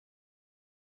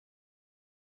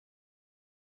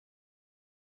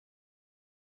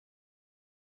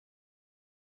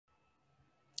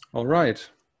All right.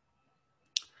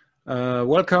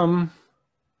 Welcome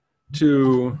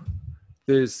to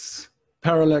this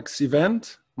Parallax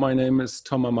event. My name is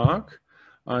Thomas Mark.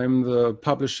 I'm the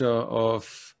publisher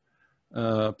of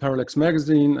Parallax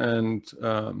Magazine and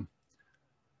Phänomen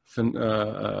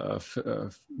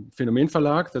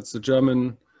Verlag. That's the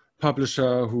German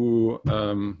publisher who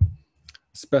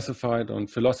specified on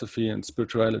philosophy and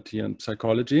spirituality and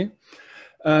psychology.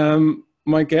 Our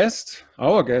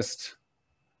guest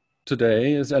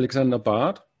today is Alexander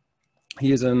Barth.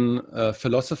 He is a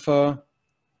philosopher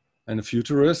and a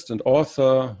futurist and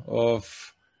author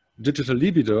of Digital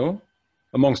Libido,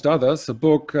 amongst others, a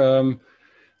book that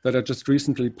I just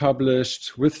recently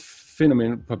published with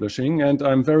Phänomen Publishing. And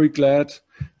I'm very glad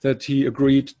that he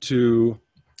agreed to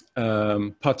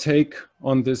partake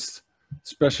on this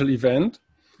special event.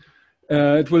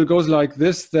 It will go like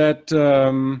this, that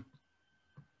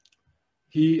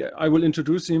I will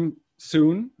introduce him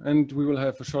soon, and we will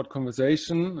have a short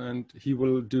conversation, and he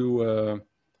will do a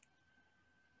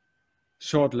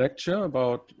short lecture,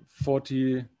 about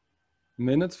 45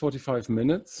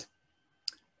 minutes.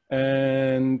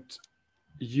 And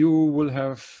you will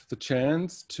have the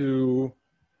chance to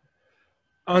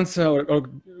answer or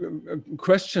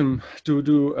question,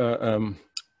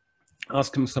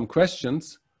 ask him some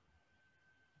questions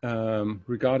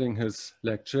regarding his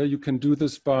lecture. You can do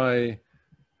this by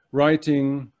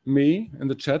writing me in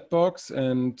the chat box,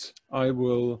 and I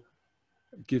will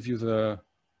give you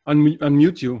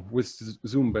unmute you with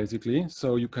Zoom, basically,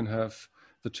 so you can have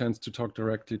the chance to talk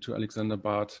directly to Alexander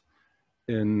Barth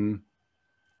in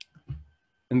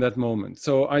that moment.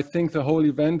 So I think the whole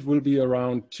event will be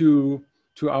around two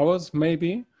hours,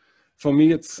 maybe. For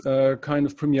me, it's kind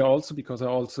of premiere also, because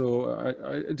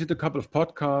I did a couple of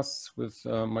podcasts with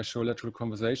my show Lateral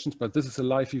Conversations, but this is a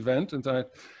live event, and I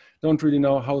don't really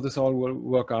know how this all will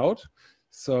work out.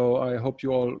 So I hope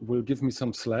you all will give me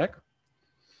some slack.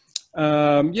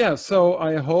 So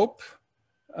I hope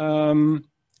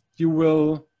you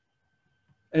will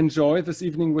enjoy this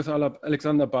evening with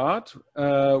Alexander Barth,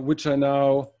 which I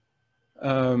now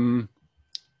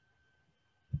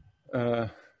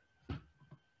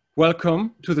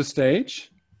welcome to the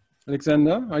stage.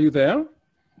 Alexander, are you there?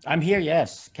 I'm here,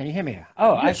 yes. Can you hear me?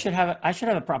 Oh, yes. I should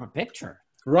have a proper picture.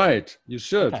 Right, you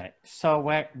should. Okay, so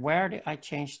where did I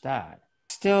change that?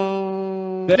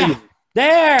 Still there.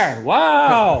 There!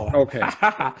 Wow! Okay.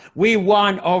 We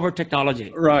won over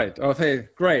technology. Right. Okay,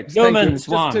 great. Humans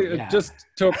won. It just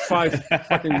took 5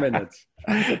 fucking minutes.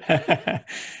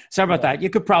 Sorry about that. You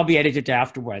could probably edit it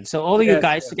afterwards. So all of you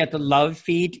guys to get the love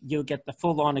feed, you get the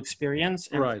full-on experience.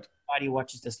 And right. If anybody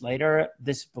watches this later,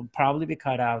 this will probably be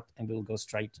cut out and we'll go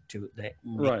straight to the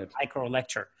micro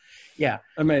lecture. Yeah.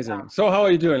 Amazing. So how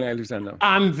are you doing, Alexander?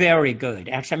 I'm very good.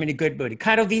 Actually, I'm in a good mood.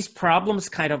 Kind of these problems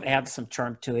kind of add some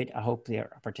charm to it. I hope the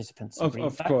participants agree.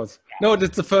 Of course. Yeah. No,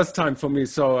 it's the first time for me,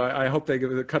 so I hope they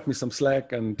cut me some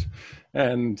slack.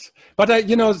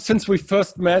 But since we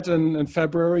first met in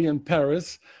February in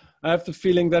Paris, I have the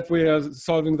feeling that we are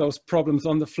solving those problems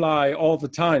on the fly all the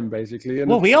time, basically.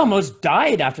 And we almost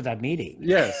died after that meeting.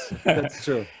 Yes, that's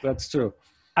true. That's true.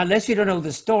 Unless you don't know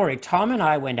the story, Tom and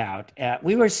I went out.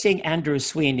 We were seeing Andrew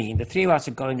Sweeney. The three of us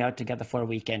are going out together for a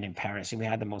weekend in Paris, and we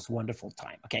had the most wonderful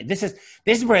time. Okay, this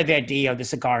is where the idea of the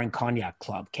cigar and cognac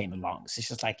club came along. So it's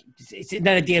just like it's an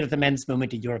idea that the men's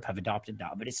movement in Europe have adopted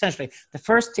now. But essentially, the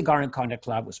first cigar and cognac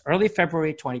club was early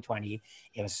February 2020.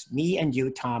 It was me and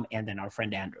you, Tom, and then our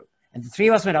friend Andrew. And the three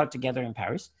of us went out together in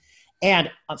Paris. And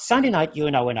on Sunday night, you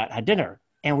and I went out and had dinner,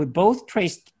 and we both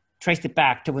traced it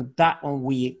back to when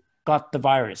we got the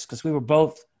virus, because we were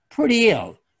both pretty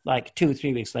ill like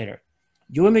 2-3 weeks later.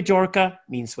 You in Majorca,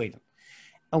 me in Sweden.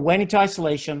 And went into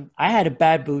isolation. I had a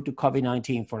bad bout of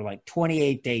COVID-19 for like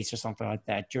 28 days or something like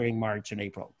that during March and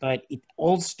April. But it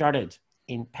all started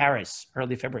in Paris,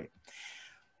 early February.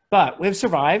 But we've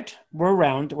survived. We're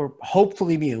around. We're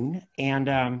hopefully immune, and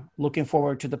looking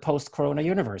forward to the post-corona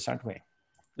universe, aren't we?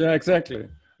 Yeah, exactly.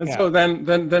 And so then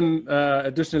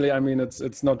additionally, I mean,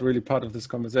 it's not really part of this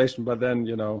conversation, but then,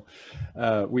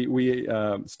 we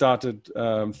started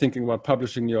thinking about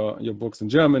publishing your books in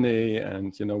Germany,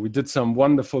 and, we did some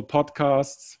wonderful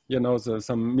podcasts,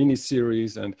 some mini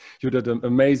series, and you did an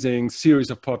amazing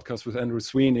series of podcasts with Andrew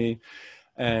Sweeney.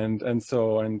 And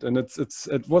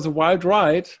it was a wild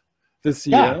ride this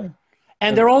year. Yeah.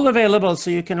 And they're all available,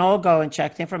 so you can all go and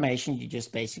check the information. You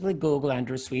just basically Google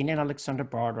Andrew Sweeney and Alexander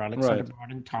Barth, or Alexander Barth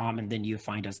and Tom, and then you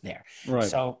find us there. Right.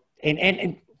 So,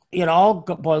 and it all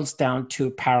boils down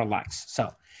to Parallax. So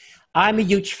I'm a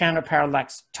huge fan of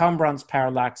Parallax. Tom runs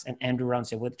Parallax, and Andrew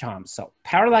runs it with Tom. So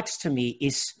Parallax to me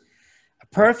is a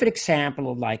perfect example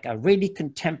of like a really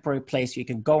contemporary place where you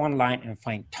can go online and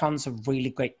find tons of really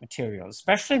great material,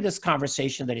 especially this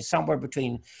conversation that is somewhere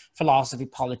between philosophy,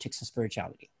 politics, and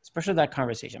spirituality, especially that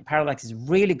conversation. Parallax is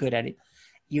really good at it.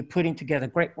 You're putting together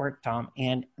great work, Tom.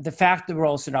 And the fact that we're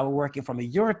also now working from a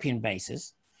European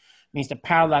basis means that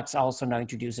Parallax also now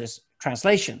introduces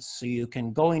translations. So you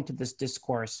can go into this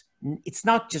discourse. It's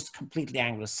not just completely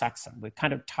Anglo-Saxon. We're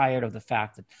kind of tired of the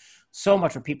fact that so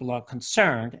much of people are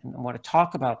concerned and want to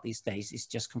talk about these days is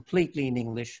just completely in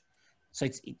English. So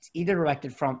it's either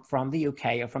directed from the UK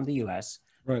or from the US.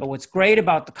 Right. But what's great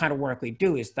about the kind of work we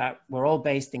do is that we're all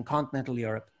based in continental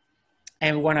Europe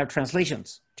and we want our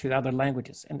translations to other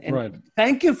languages. And right.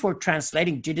 Thank you for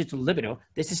translating Digital Libido.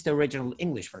 This is the original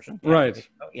English version. Right.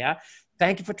 Yeah.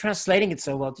 Thank you for translating it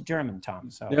so well to German, Tom.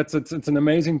 So yeah, it's an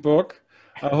amazing book.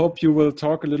 I hope you will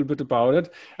talk a little bit about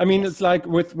it. I mean, it's like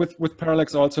with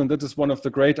Parallax also, and that is one of the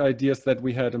great ideas that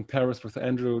we had in Paris with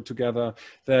Andrew together,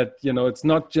 that, you know, it's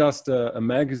not just a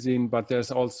magazine, but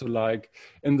there's also like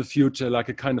in the future, like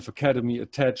a kind of academy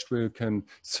attached where you can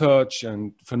search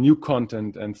and for new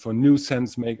content and for new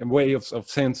way of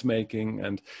sense making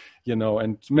and, you know,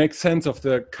 and make sense of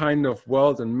the kind of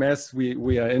world and mess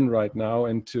we are in right now,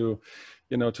 and to,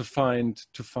 you know, to find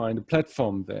a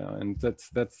platform there. And that's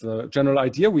the general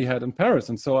idea we had in Paris.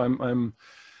 And so I'm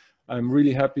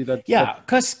really happy that. Yeah,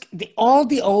 because all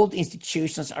the old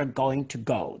institutions are going to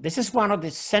go. This is one of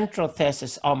the central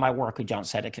theses of my work with Jon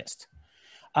Söderqvist.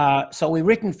 So we've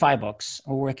written 5 books.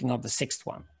 We're working on the 6th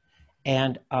one.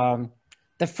 And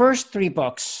the first 3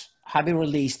 books have been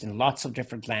released in lots of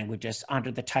different languages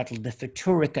under the title The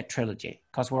Futurica Trilogy,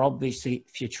 because we're obviously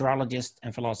futurologists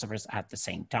and philosophers at the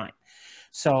same time.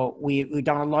 So we've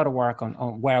done a lot of work on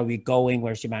where are we going,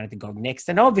 where's humanity going next.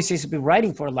 And obviously, it's been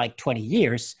writing for like 20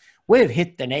 years. We've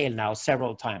hit the nail now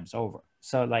several times over.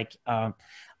 So like a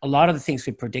lot of the things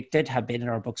we predicted have been in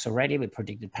our books already. We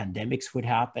predicted pandemics would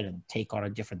happen and take on a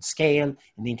different scale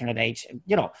in the internet age.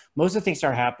 You know, most of the things that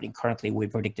are happening currently we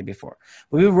predicted before.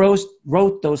 But we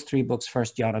wrote those 3 books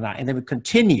first, Jon and I, and then we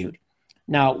continued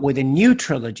now with a new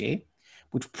trilogy,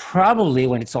 which probably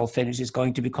when it's all finished is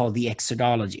going to be called the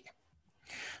Exodology.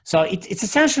 So it's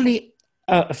essentially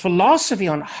a philosophy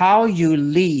on how you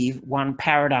leave one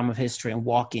paradigm of history and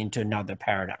walk into another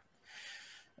paradigm.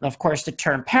 And of course, the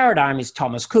term paradigm is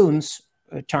Thomas Kuhn's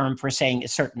term for saying a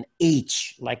certain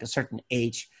age, like a certain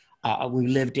age we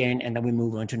lived in, and then we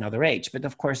move on to another age. But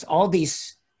of course, all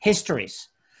these histories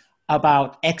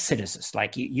about exoduses,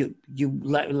 like you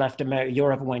left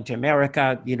Europe and went to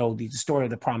America, you know, the story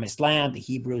of the promised land, the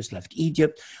Hebrews left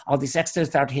Egypt, all these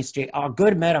exoduses throughout history are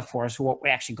good metaphors for what we're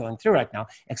actually going through right now,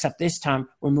 except this time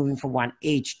we're moving from one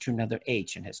age to another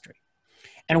age in history.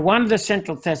 And one of the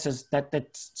central theses that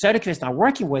Söderqvist is now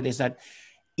working with is that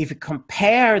if you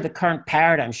compare the current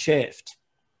paradigm shift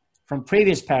from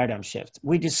previous paradigm shifts,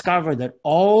 we discover that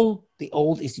all the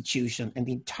old institution and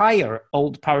the entire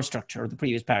old power structure of the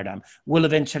previous paradigm will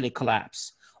eventually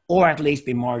collapse, or at least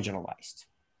be marginalized.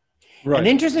 Right. An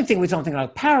interesting thing with something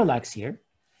like Parallax here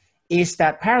is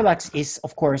that Parallax is,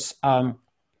 of course,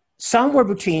 somewhere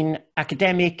between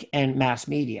academic and mass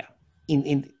media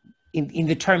in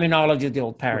the terminology of the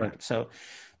old paradigm. Right. So,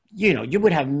 you know, you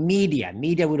would have media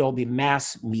would all be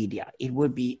mass media. It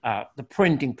would be the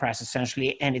printing press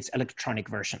essentially and its electronic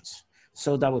versions.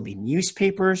 So that would be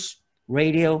newspapers,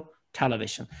 radio,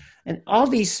 television. And all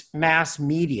these mass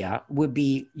media would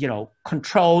be, you know,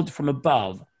 controlled from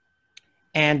above.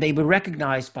 And they were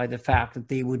recognized by the fact that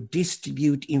they would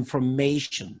distribute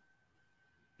information,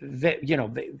 you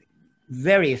know,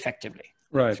 very effectively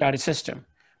throughout the system,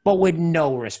 but with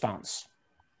no response.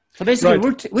 So basically,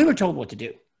 we were told what to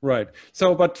do. Right.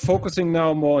 So, but focusing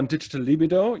now more on Digital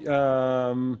Libido,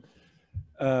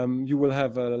 you will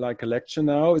have like a lecture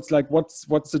now. It's like,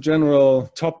 what's the general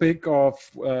topic of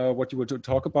what you will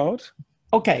talk about?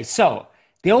 Okay, so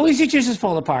the old institutions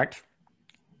fall apart,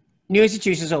 new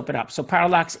institutions open up. So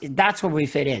Parallax, that's where we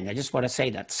fit in. I just want to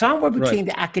say that. Somewhere between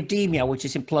the academia, which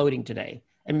is imploding today,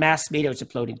 and mass media, which is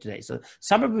imploding today. So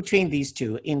somewhere between these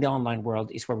two in the online world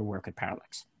is where we work at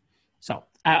Parallax. So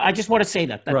I just want to say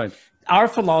that our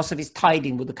philosophy is tied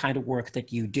in with the kind of work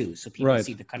that you do, so people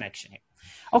see the connection here.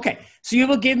 Okay, so you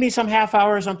will give me some half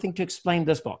hour or something to explain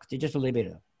this book, Digital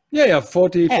Libido. Yeah,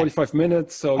 45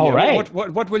 minutes. So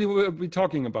what will you be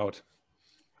talking about?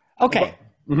 Okay.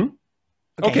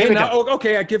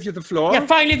 Okay, I give you the floor. Yeah,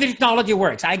 finally the technology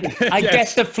works. I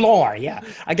get the floor. Yeah,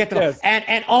 I get the floor.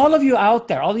 And all of you out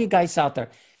there, all of you guys out there,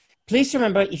 Please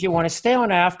remember, if you want to stay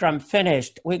on after I'm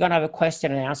finished, we're going to have a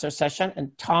question and answer session,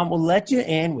 and Tom will let you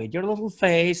in with your little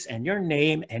face and your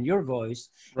name and your voice,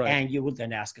 and you will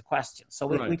then ask a question. So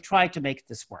we try to make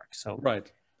this work. So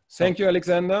Thank you,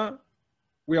 Alexander.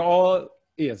 We are all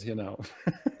ears here now.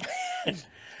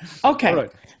 Okay.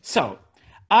 So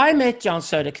I met Jon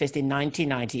Söderqvist in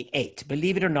 1998.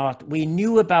 Believe it or not, we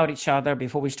knew about each other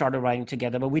before we started writing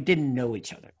together, but we didn't know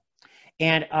each other.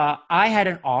 And I had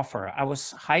an offer. I was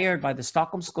hired by the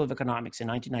Stockholm School of Economics in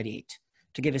 1998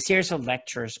 to give a series of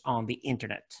lectures on the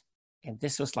internet. And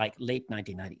this was like late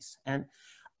 1990s. And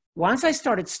once I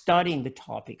started studying the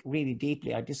topic really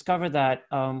deeply, I discovered that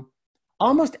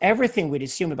almost everything we'd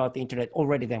assume about the internet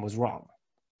already then was wrong.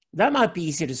 That might be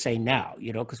easier to say now,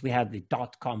 because we had the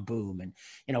dot-com boom and,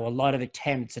 a lot of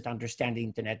attempts at understanding the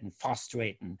internet and foster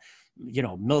it and,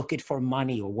 milk it for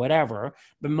money or whatever.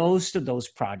 But most of those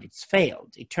projects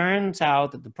failed. It turns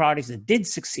out that the projects that did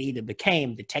succeed and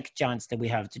became the tech giants that we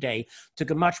have today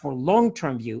took a much more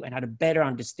long-term view and had a better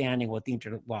understanding of what the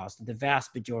internet was than the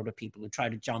vast majority of people who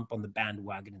tried to jump on the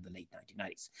bandwagon in the late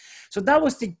 1990s. So that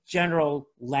was the general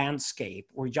landscape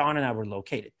where Jon and I were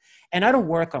located. And I don't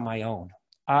work on my own.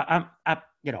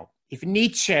 If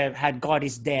Nietzsche had God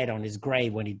is dead on his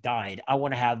grave when he died, I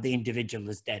want to have the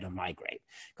individualist dead on my grave,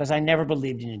 because I never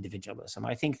believed in individualism.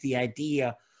 I think the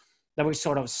idea that we're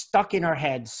sort of stuck in our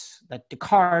heads, that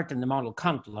Descartes and Immanuel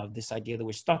Kant love this idea that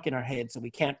we're stuck in our heads and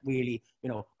we can't really,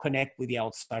 connect with the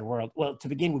outside world. Well, to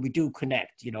begin with, we do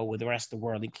connect, with the rest of the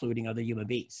world, including other human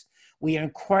beings. We are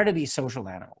incredibly social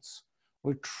animals.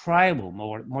 We're tribal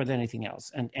more than anything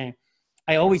else. And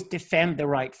I always defend the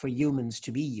right for humans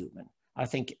to be human. I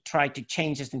think try to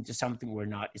change us into something we're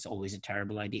not is always a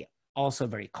terrible idea. Also a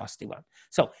very costly one.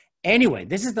 So anyway,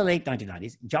 this is the late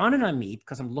 1990s. Jon and I meet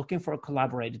because I'm looking for a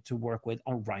collaborator to work with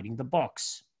on writing the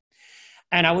books.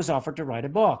 And I was offered to write a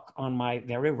book on my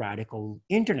very radical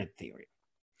internet theory.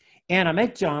 And I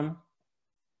met Jon.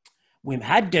 We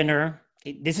had dinner.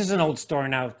 This is an old story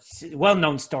now,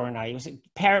 well-known story now.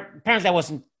 Apparently I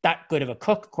wasn't that good of a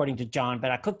cook, according to Jon,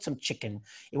 but I cooked some chicken.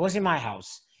 It was in my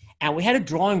house. And we had a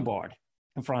drawing board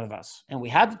in front of us. And we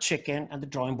had the chicken and the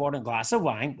drawing board and a glass of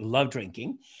wine. We love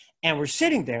drinking. And we're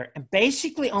sitting there. And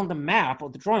basically on the map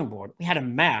of the drawing board, we had a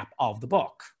map of the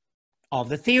book, of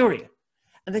the theory.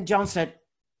 And then Jon said,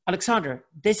 Alexander,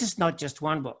 this is not just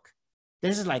one book.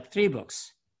 This is like 3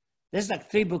 books. This is like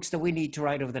 3 books that we need to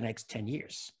write over the next 10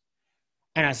 years.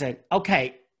 And I said,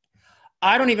 okay,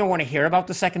 I don't even want to hear about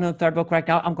the second and third book right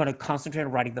now. I'm going to concentrate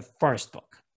on writing the first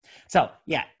book. So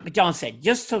yeah, but Jon said,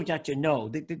 just so that you know,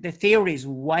 the theory is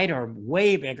wider,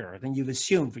 way bigger than you've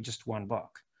assumed for just one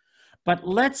book. But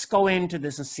let's go into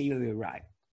this and see where we arrive.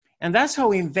 And that's how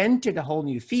we invented a whole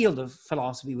new field of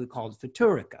philosophy we called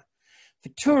Futurica.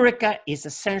 Futurica is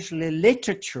essentially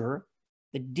literature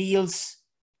that deals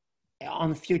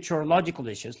on futurological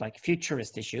issues, like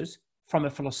futurist issues, from a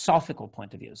philosophical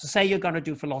point of view. So say you're going to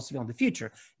do philosophy on the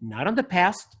future, not on the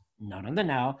past, not on the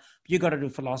now, but you got to do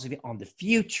philosophy on the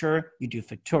future, you do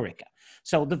Futurica.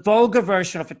 So the vulgar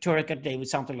version of Futurica today was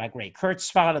something like Ray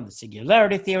Kurzweil and the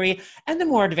singularity theory, and the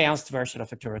more advanced version of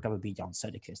Futurica would be Jon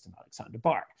Söderqvist and Alexander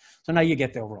Bard. So now you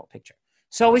get the overall picture.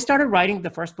 So we started writing. The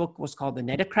first book was called The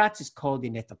Netocrats. It's called Die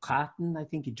Netokraten, I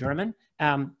think, in German.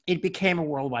 It became a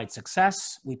worldwide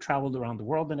success. We traveled around the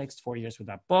world the next 4 years with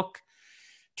that book.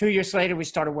 2 years later, we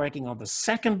started working on the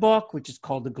second book, which is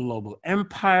called The Global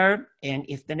Empire. And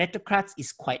if The Netocrats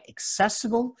is quite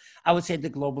accessible, I would say The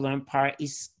Global Empire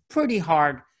is pretty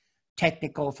hard,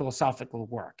 technical, philosophical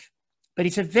work. But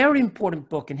it's a very important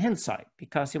book in hindsight,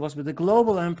 because it was with The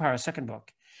Global Empire, second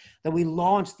book, that we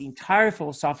launched the entire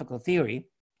philosophical theory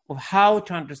of how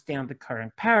to understand the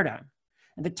current paradigm.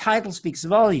 And the title speaks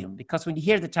volume, because when you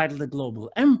hear the title, The Global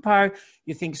Empire,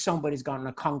 you think somebody's going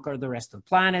to conquer the rest of the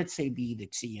planet, say be the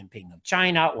Xi Jinping of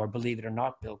China, or believe it or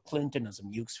not, Bill Clinton and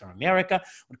some nukes from America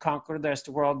would conquer the rest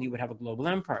of the world, and you would have a global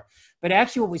empire. But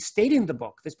actually what we stated in the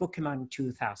book, this book came out in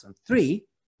 2003,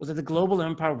 was that the global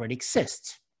empire already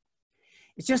exists.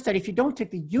 It's just that if you don't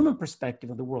take the human perspective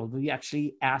of the world, but you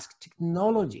actually ask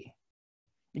technology,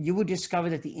 then you would discover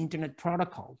that the internet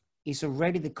protocol is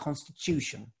already the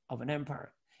constitution of an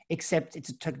empire, except it's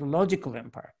a technological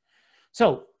empire.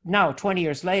 So now, 20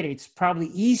 years later, it's probably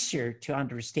easier to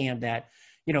understand that,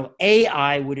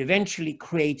 AI would eventually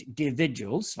create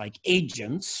individuals like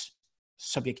agents,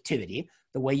 subjectivity,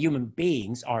 the way human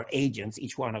beings are agents.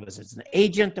 Each one of us is an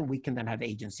agent, and we can then have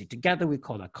agency together. We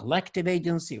call that collective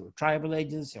agency or tribal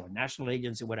agency or national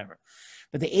agency, whatever.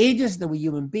 But the agency that we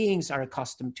human beings are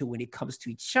accustomed to when it comes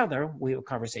to each other, we have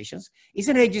conversations, is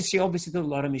an agency obviously that a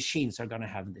lot of machines are going to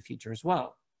have in the future as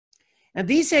well. And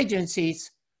these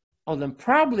agencies although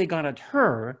probably going to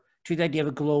adhere to the idea of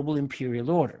a global imperial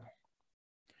order.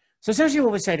 So essentially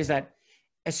what we said is that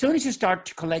as soon as you start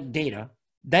to collect data,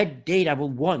 that data will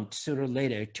want sooner or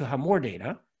later to have more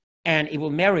data, and it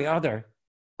will marry other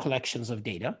collections of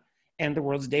data, and the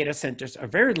world's data centers are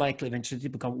very likely eventually to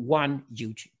become one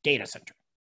huge data center.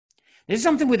 This is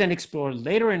something we then explore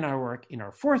later in our work in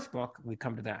our fourth book. We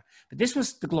come to that, but this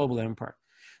was the global empire.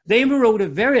 They wrote a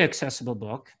very accessible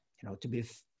book, to be,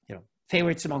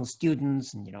 favorites among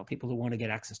students and, people who want to get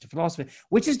access to philosophy,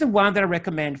 which is the one that I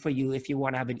recommend for you if you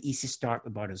want to have an easy start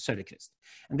with Martin Söderqvist.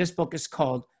 And this book is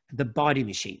called The Body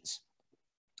Machines.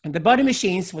 And The Body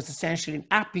Machines was essentially an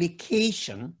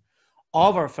application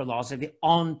of our philosophy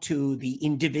onto the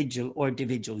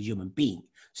individual human being.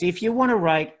 So if you want to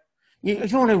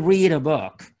read a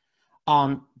book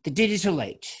on the digital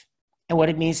age and what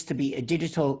it means to be a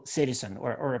digital citizen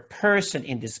or a person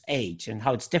in this age and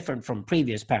how it's different from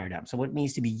previous paradigms, so what it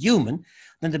means to be human,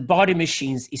 then The Body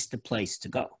Machines is the place to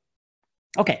go.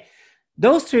 Okay,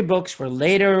 those three books were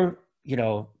later,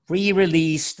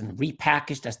 re-released and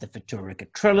repackaged as the Futurica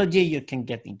trilogy. You can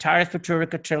get the entire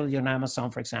Futurica trilogy on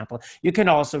Amazon, for example. You can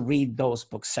also read those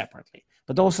books separately,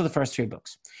 but those are the first three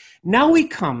books. Now we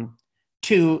come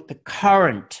to the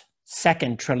current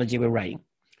second trilogy we're writing.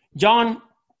 John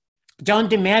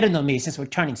demanded on me, since we're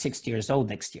turning 60 years old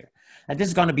next year, that this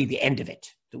is going to be the end of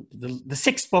it. The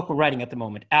sixth book we're writing at the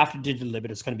moment, after Digital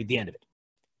Libido, is going to be the end of it.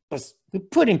 Because we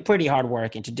put in pretty hard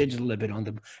work into Digital Libido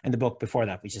and the book before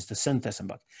that, which is the Synthesis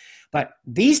book. But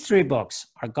these three books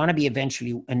are going to be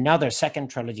eventually another second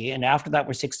trilogy. And after that,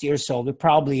 we're 60 years old. We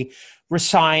probably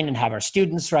resign and have our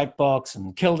students write books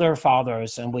and kill their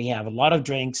fathers. And we have a lot of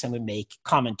drinks and we make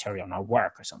commentary on our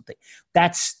work or something.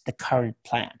 That's the current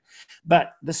plan.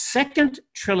 But the second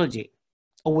trilogy,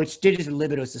 of which Digital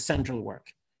Libido is the central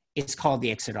work, is called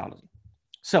the Exodology.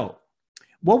 So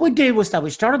what we did was that we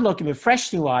started looking with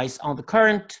fresh new eyes on the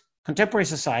current contemporary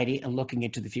society and looking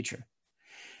into the future.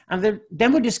 And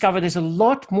then we discovered there's a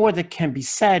lot more that can be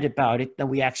said about it than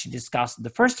we actually discussed in the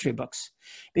first three books.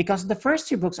 Because the first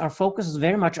three books, our focus is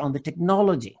very much on the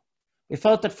technology. We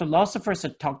felt that philosophers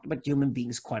had talked about human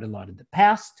beings quite a lot in the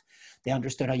past. They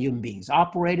understood how human beings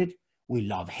operated. We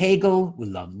love Hegel, we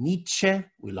love Nietzsche,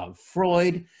 we love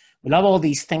Freud. We love all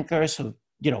these thinkers who,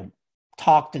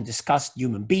 talked and discussed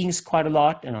human beings quite a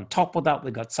lot. And on top of that,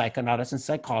 we got psychoanalysis and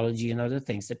psychology and other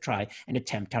things that try and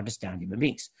attempt to understand human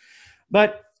beings.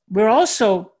 But we're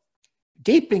also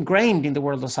deeply ingrained in the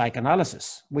world of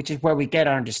psychoanalysis, which is where we get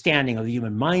our understanding of the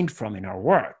human mind from in our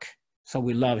work. So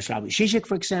we love Slavoj Žižek,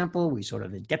 for example. We sort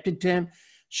of adapted to him,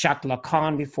 Jacques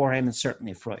Lacan before him, and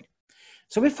certainly Freud.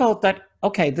 So we felt that,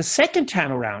 okay, the second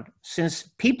time around,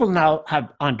 since people now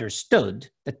have understood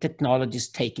that technology is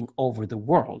taking over the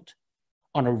world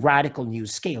on a radical new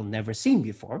scale never seen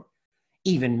before,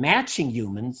 even matching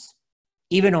humans,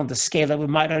 even on the scale that we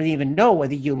might not even know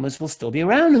whether humans will still be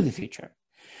around in the future.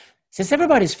 Since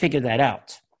everybody's figured that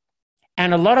out,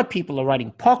 and a lot of people are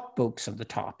writing POC books on the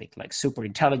topic, like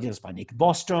Superintelligence by Nick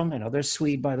Bostrom, another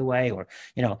Swede, by the way, or,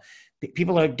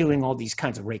 people are doing all these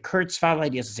kinds of Ray Kurzweil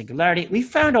ideas of singularity. We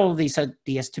found all of these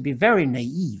ideas to be very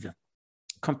naive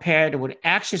compared to what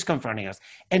actually is confronting us,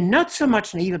 and not so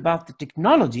much naive about the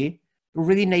technology, but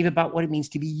really naive about what it means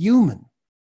to be human.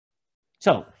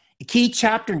 So a key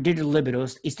chapter in Digital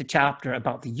Libidos is the chapter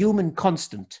about the human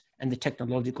constant and the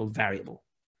technological variable.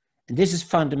 And this is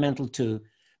fundamental to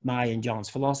my and John's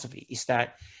philosophy, is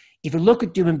that if you look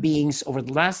at human beings over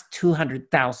the last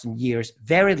 200,000 years,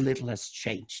 very little has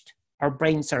changed. Our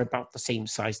brains are about the same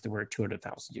size they were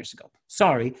 200,000 years ago.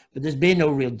 Sorry, but there's been no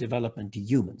real development to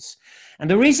humans. And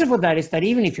the reason for that is that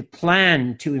even if you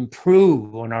plan to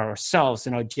improve on ourselves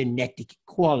and our genetic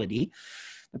quality,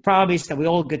 the problem is that we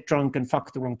all get drunk and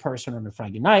fuck the wrong person on a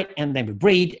Friday night, and then we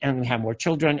breed and we have more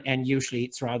children, and usually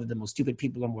it's rather the most stupid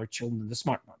people have more children than the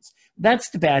smart ones. That's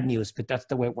the bad news, but that's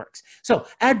the way it works. So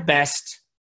at best,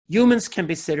 humans can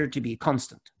be considered to be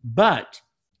constant, but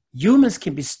humans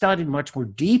can be studied much more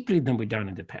deeply than we've done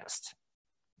in the past.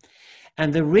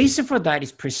 And the reason for that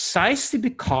is precisely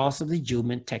because of the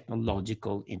human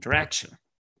technological interaction.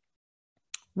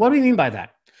 What do we mean by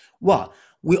that? Well,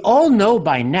 we all know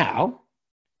by now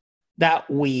that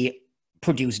we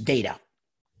produce data.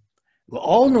 We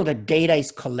all know that data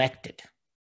is collected,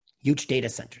 huge data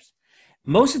centers.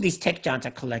 Most of these tech giants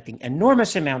are collecting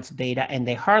enormous amounts of data, and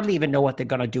they hardly even know what they're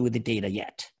going to do with the data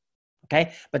yet.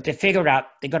 Okay, but they figured out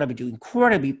they're going to be doing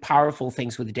incredibly powerful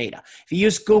things with the data. If you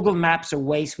use Google Maps or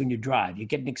Waze when you drive, you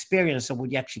get an experience of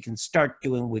what you actually can start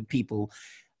doing with people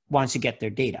once you get their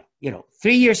data.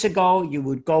 3 years ago, you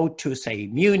would go to, say,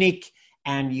 Munich,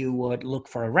 and you would look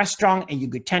for a restaurant and you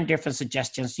get 10 different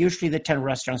suggestions, usually the 10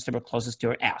 restaurants that were closest to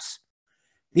your house.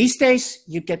 These days,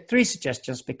 you get 3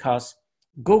 suggestions because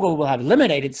Google will have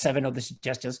eliminated 7 of the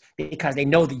suggestions because they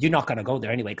know that you're not going to go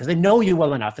there anyway, because they know you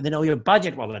well enough and they know your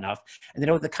budget well enough and they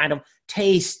know the kind of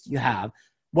taste you have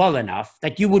well enough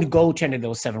that you would go to any of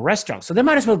those 7 restaurants. So they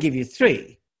might as well give you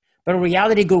 3. But in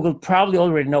reality, Google probably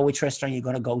already know which restaurant you're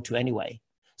going to go to anyway.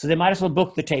 So they might as well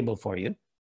book the table for you.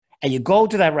 And you go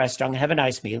to that restaurant and have a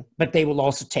nice meal, but they will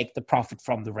also take the profit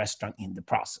from the restaurant in the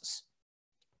process.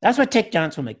 That's why tech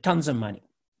giants will make tons of money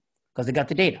because they got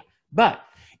the data. But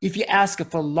if you ask a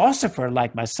philosopher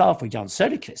like myself or Jan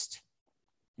Söderqvist,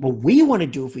 what we want to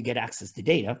do if we get access to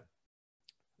data,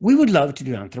 we would love to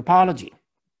do anthropology.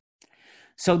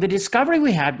 So the discovery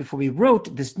we had before we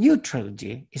wrote this new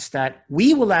trilogy is that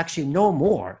we will actually know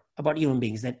more about human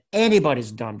beings than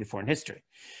anybody's done before in history.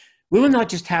 We will not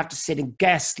just have to sit and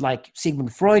guess like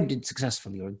Sigmund Freud did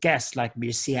successfully, or guess like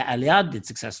Mircea Eliade did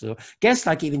successfully, or guess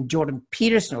like even Jordan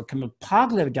Peterson or Camille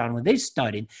Paglia have done when they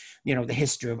studied, the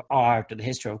history of art or the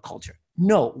history of culture.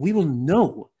 No, we will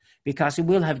know because we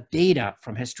will have data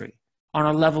from history on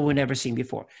a level we've never seen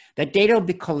before. That data will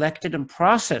be collected and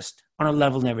processed on a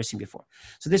level never seen before.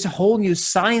 So there's a whole new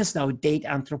science now, data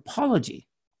anthropology.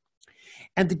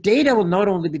 And the data will not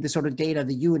only be the sort of data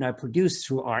that you and I produce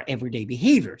through our everyday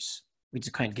behaviors, which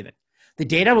is kind of given. The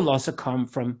data will also come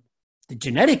from the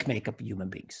genetic makeup of human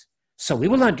beings. So we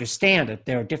will understand that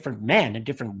there are different men and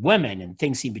different women and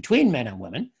things in between men and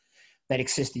women that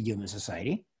exist in human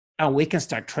society. And we can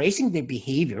start tracing their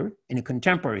behavior in a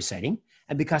contemporary setting.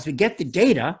 And because we get the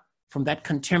data from that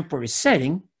contemporary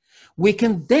setting, we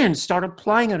can then start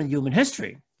applying it in human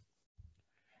history.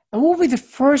 And what would be the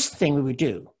first thing we would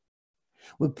do?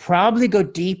 We'd probably go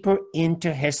deeper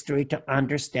into history to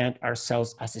understand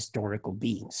ourselves as historical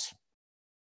beings.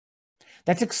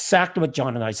 That's exactly what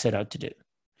John and I set out to do.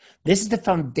 This is the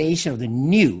foundation of the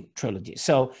new trilogy.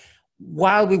 So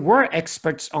while we were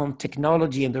experts on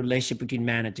technology and the relationship between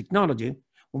man and technology,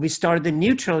 when we started the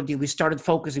new trilogy, we started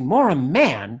focusing more on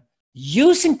man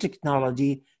using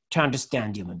technology to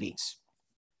understand human beings.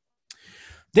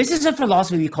 This is a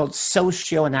philosophy we call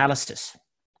socioanalysis.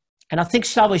 And I think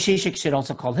Slavoj Žižek should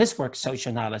also call his work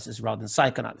socioanalysis rather than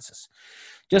psychoanalysis.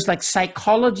 Just like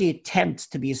psychology attempts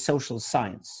to be a social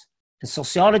science, and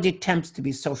sociology attempts to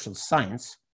be social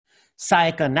science,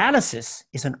 psychoanalysis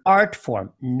is an art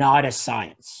form, not a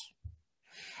science.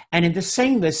 And in the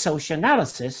same way,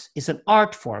 socioanalysis is an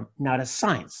art form, not a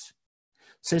science.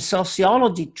 So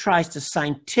sociology tries to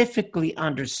scientifically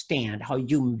understand how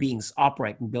human beings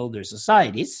operate and build their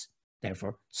societies,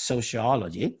 therefore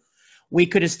sociology. We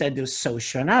could instead do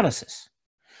socioanalysis.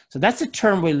 So that's a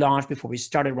term we launched before we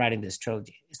started writing this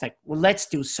trilogy. It's like, well, let's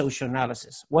do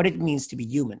socioanalysis, what it means to be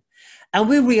human. And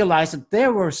we realized that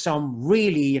there were some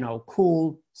really,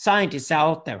 cool scientists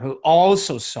out there who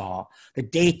also saw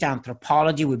that data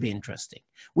anthropology would be interesting.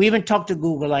 We even talked to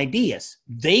Google Ideas.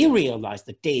 They realized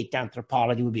that data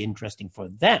anthropology would be interesting for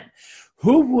them.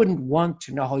 Who wouldn't want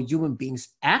to know how human beings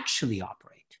actually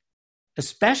operate,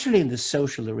 especially in the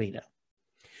social arena?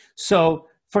 So,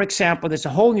 for example, there's a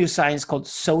whole new science called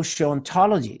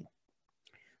sociontology.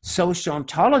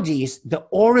 Sociontology is the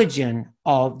origin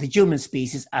of the human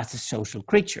species as a social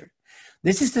creature.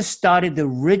 This is the study of the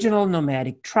original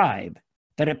nomadic tribe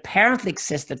that apparently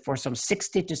existed for some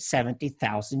 60 to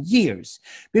 70,000 years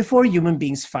before human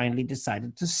beings finally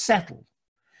decided to settle.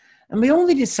 And we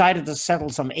only decided to settle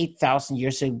some 8,000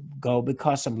 years ago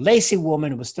because some lazy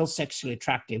woman who was still sexually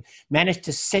attractive managed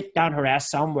to sit down her ass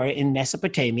somewhere in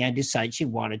Mesopotamia and decide she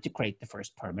wanted to create the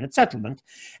first permanent settlement.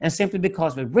 And simply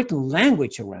because of written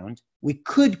language around, we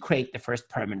could create the first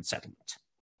permanent settlement.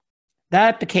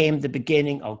 That became the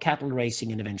beginning of cattle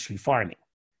raising and eventually farming.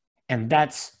 And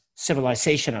that's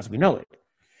civilization as we know it.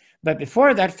 But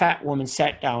before that fat woman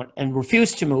sat down and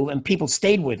refused to move, and people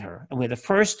stayed with her, and we're the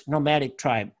first nomadic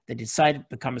tribe that decided to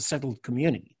become a settled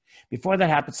community. Before that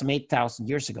happened some 8,000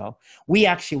 years ago, we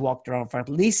actually walked around for at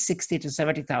least 60 to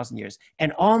 70,000 years,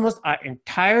 and almost our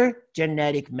entire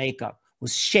genetic makeup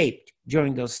was shaped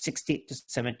during those 60 to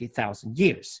 70,000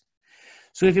 years.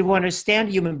 So if you want to understand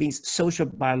human beings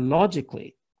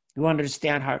sociobiologically, you want to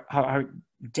understand how our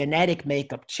genetic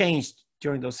makeup changed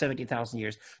during those 70,000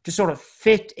 years to sort of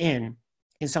fit in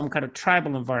some kind of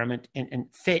tribal environment and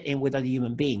fit in with other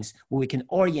human beings where we can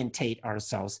orientate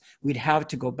ourselves, we'd have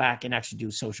to go back and actually do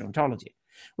social ontology,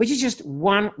 which is just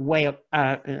one way of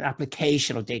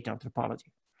application of data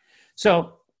anthropology.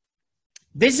 So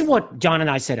this is what John and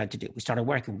I set out to do. We started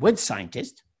working with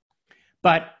scientists,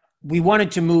 but we wanted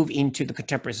to move into the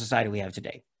contemporary society we have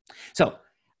today. So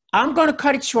I'm going to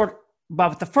cut it short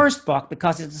But the first book,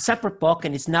 because it's a separate book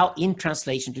and it's now in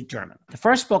translation to German. The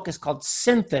first book is called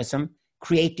Syntheism,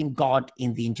 Creating God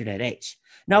in the Internet Age.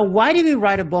 Now, why do we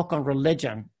write a book on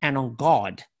religion and on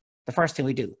God? The first thing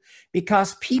we do,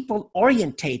 because people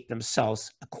orientate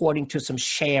themselves according to some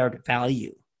shared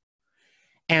value.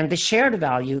 And the shared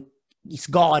value is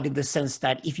God, in the sense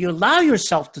that if you allow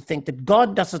yourself to think that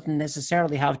God doesn't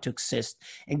necessarily have to exist,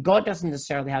 and God doesn't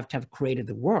necessarily have to have created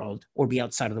the world or be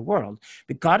outside of the world,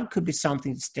 but God could be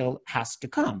something that still has to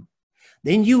come,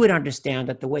 then you would understand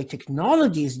that the way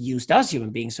technology is used as human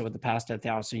beings over the past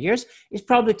 1,000 years is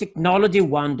probably technology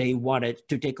one day wanted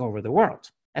to take over the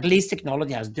world. At least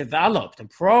technology has developed and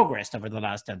progressed over the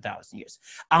last 10,000 years.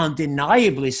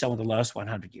 Undeniably so in the last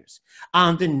 100 years.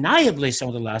 Undeniably so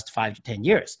in the last 5 to 10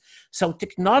 years. So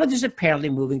technology is apparently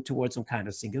moving towards some kind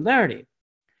of singularity.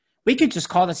 We could just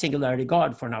call the singularity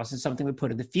God for now, since something we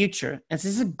put in the future. And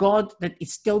since it's a God that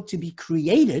is still to be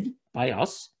created by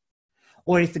us,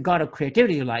 or if the God of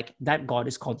creativity you like, that God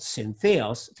is called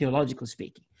Syntheos, theologically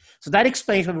speaking. So that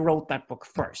explains why we wrote that book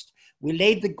first. We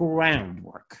laid the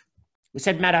groundwork. We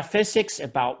said metaphysics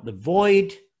about the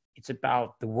void. It's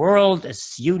about the world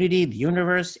as unity, the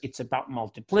universe. It's about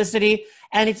multiplicity.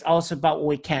 And it's also about what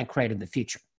we can create in the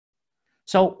future.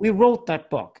 So we wrote that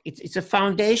book. It's a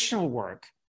foundational work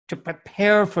to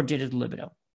prepare for digital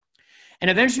libido. And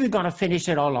eventually we're going to finish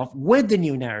it all off with the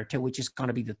new narrative, which is going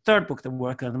to be the third book that we're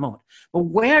working on at the moment. But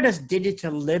where does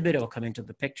digital libido come into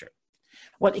the picture?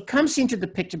 Well, it comes into the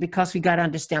picture because we got to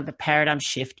understand the paradigm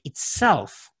shift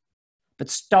itself, but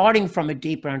starting from a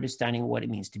deeper understanding of what it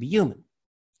means to be human.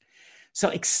 So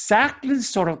exactly the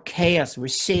sort of chaos we're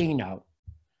seeing now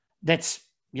that's,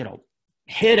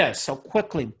 hit us so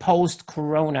quickly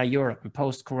post-corona Europe and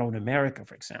post-corona America,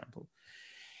 for example,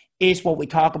 is what we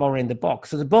talk about in the book.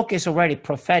 So the book is already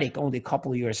prophetic only a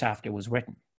couple of years after it was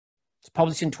written. It's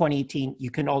published in 2018. You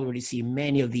can already see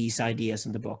many of these ideas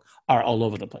in the book are all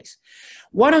over the place.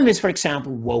 One of them is, for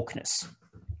example, wokeness.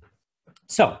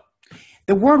 So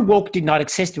the word woke did not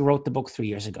exist. We wrote the book 3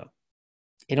 years ago.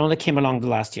 It only came along the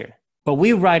last year. But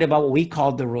we write about what we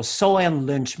call the Rousseauian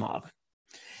lynch mob.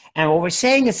 And what we're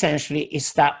saying essentially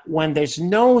is that when there's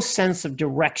no sense of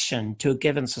direction to a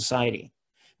given society,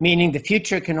 meaning the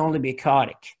future can only be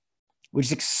chaotic, which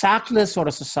is exactly the sort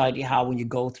of society how when you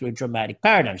go through a dramatic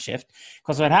paradigm shift,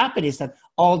 because what happened is that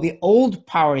all the old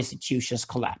power institutions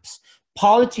collapse.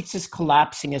 Politics is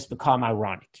collapsing has become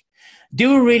ironic.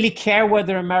 Do we really care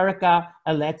whether America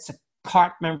elects a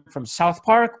Cartman from South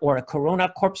Park or a Corona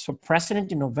corpse for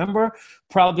president in November?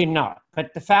 Probably not.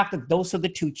 But the fact that those are the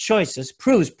two choices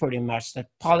proves pretty much that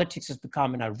politics has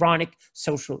become an ironic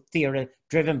social theater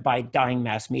driven by dying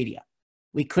mass media.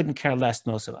 We couldn't care less,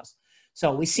 most of us.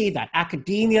 So we see that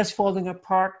academia is falling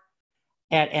apart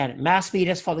and mass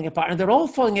media is falling apart. And they're all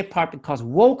falling apart because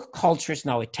woke culture is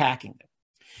now attacking them.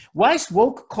 Why is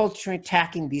woke culture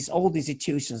attacking these old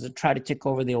institutions that try to take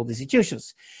over the old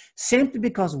institutions? Simply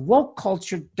because woke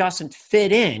culture doesn't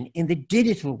fit in the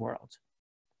digital world.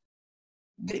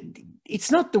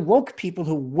 It's not the woke people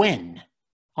who win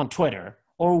on Twitter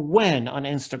or win on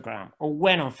Instagram or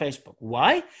win on Facebook.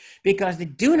 Why? Because they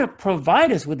do not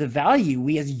provide us with the value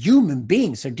we as human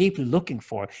beings are deeply looking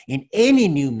for in any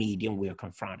new medium we are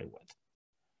confronted with.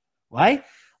 Why?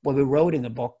 Well, we wrote in a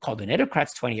book called The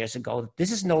Netocrats 20 years ago, that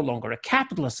this is no longer a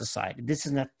capitalist society. This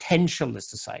is an attentionalist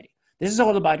society. This is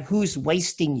all about who's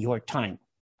wasting your time.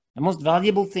 The most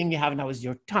valuable thing you have now is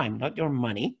your time, not your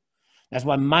money. That's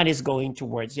why money is going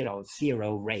towards,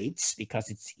 zero rates, because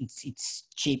it's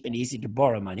cheap and easy to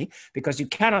borrow money, because you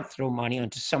cannot throw money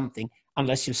into something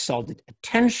unless you solved it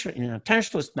in an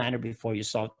attentionalist manner before you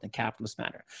solve it in a capitalist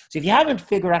manner. So if you haven't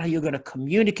figured out how you're going to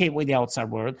communicate with the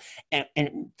outside world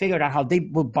and figured out how they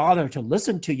will bother to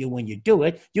listen to you when you do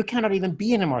it, you cannot even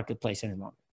be in a marketplace any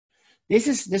longer.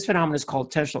 This phenomenon is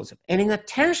called attentionalism. And in a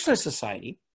attentionalist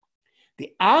society,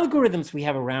 the algorithms we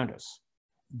have around us,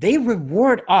 they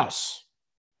reward us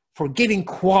for giving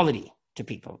quality to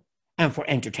people and for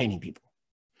entertaining people.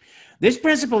 This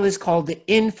principle is called the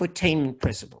infotainment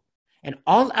principle. And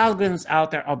all algorithms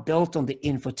out there are built on the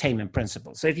infotainment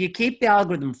principle. So if you keep the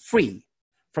algorithm free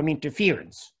from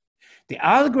interference, the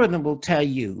algorithm will tell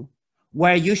you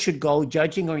where you should go,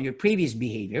 judging on your previous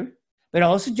behavior, but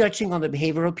also judging on the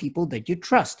behavior of people that you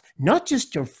trust, not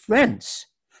just your friends,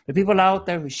 the people out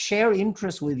there who share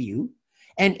interests with you.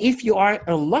 And if you are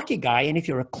a lucky guy, and if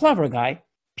you're a clever guy,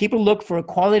 people look for a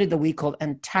quality that we call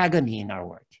antagony in our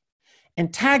work.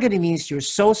 Antagony means you're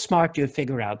so smart you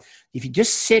figure out if you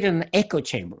just sit in an echo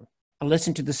chamber and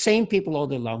listen to the same people all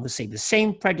day long who say the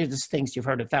same prejudiced things you've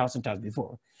heard 1,000 times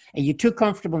before, and you're too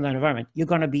comfortable in that environment, you're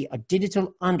going to be a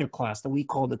digital underclass that we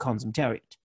call the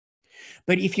consummariat.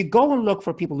 But if you go and look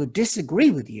for people who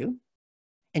disagree with you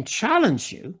and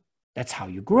challenge you, that's how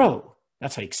you grow.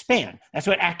 That's how you expand. That's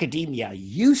what academia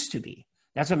used to be.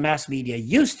 That's what mass media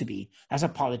used to be. That's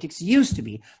what politics used to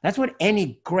be. That's what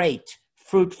any great,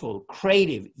 fruitful,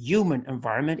 creative human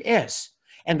environment is.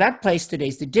 And that place today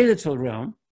is the digital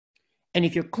realm. And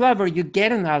if you're clever, you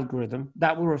get an algorithm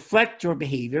that will reflect your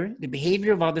behavior, the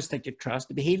behavior of others that you trust,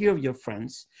 the behavior of your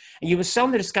friends. And you will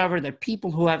suddenly discover that people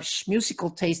who have musical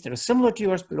tastes that are similar to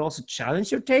yours, but also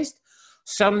challenge your taste,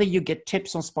 suddenly you get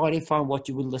tips on Spotify on what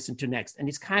you would listen to next. And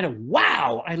it's kind of,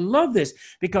 wow, I love this,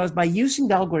 because by using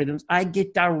the algorithms, I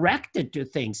get directed to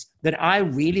things that I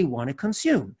really want to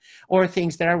consume, or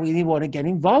things that I really want to get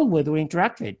involved with or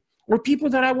interact with, or people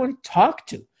that I want to talk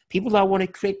to, people that I want to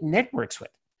create networks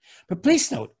with. But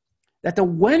please note that the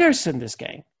winners in this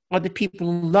game are the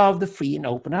people who love the free and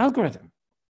open algorithm.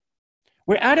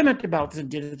 We're adamant about this in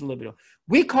digital libido.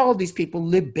 We call these people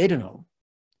libidinal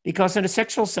because in a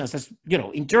sexual sense, that's, you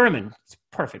know, in German, it's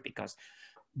perfect because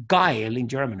Geil in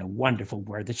German, a wonderful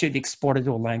word that should be exported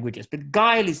to all languages. But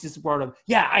Geil is this word of,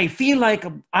 yeah, I feel like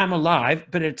I'm alive,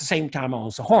 but at the same time, I'm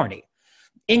also horny.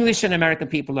 English and American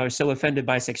people are so offended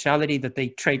by sexuality that they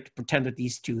try to pretend that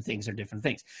these two things are different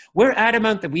things. We're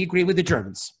adamant that we agree with the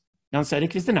Germans,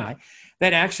 non-sedicus deny,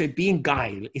 that actually being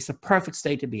geil is a perfect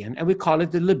state to be in, and we call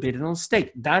it the libidinal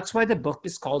state. That's why the book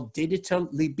is called Digital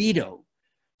Libido.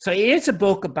 So it is a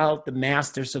book about the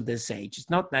masters of this age. It's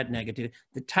not that negative.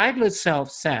 The title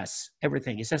itself says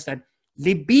everything. It says that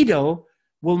libido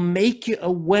will make you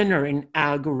a winner in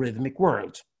algorithmic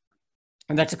world.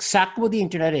 And that's exactly what the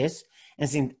internet is. And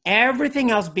since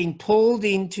everything else being pulled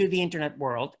into the internet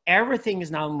world, everything is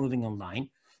now moving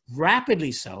online,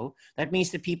 rapidly so. That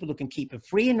means the people who can keep a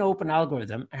free and open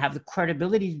algorithm and have the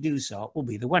credibility to do so will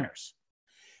be the winners.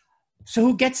 So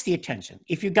who gets the attention?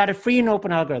 If you've got a free and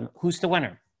open algorithm, who's the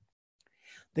winner?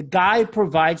 The guy who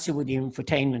provides you with the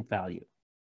infotainment value.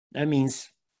 That means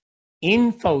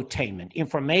infotainment.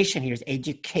 Information here is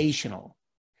educational.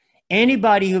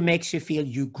 Anybody who makes you feel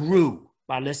you grew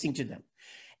by listening to them.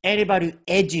 Anybody who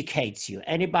educates you,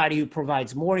 anybody who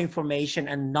provides more information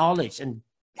and knowledge and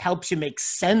helps you make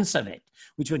sense of it,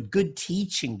 which is what good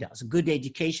teaching does, good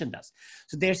education does.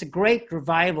 So there's a great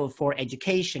revival for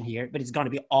education here, but it's going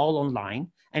to be all online.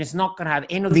 And it's not going to have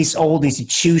any of these old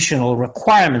institutional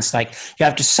requirements, like you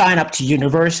have to sign up to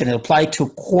university, apply to a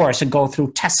course and go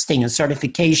through testing and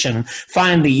certification.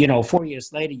 Finally, you know, 4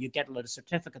 years later, you get a little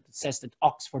certificate that says that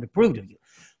Oxford approved of you.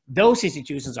 Those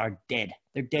institutions are dead.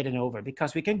 They're dead and over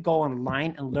because we can go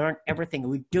online and learn everything.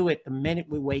 We do it the minute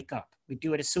we wake up. We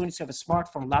do it as soon as we have a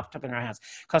smartphone, laptop in our hands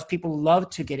because people love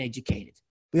to get educated.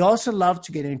 We also love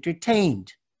to get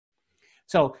entertained.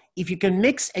 So if you can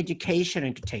mix education and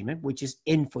entertainment, which is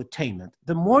infotainment,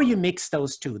 the more you mix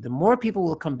those two, the more people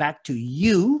will come back to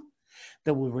you,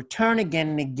 that will return again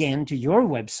and again to your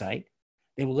website.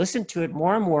 They will listen to it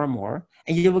more and more and more,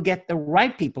 and you will get the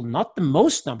right people, not the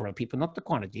most number of people, not the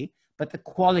quantity, but the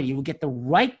quality. You will get the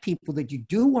right people that you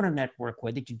do want to network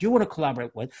with, that you do want to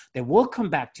collaborate with. They will come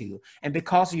back to you. And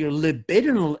because of your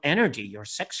libidinal energy, your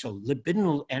sexual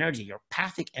libidinal energy, your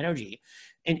pathic energy,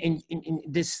 and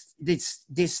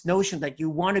this notion that you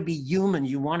want to be human,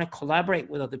 you want to collaborate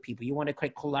with other people, you want to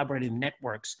create collaborative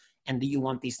networks, and that you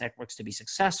want these networks to be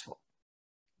successful,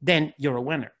 then you're a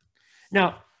winner.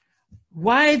 Now,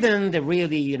 why then the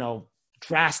really, you know,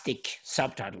 drastic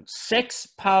subtitle, Sex,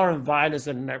 Power, and Violence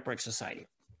in a Network Society?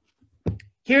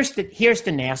 Here's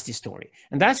the nasty story.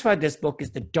 And that's why this book is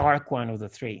the dark one of the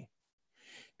three.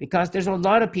 Because there's a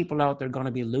lot of people out there going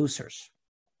to be losers.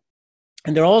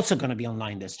 And they're also going to be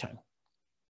online this time.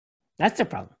 That's the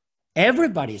problem.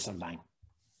 Everybody's online.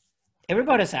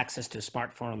 Everybody has access to a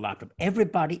smartphone and laptop.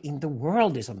 Everybody in the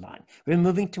world is online. We're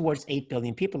moving towards 8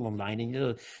 billion people online. And,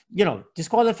 you know,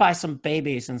 disqualify some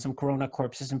babies and some corona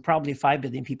corpses, and probably 5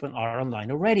 billion people are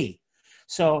online already.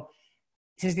 So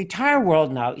since the entire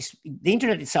world now, the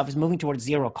internet itself is moving towards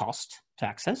zero cost to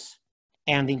access,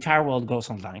 and the entire world goes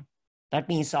online, that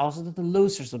means also that the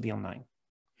losers will be online.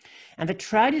 And the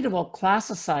tragedy of all class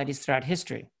societies throughout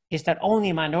history is that only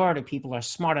a minority of people are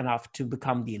smart enough to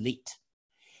become the elite.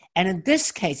 And in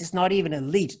this case, it's not even an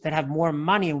elite that have more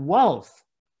money and wealth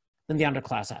than the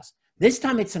underclass has. This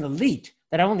time it's an elite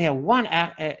that only have one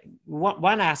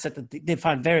asset that they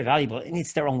find very valuable, and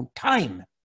it's their own time.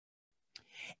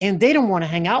 And they don't want to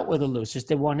hang out with the losers.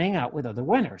 They want to hang out with other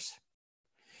winners.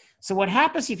 So what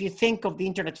happens if you think of the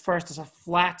internet first as a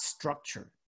flat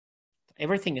structure?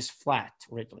 Everything is flat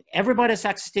originally. Everybody has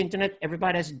access to the internet.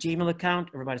 Everybody has a Gmail account.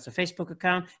 Everybody has a Facebook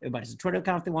account. Everybody has a Twitter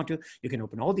account if they want to. You can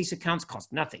open all these accounts,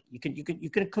 cost nothing. You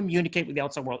can communicate with the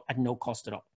outside world at no cost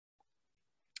at all.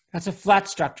 That's a flat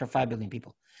structure of 5 billion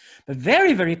people. But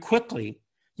very, very quickly,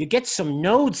 you get some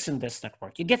nodes in this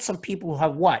network. You get some people who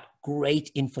have what?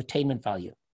 Great infotainment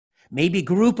value. Maybe a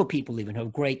group of people even who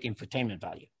have great infotainment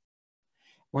value.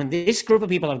 When this group of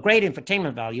people have great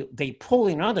infotainment value, they pull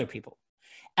in other people.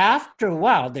 After a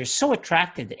while, they're so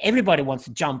attracted that everybody wants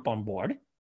to jump on board.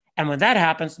 And when that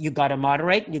happens, you got to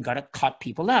moderate and you got to cut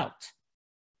people out.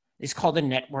 It's called a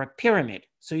network pyramid.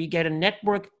 So you get a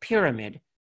network pyramid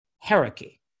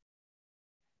hierarchy.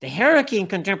 The hierarchy in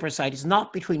contemporary society is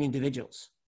not between individuals.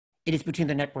 It is between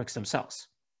the networks themselves.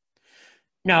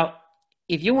 Now,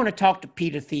 if you want to talk to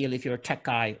Peter Thiel, if you're a tech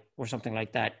guy or something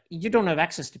like that, you don't have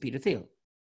access to Peter Thiel.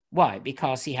 Why?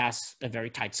 Because he has a very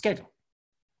tight schedule.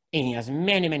 And he has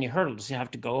many, many hurdles you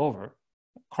have to go over,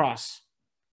 cross,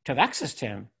 to have access to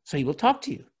him, so he will talk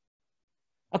to you.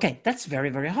 Okay, that's very,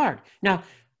 very hard. Now,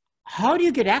 how do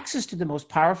you get access to the most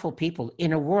powerful people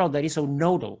in a world that is so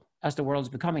nodal, as the world is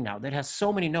becoming now, that has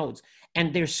so many nodes,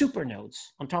 and they're super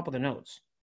nodes on top of the nodes?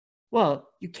 Well,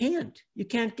 you can't. You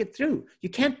can't get through. You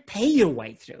can't pay your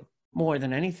way through more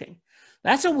than anything.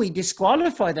 That's how we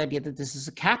disqualify the idea that this is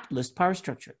a capitalist power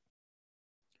structure.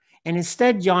 And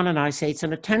instead, John and I say it's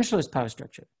an attentionalist power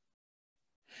structure.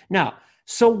 Now,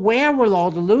 so where will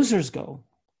all the losers go?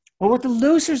 Well, what the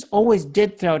losers always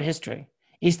did throughout history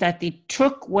is that they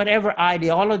took whatever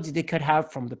ideology they could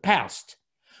have from the past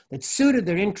that suited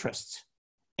their interests,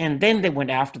 and then they went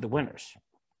after the winners.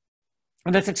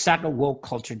 And that's exactly what woke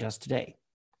culture does today.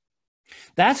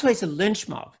 That's why it's a lynch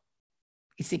mob.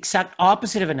 It's the exact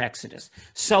opposite of an exodus.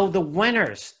 So the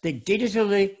winners, the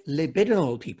digitally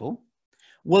libidinal people,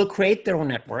 will create their own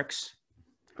networks.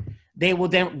 They will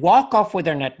then walk off with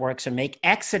their networks and make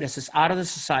exoduses out of the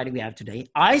society we have today,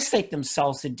 isolate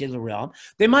themselves in digital realm.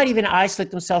 They might even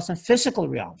isolate themselves in physical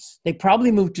realms. They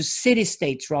probably move to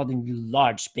city-states rather than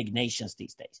large, big nations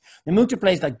these days. They move to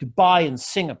places like Dubai and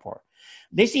Singapore.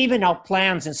 There's even now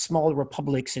plans in small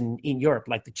republics in Europe,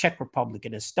 like the Czech Republic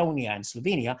and Estonia and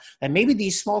Slovenia, that maybe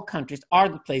these small countries are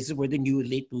the places where the new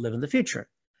elite will live in the future,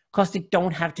 because they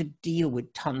don't have to deal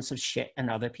with tons of shit and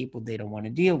other people they don't want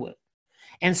to deal with.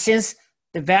 And since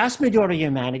the vast majority of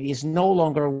humanity is no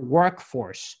longer a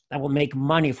workforce that will make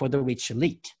money for the rich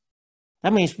elite,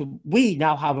 that means we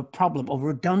now have a problem of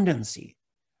redundancy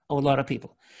of a lot of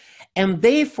people. And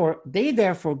they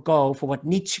therefore go for what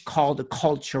Nietzsche called the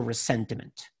culture of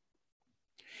resentment.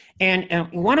 And in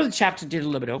one of the chapters De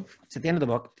Libido, it's at the end of the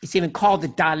book, it's even called the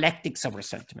dialectics of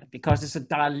resentment, because it's a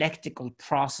dialectical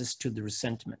process to the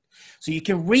resentment. So you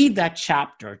can read that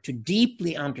chapter to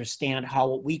deeply understand how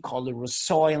what we call the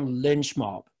Rousseauian lynch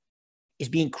mob is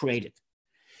being created.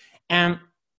 And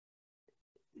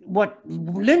what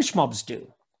lynch mobs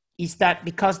do is that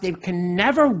because they can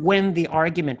never win the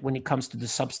argument when it comes to the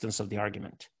substance of the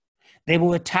argument, they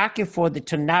will attack you for the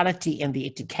tonality and the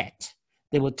etiquette.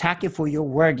 They will attack you for your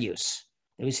word use.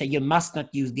 They will say you must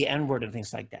not use the N-word and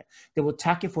things like that. They will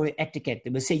attack you for your etiquette. They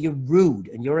will say you're rude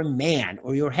and you're a man,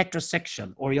 or you're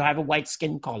heterosexual, or you have a white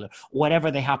skin color, or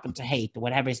whatever they happen to hate, or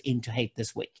whatever is into hate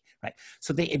this week, right?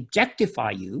 So they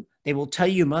objectify you. They will tell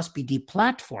you must be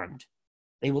deplatformed.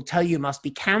 They will tell you must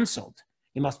be canceled.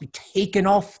 You must be taken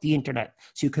off the internet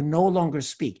so you can no longer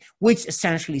speak, which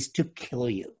essentially is to kill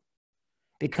you.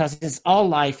 Because since all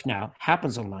life now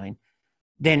happens online,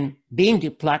 then being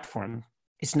deplatformed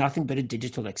is nothing but a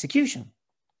digital execution.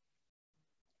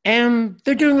 And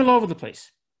they're doing it all over the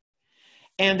place.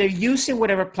 And they're using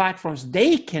whatever platforms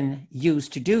they can use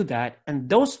to do that. And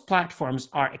those platforms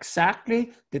are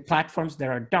exactly the platforms that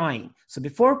are dying. So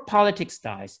before politics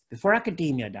dies, before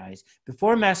academia dies,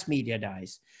 before mass media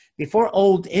dies, before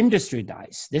old industry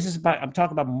dies, this is about, I'm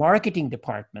talking about marketing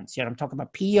departments, I'm talking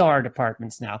about PR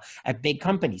departments now at big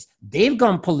companies. They've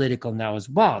gone political now as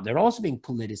well. They're also being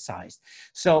politicized.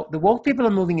 So the woke people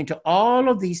are moving into all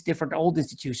of these different old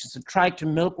institutions to try to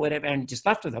milk whatever energy is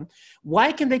left of them.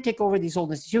 Why can they take over these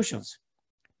old institutions?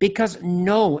 Because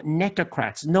no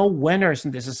netocrats, no winners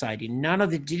in this society, none of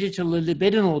the digital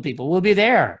libidinal people will be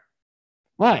there.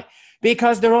 Why?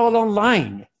 Because they're all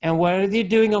online. And what are they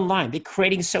doing online? They're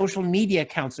creating social media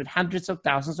accounts with hundreds of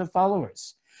thousands of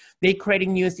followers. They're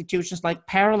creating new institutions like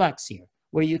Parallax here,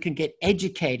 where you can get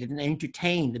educated and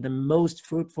entertained in the most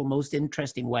fruitful, most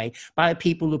interesting way by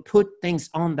people who put things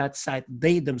on that site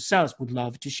they themselves would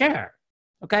love to share.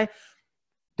 Okay?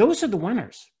 Those are the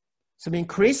winners. So we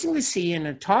increasingly see an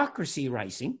autocracy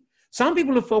rising. Some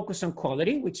people who focus on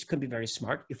quality, which can be very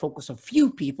smart. You focus on few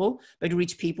people, but you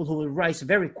reach people who will rise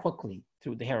very quickly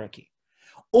through the hierarchy.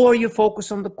 Or you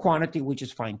focus on the quantity, which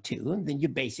is fine too, and then you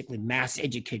basically mass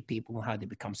educate people on how they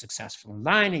become successful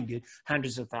online and get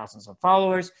hundreds of thousands of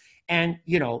followers. And,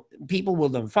 you know, people will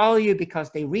then follow you because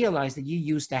they realize that you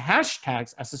use the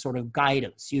hashtags as a sort of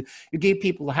guidance. You give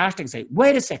people the hashtag and say,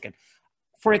 wait a second.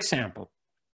 For example,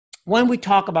 when we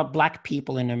talk about Black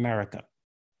people in America,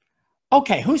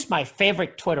 okay, who's my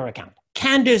favorite Twitter account?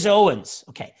 Candace Owens.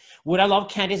 Okay, would I love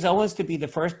Candace Owens to be the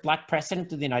first Black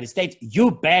president of the United States?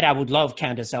 You bet I would love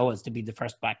Candace Owens to be the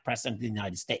first Black president of the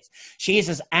United States. She is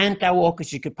as anti-woke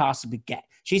as you could possibly get.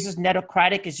 She's as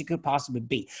netocratic as you could possibly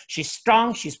be. She's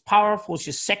strong, she's powerful,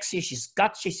 she's sexy, she's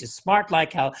gutsy, she's smart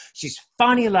like hell, she's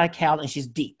funny like hell, and she's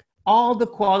deep. All the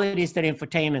qualities that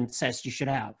infotainment says you should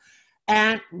have.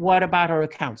 And what about her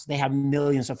accounts? They have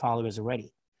millions of followers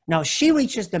already. Now, she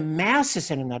reaches the masses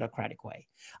in an autocratic way.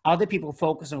 Other people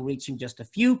focus on reaching just a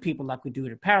few people like we do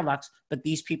at Parallax, but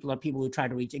these people are people who try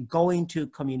to reach and go into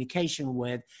communication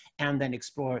with and then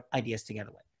explore ideas together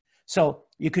with. So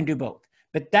you can do both.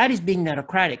 But that is being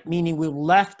netocratic, meaning we've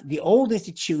left the old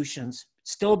institutions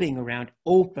still being around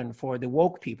open for the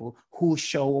woke people who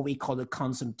show what we call the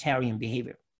consumptarian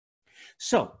behavior.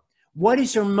 So what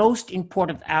is your most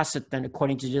important asset then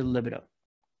according to Digital Libido?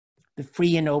 The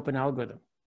free and open algorithm.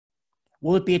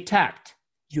 Will it be attacked?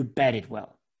 You bet it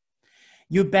will.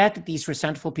 You bet that these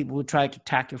resentful people will try to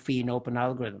attack your free and open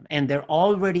algorithm. And they're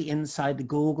already inside the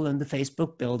Google and the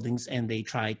Facebook buildings, and they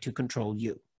try to control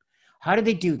you. How do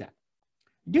they do that?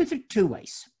 They do it through two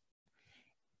ways.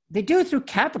 They do it through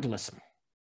capitalism,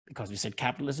 because we said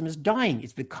capitalism is dying.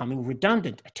 It's becoming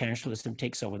redundant. Attentionalism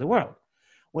takes over the world.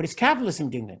 What is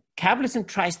capitalism doing then? Capitalism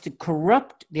tries to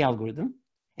corrupt the algorithm,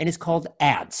 and it's called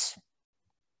ads.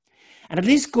 And at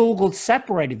least Google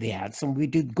separated the ads, and we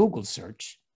did Google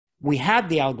search. We had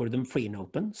the algorithm free and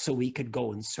open, so we could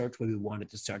go and search where we wanted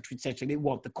to search. We essentially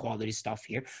want the quality stuff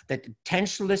here that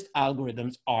attentionalist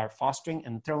algorithms are fostering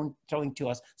and throwing to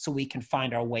us so we can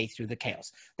find our way through the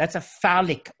chaos. That's a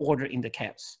phallic order in the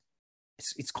chaos.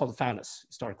 It's called phallus,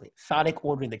 historically. Phallic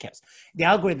order in the chaos. The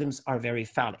algorithms are very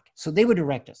phallic, so they would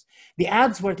direct us. The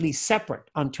ads were at least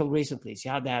separate until recently, so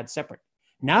you had the ads separate.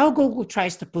 Now Google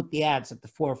tries to put the ads at the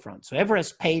forefront. So whoever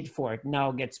has paid for it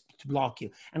now gets to block you.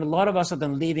 And a lot of us are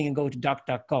then leaving and go to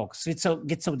DuckDuckGo. So it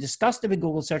gets so disgusted with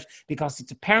Google search because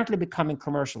it's apparently becoming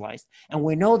commercialized. And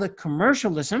we know that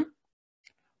commercialism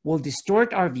will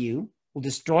distort our view, will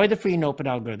destroy the free and open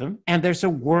algorithm. And there's a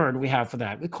word we have for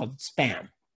that. We call it spam.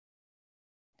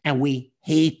 And we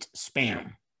hate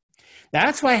spam.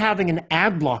 That's why having an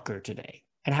ad blocker today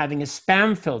and having a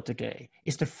spam filter today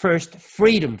is the first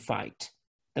freedom fight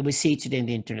that we see today in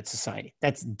the internet society.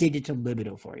 That's digital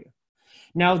libido for you.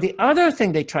 Now, the other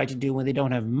thing they try to do when they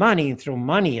don't have money and throw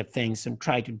money at things and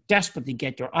try to desperately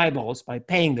get your eyeballs by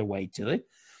paying their way to it,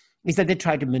 is that they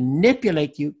try to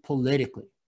manipulate you politically.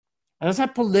 And that's how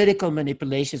political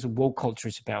manipulations of woke culture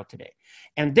is about today.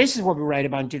 And this is what we write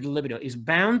about in Digital Libido. Is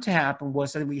bound to happen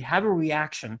was that we have a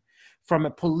reaction from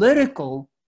a political,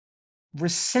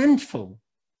 resentful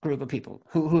group of people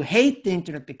who hate the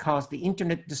internet because the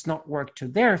internet does not work to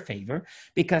their favor,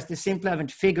 because they simply haven't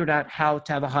figured out how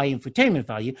to have a high infotainment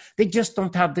value. They just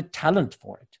don't have the talent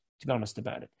for it, to be honest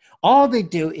about it. All they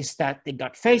do is that they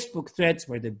got Facebook threads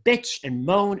where they bitch and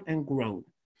moan and groan.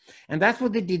 And that's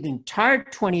what they did the entire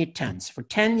 2010s. For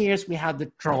 10 years, we had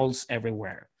the trolls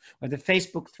everywhere, or the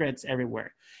Facebook threads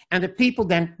everywhere. And the people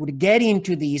then would get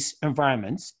into these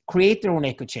environments, create their own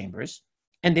echo chambers,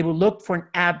 and they will look for an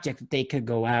object that they could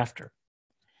go after.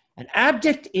 An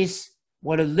object is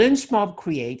what a lynch mob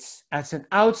creates as an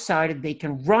outsider they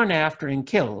can run after and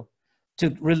kill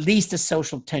to release the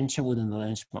social tension within the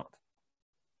lynch mob.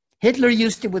 Hitler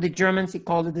used it with the Germans, he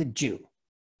called it the Jew.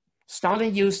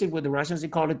 Stalin used it with the Russians, he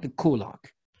called it the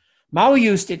Kulak. Mao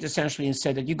used it essentially and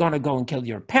said that you're going to go and kill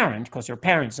your parent because your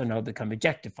parents are now become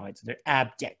objectified, so they're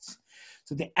abjects.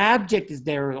 So the abject is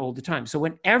there all the time. So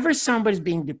whenever somebody's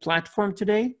being deplatformed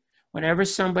today, whenever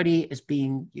somebody is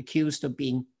being accused of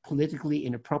being politically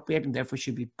inappropriate and therefore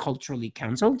should be culturally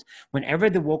canceled, whenever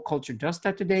the woke culture does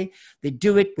that today, they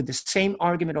do it with the same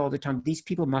argument all the time. These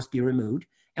people must be removed.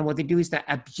 And what they do is they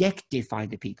objectify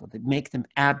the people, they make them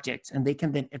abjects, and they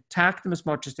can then attack them as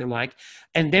much as they like,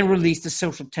 and then release the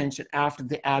social tension after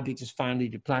the abject is finally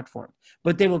deplatformed.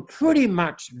 But they will pretty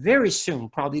much very soon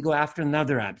probably go after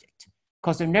another abject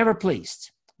because they're never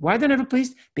pleased. Why they're never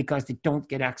pleased? Because they don't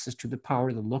get access to the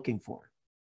power they're looking for,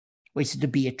 which is to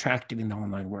be attractive in the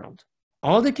online world.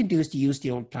 All they can do is to use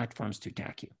the old platforms to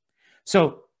attack you.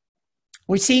 So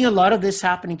we're seeing a lot of this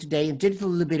happening today, and Digital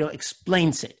Libido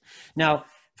explains it. Now,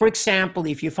 for example,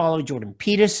 if you follow Jordan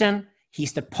Peterson,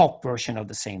 He's the pop version of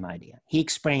the same idea. He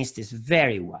explains this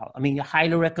very well. I mean, I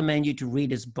highly recommend you to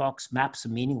read his books. Maps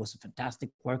of Meaning was a fantastic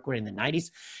worker in the 90s.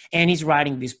 And he's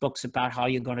writing these books about how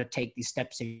you're going to take these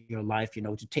steps in your life, you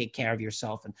know, to take care of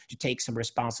yourself and to take some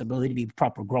responsibility, to be a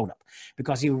proper grown-up.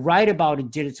 Because he write about in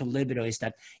Digital Libido is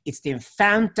that it's the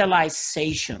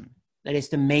infantilization that is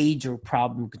the major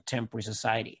problem in contemporary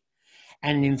society.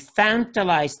 And an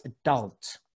infantilized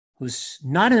adult who's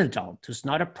not an adult, who's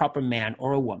not a proper man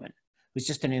or a woman, who's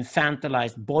just an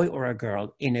infantilized boy or a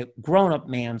girl in a grown-up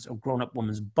man's or grown-up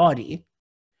woman's body,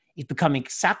 is becoming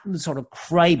exactly the sort of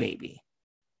crybaby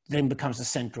that then becomes the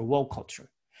central woke culture.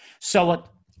 So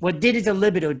what Digital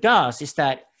Libido does is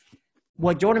that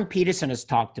what Jordan Peterson has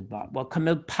talked about, what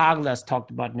Camille Paglia has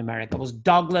talked about in America, what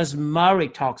Douglas Murray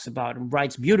talks about and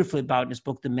writes beautifully about in his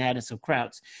book, The Madness of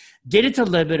Crowds. Digital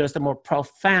Libido is the more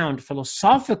profound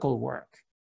philosophical work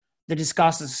that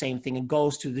discusses the same thing and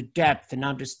goes to the depth and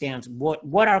understands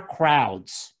what are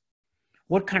crowds?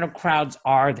 What kind of crowds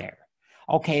are there?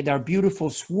 Okay, there are beautiful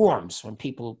swarms when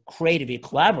people creatively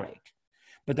collaborate,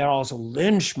 but there are also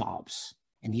lynch mobs,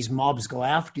 and these mobs go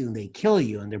after you and they kill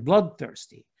you and they're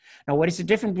bloodthirsty. Now, what is the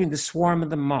difference between the swarm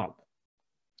and the mob?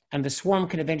 And the swarm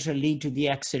can eventually lead to the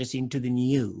exodus into the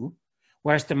new,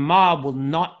 whereas the mob will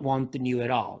not want the new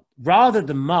at all. Rather,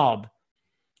 the mob,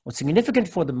 what's significant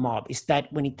for the mob is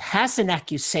that when it has an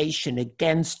accusation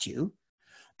against you,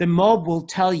 the mob will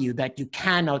tell you that you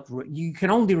can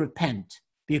only repent,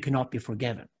 but you cannot be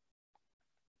forgiven.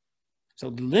 So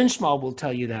the lynch mob will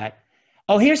tell you that,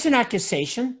 oh, here's an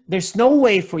accusation. There's no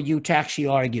way for you to actually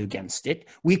argue against it.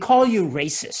 We call you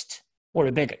racist or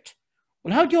a bigot.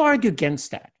 Well, how do you argue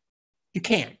against that? You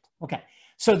can't. Okay.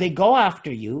 So they go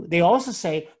after you. They also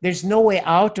say there's no way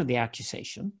out of the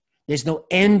accusation. There's no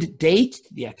end date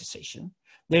to the accusation.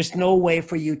 There's no way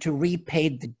for you to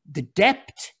repay the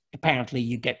debt, apparently,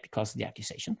 you get because of the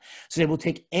accusation. So they will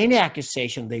take any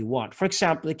accusation they want. For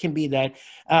example, it can be that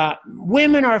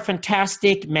women are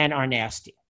fantastic, men are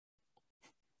nasty.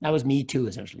 That was Me Too,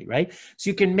 essentially, right? So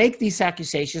you can make these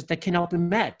accusations that cannot be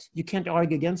met. You can't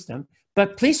argue against them.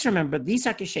 But please remember, these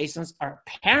accusations are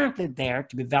apparently there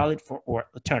to be valid for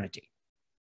eternity.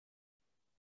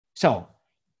 So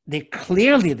they're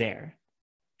clearly there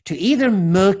to either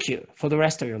milk you for the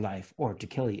rest of your life or to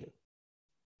kill you.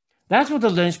 That's what the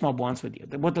lynch mob wants with you.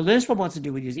 What the lynch mob wants to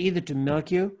do with you is either to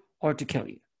milk you or to kill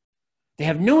you. They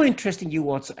have no interest in you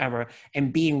whatsoever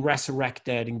and being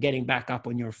resurrected and getting back up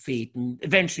on your feet and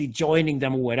eventually joining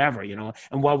them or whatever, you know.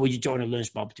 And why would you join a lynch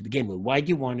mob to begin with? Why do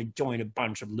you want to join a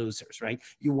bunch of losers, right?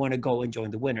 You want to go and join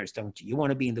the winners, don't you? You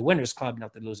want to be in the winners club,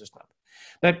 not the losers club.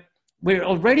 But we're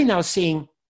already now seeing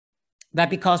that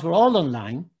because we're all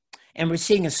online and we're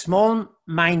seeing a small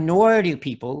minority of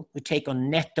people who take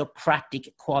on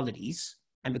netocratic qualities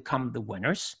and become the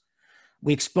winners.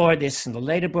 We explored this in the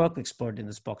later book. We explored it in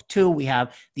this book too. We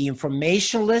have the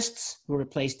informationalists who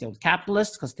replace the old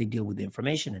capitalists because they deal with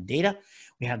information and data.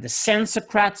 We have the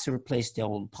sensocrats who replace the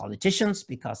old politicians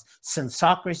because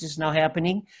sensocracy is now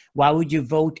happening. Why would you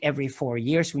vote every 4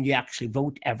 years when you actually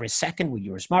vote every second with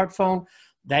your smartphone?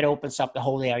 That opens up the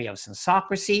whole area of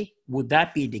sensocracy. Would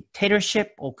that be a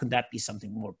dictatorship or could that be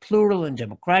something more plural and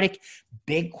democratic?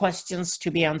 Big questions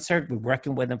to be answered. We're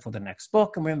working with them for the next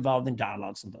book and we're involved in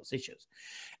dialogues on those issues.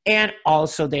 And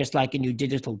also there's like a new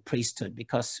digital priesthood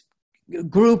because a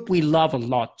group we love a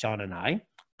lot, John and I,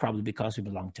 probably because we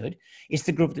belong to it, is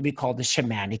the group that we call the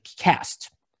shamanic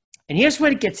caste. And here's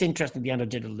where it gets interesting at the end of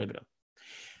Digital Libido.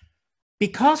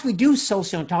 Because we do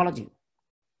sociontology,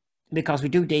 because we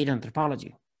do data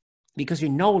anthropology, because we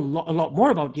know a lot more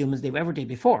about humans than we ever did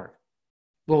before.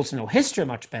 We also know history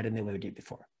much better than we ever did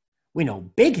before. We know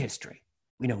big history.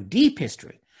 We know deep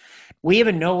history. We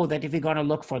even know that if we're going to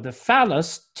look for the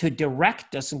phallus to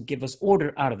direct us and give us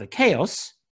order out of the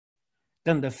chaos,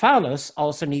 then the phallus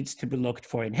also needs to be looked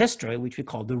for in history, which we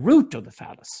call the root of the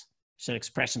phallus. It's an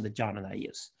expression that John and I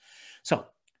use. So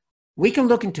we can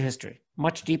look into history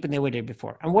much deeper than we did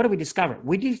before. And what do we discover?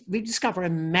 We discover a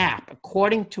map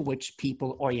according to which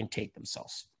people orientate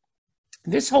themselves.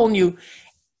 This whole new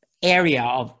area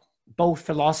of both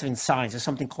philosophy and science is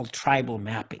something called tribal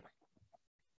mapping.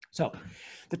 So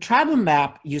the tribal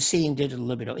map you see in Digital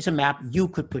Libido is a map you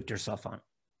could put yourself on.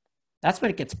 That's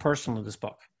when it gets personal in this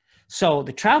book. So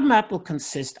the tribal map will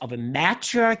consist of a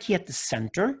matriarchy at the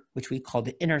center, which we call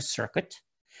the inner circuit,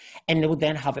 and it will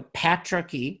then have a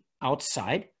patriarchy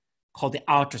outside called the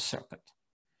outer circuit.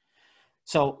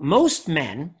 So most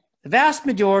men, the vast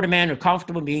majority of men are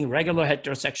comfortable being regular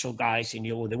heterosexual guys and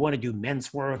they want to do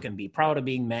men's work and be proud of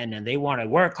being men and they want to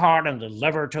work hard and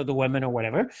deliver to the women or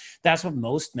whatever. That's what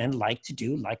most men like to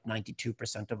do, like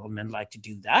 92% of all men like to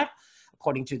do that.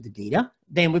 according to the data,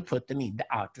 then we put them in the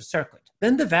outer circuit.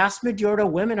 Then the vast majority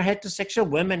of women are heterosexual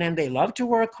women, and they love to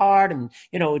work hard and,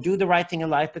 you know, do the right thing in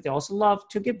life, but they also love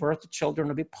to give birth to children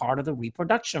or be part of the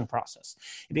reproduction process.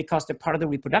 And because they're part of the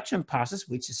reproduction process,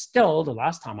 which is still, the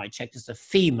last time I checked, is a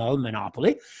female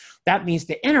monopoly, that means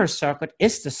the inner circuit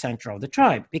is the center of the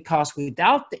tribe, because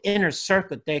without the inner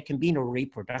circuit, there can be no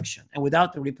reproduction. And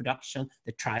without the reproduction,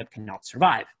 the tribe cannot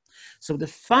survive. So the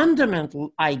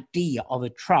fundamental idea of a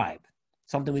tribe,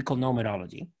 something we call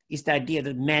nomadology, is the idea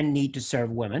that men need to serve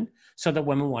women so that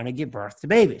women want to give birth to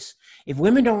babies. If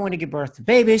women don't want to give birth to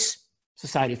babies,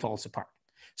 society falls apart.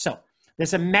 So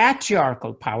there's a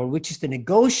matriarchal power, which is the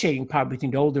negotiating power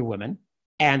between the older women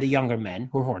and the younger men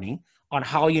who are horny, on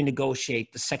how you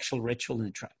negotiate the sexual ritual in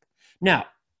the tribe. Now,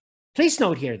 please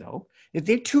note here, though, that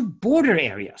there are two border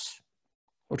areas.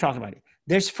 We're talking about it.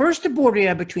 There's first the border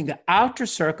area between the outer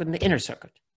circuit and the inner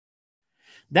circuit.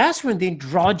 That's where the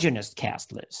androgynous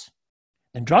caste lives.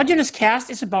 The androgynous caste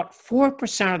is about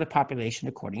 4% of the population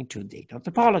according to data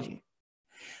anthropology.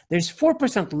 There's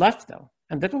 4% left, though,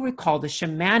 and that's what we call the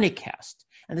shamanic caste.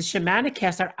 And the shamanic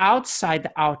caste are outside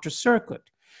the outer circuit.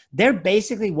 They're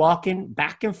basically walking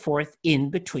back and forth in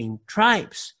between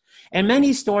tribes. And many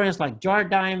historians like Jared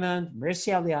Diamond,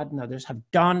 Mircea Eliade, and others have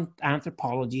done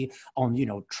anthropology on, you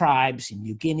know, tribes in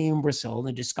New Guinea and Brazil,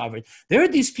 and discovered there are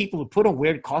these people who put on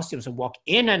weird costumes and walk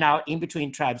in and out in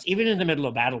between tribes, even in the middle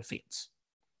of battlefields.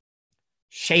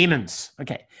 Shamans.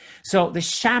 Okay, so the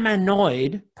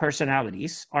shamanoid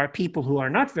personalities are people who are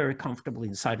not very comfortable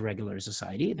inside regular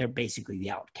society. They're basically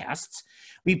the outcasts.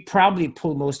 We probably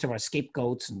pull most of our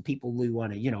scapegoats and people we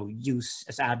want to, you know, use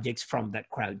as objects from that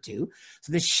crowd too.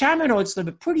 So the shamanoids live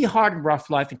a pretty hard and rough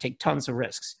life and take tons of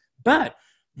risks, but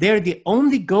they're the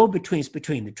only go-betweens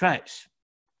between the tribes.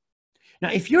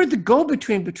 Now, if you're the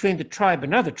go-between between the tribe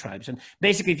and other tribes, and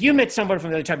basically if you met somebody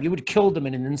from the other tribe, you would kill them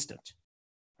in an instant,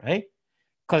 right?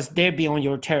 Because they'd be on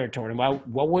your territory. Well,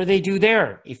 what would they do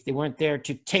there if they weren't there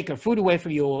to take your food away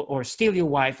from you or steal your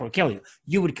wife or kill you?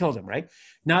 You would kill them, right?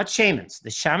 Not shamans. The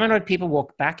shamanoid people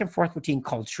walk back and forth between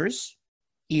cultures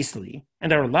easily,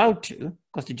 and they're allowed to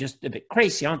because they're just a bit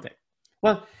crazy, aren't they?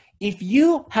 Well, if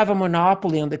you have a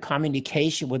monopoly on the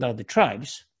communication with other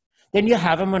tribes, then you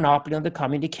have a monopoly on the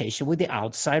communication with the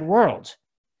outside world.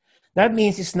 That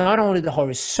means it's not only the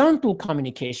horizontal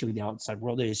communication with the outside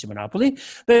world that is a monopoly,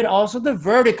 but also the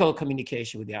vertical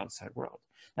communication with the outside world.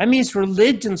 That means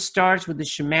religion starts with the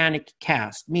shamanic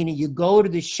caste, meaning you go to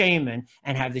the shaman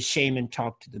and have the shaman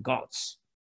talk to the gods.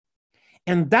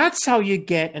 And that's how you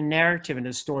get a narrative and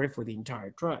a story for the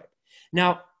entire tribe.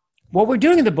 Now, what we're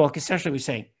doing in the book, essentially we're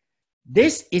saying,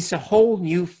 this is a whole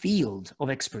new field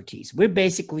of expertise. We're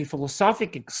basically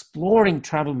philosophically exploring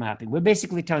tribal mapping. We're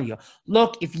basically telling you,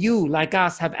 look, if you, like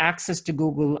us, have access to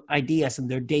Google ideas and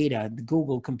their data, the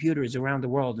Google computers around the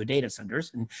world, the data centers,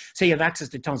 and say you have access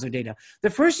to tons of data, the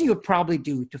first thing you would probably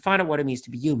do to find out what it means to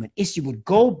be human is you would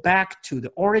go back to the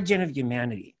origin of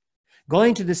humanity,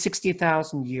 going to the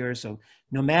 60,000 years of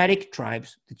nomadic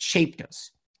tribes that shaped us.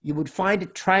 You would find a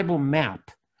tribal map,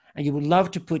 and you would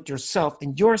love to put yourself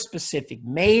and your specific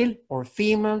male or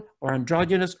female or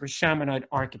androgynous or shamanoid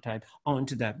archetype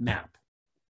onto that map.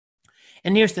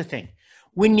 And here's the thing.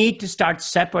 We need to start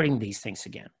separating these things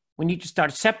again. We need to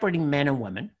start separating men and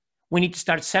women. We need to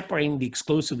start separating the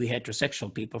exclusively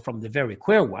heterosexual people from the very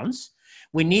queer ones.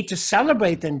 We need to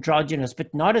celebrate the androgynous,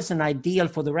 but not as an ideal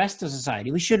for the rest of society.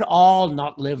 We should all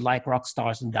not live like rock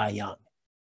stars and die young.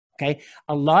 Okay?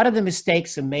 A lot of the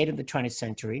mistakes are made in the 20th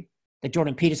century that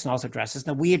Jordan Peterson also addresses,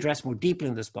 that we address more deeply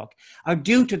in this book, are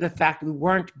due to the fact that we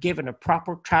weren't given a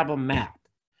proper tribal map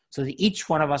so that each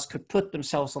one of us could put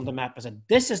themselves on the map and say,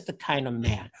 this is the kind of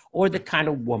man, or the kind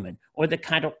of woman, or the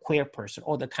kind of queer person,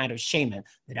 or the kind of shaman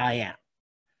that I am.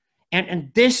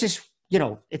 And this is, you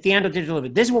know, at the end of digital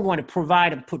living, this is what we want to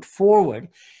provide and put forward,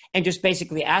 and just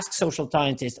basically ask social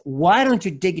scientists, why don't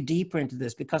you dig deeper into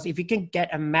this? Because if you can get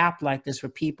a map like this for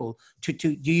people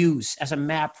to use as a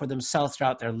map for themselves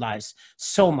throughout their lives,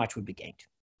 so much would be gained.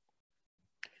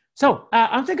 So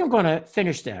I think I'm going to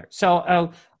finish there.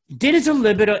 So digital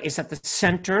libido is at the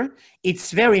center.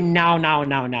 It's very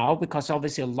now, because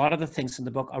obviously a lot of the things in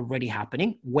the book are already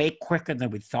happening way quicker than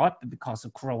we thought, but because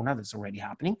of Corona, that's already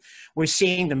happening. We're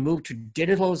seeing the move to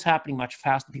digital is happening much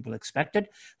faster than people expected.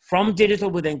 From digital,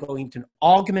 we're then going into an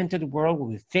augmented world where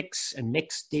we fix and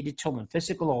mix digital and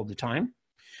physical all the time.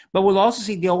 But we'll also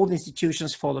see the old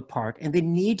institutions fall apart, and they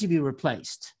need to be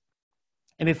replaced.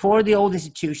 And before the old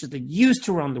institutions that used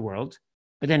to run the world,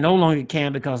 but they no longer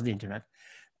can because of the internet,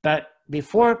 but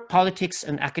before politics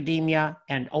and academia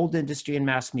and old industry and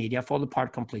mass media fall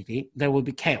apart completely, there will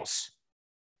be chaos.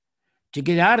 To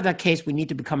get out of that case, we need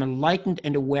to become enlightened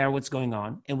and aware of what's going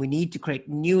on. And we need to create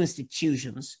new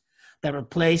institutions that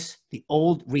replace the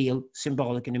old, real,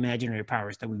 symbolic, and imaginary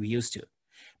powers that we were used to.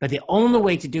 But the only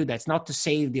way to do that is not to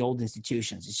save the old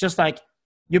institutions. It's just like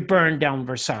you burned down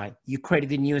Versailles. You created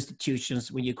the new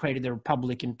institutions when you created the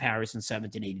Republic in Paris in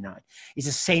 1789. It's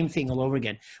the same thing all over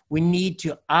again. We need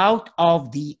to, out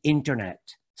of the internet,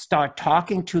 start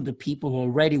talking to the people who are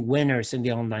already winners in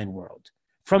the online world,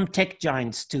 from tech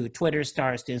giants to Twitter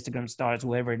stars to Instagram stars,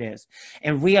 whoever it is,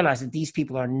 and realize that these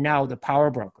people are now the power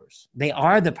brokers. They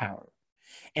are the power.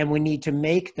 And we need to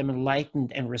make them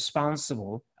enlightened and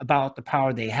responsible about the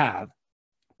power they have.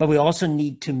 But we also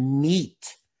need to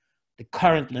meet the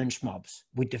current lynch mobs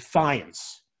with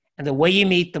defiance. And the way you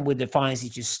meet them with defiance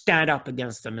is you stand up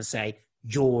against them and say,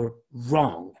 you're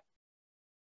wrong.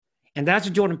 And that's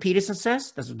what Jordan Peterson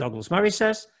says. That's what Douglas Murray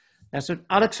says. That's what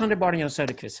Alexander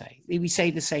Barthomian-Söderqvist say. We say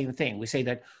the same thing. We say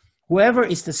that whoever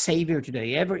is the savior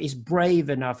today, whoever is brave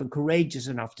enough and courageous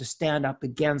enough to stand up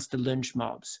against the lynch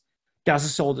mobs, does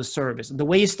us all the service. And the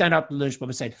way you stand up to the lynch mob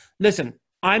and say, listen,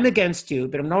 I'm against you,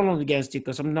 but I'm not only against you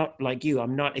because I'm not like you.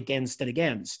 I'm not against and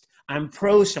against. I'm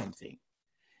pro something.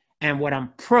 And what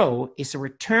I'm pro is a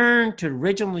return to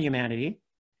original humanity.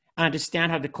 I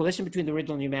understand how the collision between the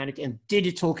original humanity and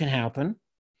digital can happen.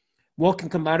 What can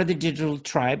come out of the digital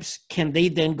tribes? Can they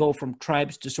then go from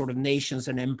tribes to sort of nations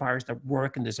and empires that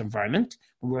work in this environment?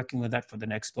 We're working with that for the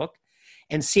next book.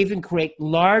 And see if we can create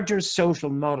larger social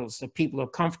models that people are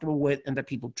comfortable with and that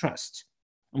people trust.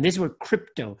 And this is where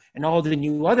crypto and all the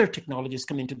new other technologies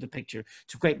come into the picture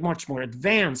to create much more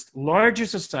advanced, larger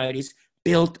societies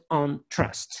built on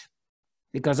trust.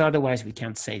 Because otherwise we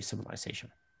can't save civilization.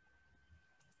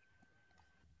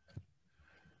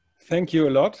 Thank you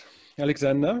a lot,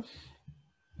 Alexander.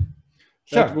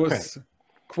 Sure, that was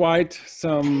quite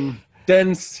some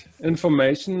dense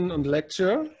information and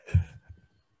lecture.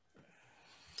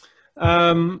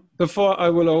 Before I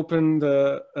will open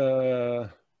the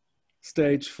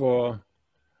stage for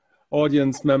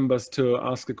audience members to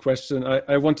ask a question,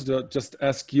 I wanted to just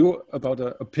ask you about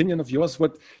an opinion of yours.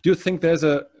 What do you think there's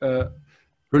a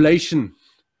relation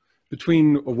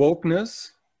between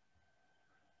wokeness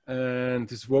and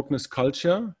this wokeness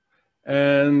culture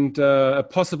and a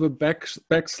possible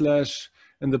backslash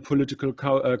in the political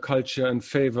culture in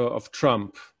favor of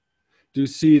Trump? Do you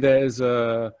see there is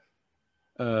a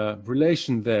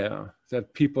relation there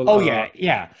that people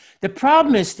yeah. The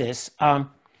problem is this.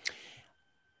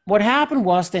 What happened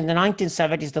was that in the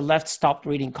 1970s, the left stopped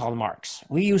reading Karl Marx.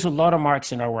 We use a lot of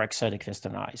Marx in our work, Söderqvist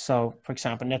and I. So, for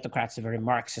example, Netocrats is a very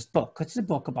Marxist book. It's a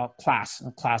book about class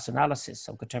and class analysis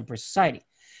of contemporary society.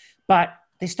 But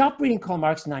they stopped reading Karl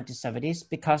Marx in the 1970s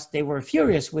because they were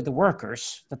furious with the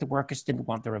workers, that the workers didn't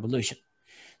want the revolution.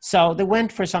 So they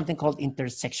went for something called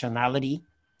intersectionality.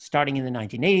 Starting in the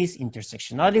 1980s,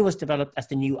 intersectionality was developed as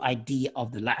the new idea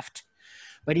of the left.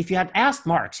 But if you had asked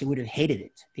Marx, he would have hated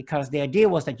it because the idea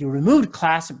was that you removed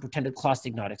class and pretended class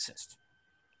did not exist.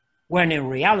 When in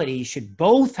reality, you should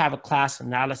both have a class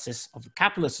analysis of the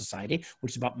capitalist society,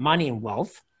 which is about money and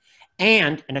wealth,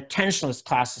 and an attentionalist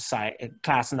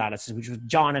class analysis, which was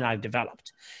John and I have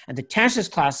developed. And the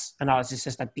attentionalist class analysis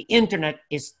says that the internet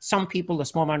is some people, a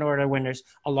small minority are winners,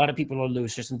 a lot of people are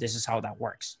losers, and this is how that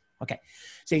works. Okay,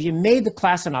 so if you made the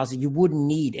class analysis, you wouldn't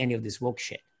need any of this woke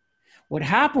shit. What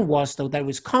happened was, though, that it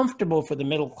was comfortable for the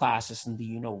middle classes and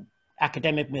the,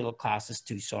 academic middle classes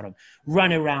to sort of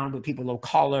run around with people of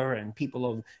color and people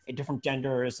of different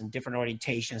genders and different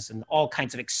orientations and all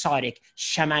kinds of exotic,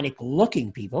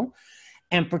 shamanic-looking people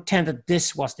and pretend that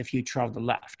this was the future of the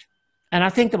left. And I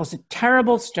think there was a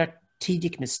terrible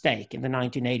strategic mistake in the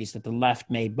 1980s that the left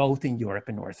made both in Europe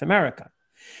and North America.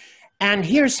 And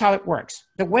here's how it works.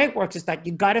 The way it works is that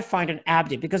you got to find an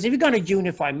abject, because if you're going to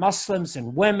unify Muslims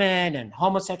and women and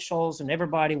homosexuals and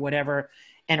everybody, whatever,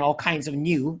 and all kinds of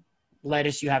new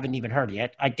letters you haven't even heard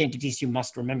yet, identities you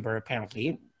must remember,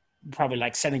 apparently, probably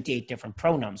like 78 different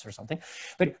pronouns or something.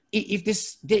 But if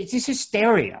this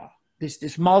hysteria,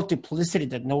 this multiplicity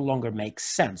that no longer makes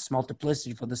sense,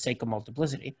 multiplicity for the sake of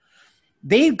multiplicity,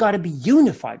 they've got to be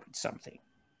unified with something.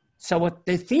 So what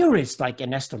the theorists like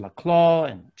Ernesto Laclau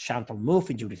and Chantal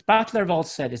Mouffe and Judith Butler have all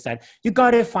said is that you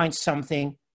got to find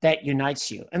something that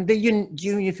unites you. And the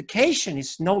unification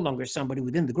is no longer somebody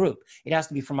within the group. It has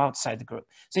to be from outside the group.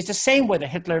 So it's the same way that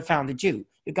Hitler found the Jew.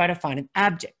 You got to find an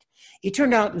abject. It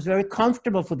turned out it was very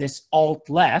comfortable for this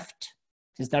alt-left,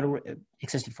 since that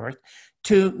existed first,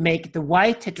 to make the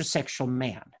white heterosexual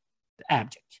man the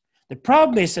abject. The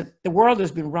problem is that the world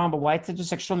has been run by white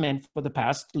heterosexual men for the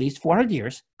past at least 400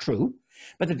 years, true,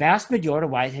 but the vast majority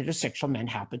of white heterosexual men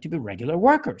happen to be regular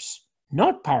workers,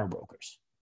 not power brokers.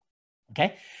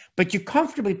 Okay? But you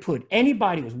comfortably put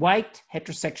anybody who was white,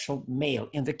 heterosexual, male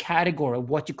in the category of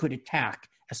what you could attack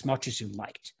as much as you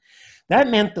liked. That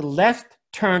meant the left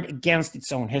turned against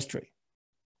its own history.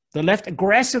 The left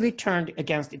aggressively turned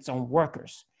against its own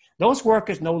workers. Those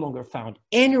workers no longer found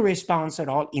any response at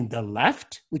all in the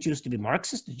left, which used to be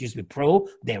Marxist, which used to be pro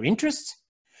their interests.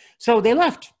 So they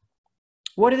left.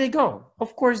 Where did they go?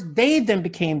 Of course, they then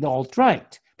became the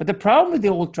alt-right. But the problem with the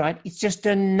alt-right, it's just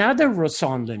another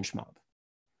Rousseau lynch mob.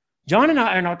 John and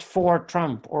I are not for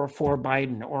Trump or for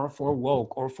Biden or for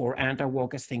woke or for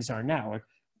anti-woke as things are now. Or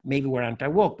maybe we're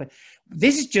anti-woke, but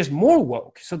this is just more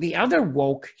woke. So the other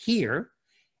woke here,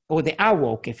 or the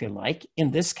awoke, if you like,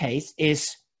 in this case,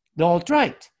 is the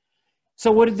alt-right.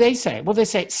 So what did they say? Well, they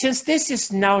say, since this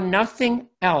is now nothing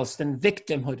else than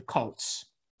victimhood cults,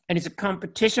 and it's a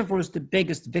competition for who's the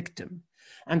biggest victim,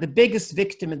 and the biggest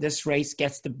victim in this race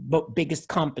gets the biggest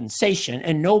compensation,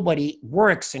 and nobody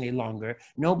works any longer,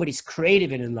 nobody's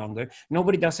creative any longer,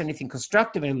 nobody does anything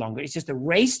constructive any longer. It's just a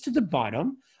race to the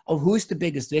bottom of who's the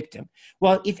biggest victim.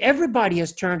 Well, if everybody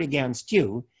has turned against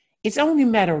you, it's only a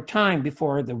matter of time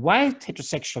before the white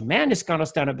heterosexual man is going to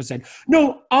stand up and say,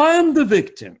 no, I'm the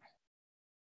victim.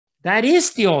 That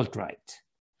is the alt-right.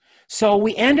 So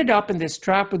we ended up in this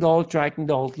trap with the alt-right and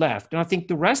the alt-left. And I think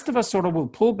the rest of us sort of will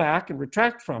pull back and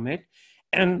retract from it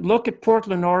and look at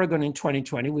Portland, Oregon in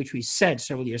 2020, which we said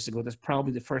several years ago, that's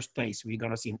probably the first place where you're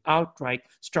going to see an outright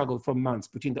struggle for months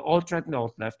between the alt-right and the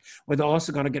alt-left, where they're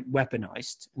also going to get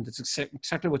weaponized. And that's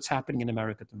exactly what's happening in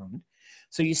America at the moment.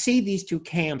 So you see these two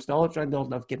camps, the alt-right and the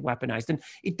alt-left, get weaponized. And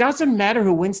it doesn't matter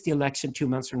who wins the election 2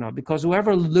 months from now, because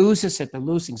whoever loses at the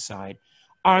losing side,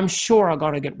 I'm sure are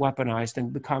going to get weaponized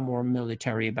and become more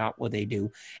military about what they do.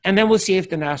 And then we'll see if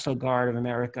the National Guard of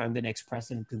America and the next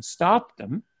president can stop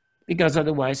them, because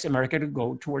otherwise America could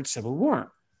go towards civil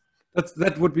war.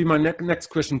 That would be my next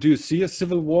question. Do you see a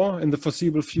civil war in the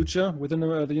foreseeable future within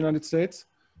the United States?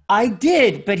 I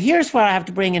did, but here's where I have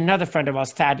to bring another friend of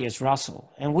ours, Thaddeus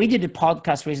Russell. And we did a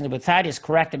podcast recently with Thaddeus,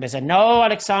 corrected him. I said, no,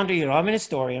 Alexander, you're I'm an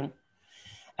historian.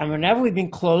 And whenever we've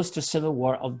been close to civil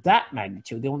war of that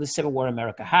magnitude, the only civil war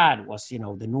America had was, the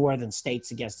northern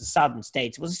states against the southern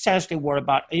states. It was essentially a war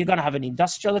about, are you going to have an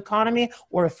industrial economy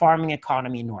or a farming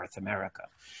economy in North America?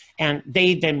 And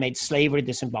they then made slavery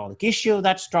the symbolic issue of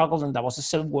that struggle, and that was a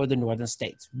civil war of the northern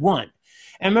states. One,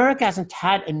 America hasn't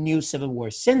had a new civil war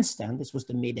since then. This was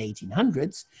the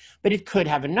mid-1800s, but it could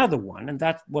have another one. And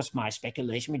that was my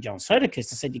speculation with John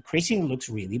Söderqvist. I said, decreasing looks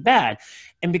really bad.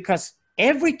 And because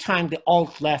every time the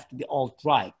alt-left and the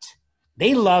alt-right,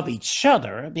 they love each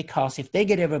other, because if they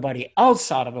get everybody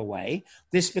else out of the way,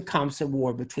 this becomes a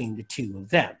war between the two of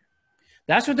them.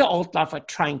 That's what the alt-left are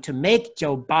trying to make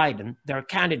Joe Biden their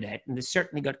candidate, and they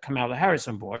certainly got Kamala Harris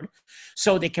on board,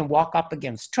 so they can walk up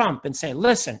against Trump and say,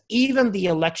 listen, even the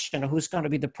election of who's going to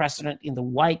be the president in the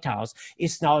White House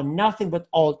is now nothing but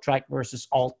alt-right versus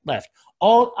alt-left.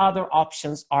 All other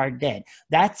options are dead.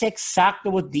 That's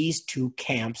exactly what these two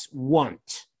camps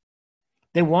want.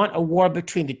 They want a war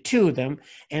between the two of them,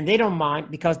 and they don't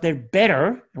mind because they're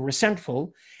bitter and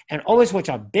resentful. And always watch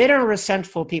out, bitter and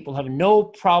resentful people have no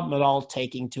problem at all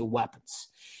taking to weapons.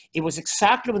 It was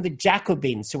exactly when the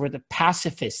Jacobins, who were the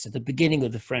pacifists at the beginning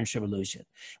of the French Revolution,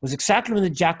 it was exactly when the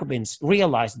Jacobins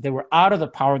realized that they were out of the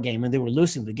power game and they were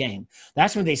losing the game.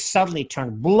 That's when they suddenly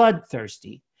turned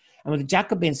bloodthirsty. And when the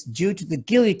Jacobins, due to the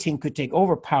guillotine, could take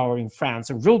over power in France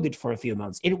and ruled it for a few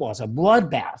months, it was a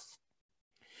bloodbath.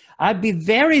 I'd be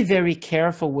very, very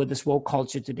careful with this woke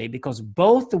culture today, because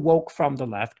both the woke from the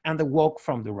left and the woke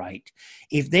from the right,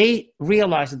 if they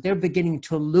realize that they're beginning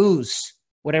to lose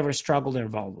whatever struggle they're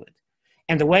involved with,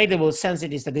 and the way they will sense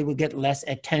it is that they will get less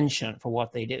attention for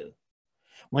what they do.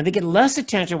 When they get less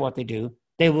attention for what they do,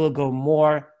 they will go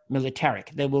more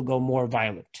militaric. They will go more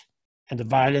violent, and the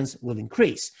violence will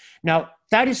increase. Now,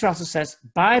 Thaddeus Russell says,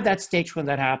 by that stage when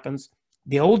that happens,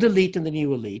 the old elite and the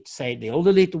new elite, say the old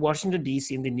elite of Washington,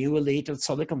 D.C. and the new elite of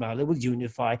Silicon Valley will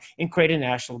unify and create a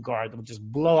national guard that will just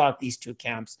blow out these two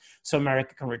camps so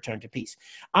America can return to peace.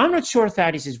 I'm not sure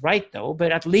Thaddeus is right, though,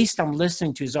 but at least I'm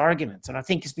listening to his arguments. And I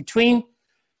think it's between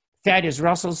Thaddeus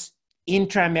Russell's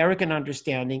intra-American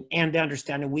understanding and the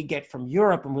understanding we get from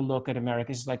Europe when we look at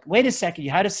America. It's like, wait a second, you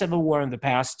had a civil war in the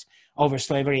past over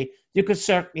slavery. You could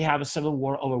certainly have a civil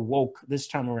war over woke this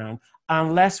time around,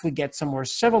 unless we get some more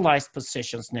civilized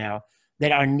positions now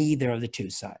that are neither of the two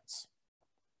sides.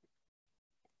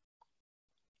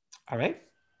 All right?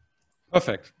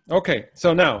 Perfect. Okay,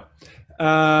 so now.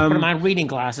 Put my reading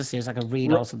glasses here so I can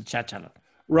read also the chat channel.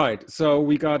 Right, so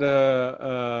we got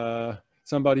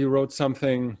somebody who wrote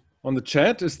something on the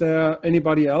chat. Is there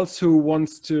anybody else who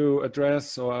wants to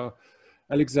address or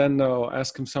Alexander or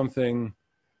ask him something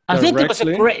I think it was a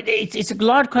directly? great, it's a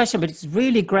large question, but it's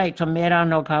really great from Mehran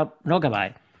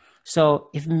Nogabay. So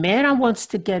if Mehran wants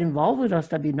to get involved with us,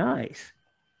 that'd be nice.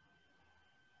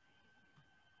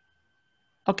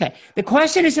 Okay, the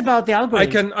question is about the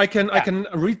algorithm. I can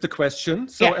read the question.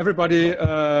 So Yeah. everybody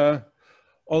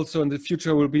also in the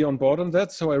future will be on board on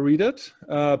that. So I read it.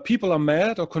 People are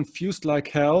mad or confused like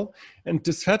hell and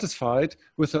dissatisfied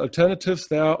with the alternatives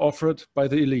they are offered by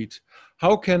the elite.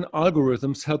 How can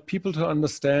algorithms help people to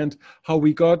understand how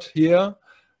we got here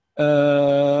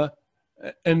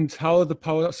and how the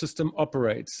power system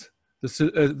operates?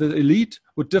 The elite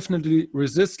would definitely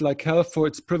resist like hell for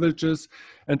its privileges,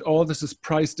 and all this is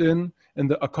priced in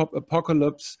the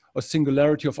apocalypse or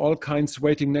singularity of all kinds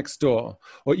waiting next door,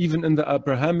 or even in the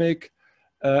Abrahamic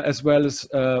as well as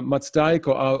Mazdaik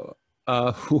or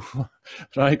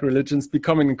Reich religions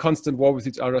becoming in constant war with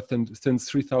each other since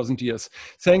 3,000 years.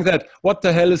 Saying that, what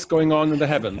the hell is going on in the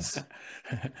heavens?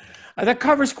 That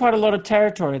covers quite a lot of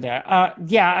territory there.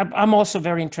 Yeah, I'm also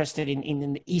very interested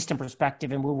in the Eastern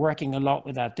perspective, and we're working a lot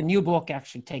with that. The new book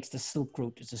actually takes the Silk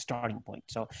Route as a starting point.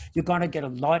 So you're going to get a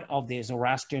lot of the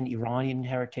Zoroastrian, Iranian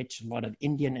heritage, a lot of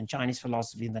Indian and Chinese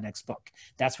philosophy in the next book.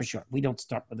 That's for sure. We don't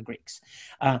start with the Greeks.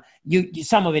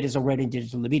 Some of it is already in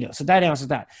Digital Libido. So that answers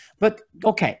that. But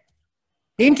okay.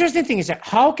 The interesting thing is that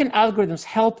how can algorithms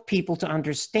help people to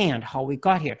understand how we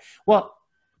got here? Well,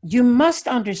 you must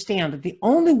understand that the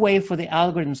only way for the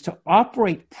algorithms to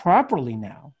operate properly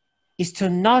now is to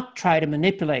not try to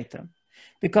manipulate them.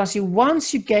 Because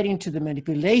once you get into the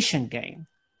manipulation game,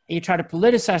 and you try to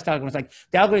politicize the algorithms, like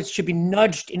the algorithms should be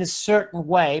nudged in a certain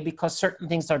way because certain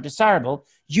things are desirable,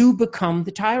 you become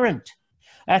the tyrant.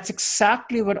 That's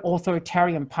exactly what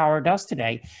authoritarian power does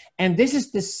today. And this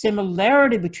is the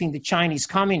similarity between the Chinese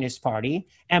Communist Party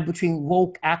and between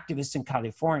woke activists in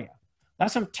California.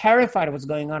 That's why I'm terrified of what's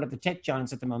going on at the tech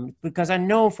giants at the moment, because I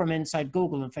know from inside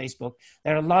Google and Facebook,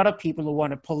 there are a lot of people who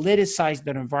want to politicize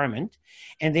their environment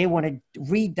and they want to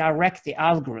redirect the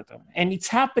algorithm. And it's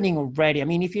happening already. I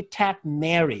mean, if you tap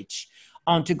marriage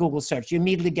onto Google search, you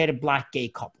immediately get a black gay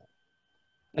couple.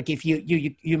 Like if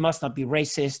you must not be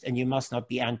racist and you must not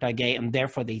be anti-gay, and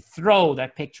therefore they throw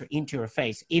that picture into your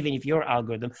face, even if your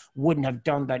algorithm wouldn't have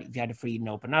done that if you had a free and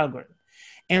open algorithm.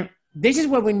 And this is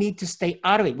where we need to stay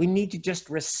out of it. We need to just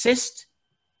resist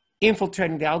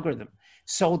infiltrating the algorithm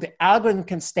so the algorithm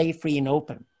can stay free and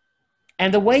open.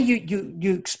 And the way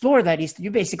you explore that is you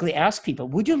basically ask people,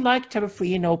 would you like to have a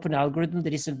free and open algorithm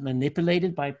that isn't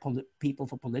manipulated by people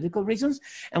for political reasons?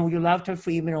 And would you love to have a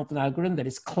free and open algorithm that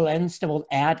is cleansed of all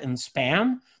ad and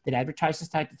spam that advertisers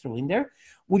try to throw in there?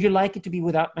 Would you like it to be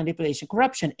without manipulation,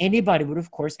 corruption? Anybody would,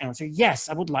 of course, answer, yes,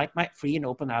 I would like my free and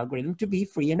open algorithm to be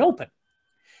free and open.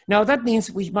 Now, that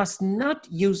means we must not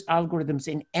use algorithms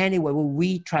in any way where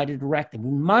we try to direct them.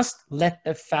 We must let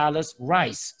the phallus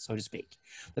rise, so to speak.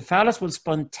 The phallus will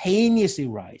spontaneously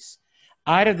rise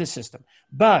out of the system.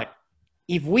 But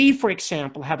if we, for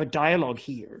example, have a dialogue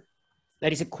here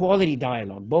that is a quality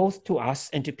dialogue, both to us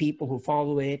and to people who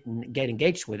follow it and get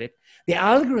engaged with it, the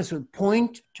algorithms will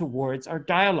point towards our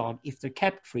dialogue if they're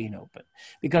kept free and open,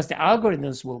 because the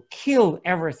algorithms will kill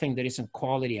everything that isn't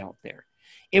quality out there.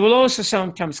 It will also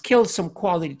sometimes kill some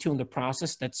quality too in the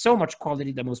process. That's so much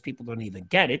quality that most people don't even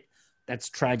get it. That's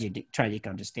tragic,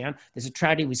 understand. There's a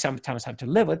tragedy we sometimes have to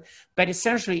live with. But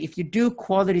essentially, if you do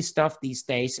quality stuff these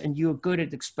days and you're good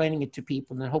at explaining it to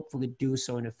people and hopefully do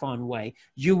so in a fun way,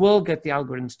 you will get the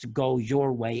algorithms to go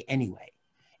your way anyway.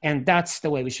 And that's the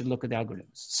way we should look at the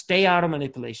algorithms. Stay out of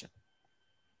manipulation.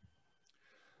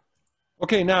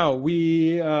 Okay, now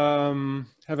we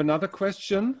have another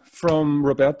question from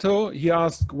Roberto. He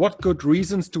asked, what good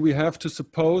reasons do we have to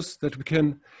suppose that we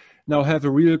can now have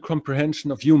a real comprehension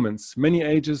of humans? Many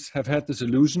ages have had this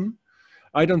illusion.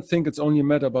 I don't think it's only a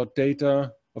matter about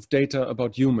data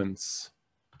about humans.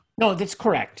 No, that's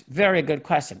correct. Very good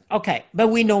question. Okay, but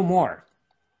we know more.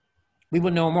 We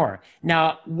will know more.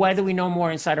 Now, whether we know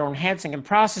more inside our own heads and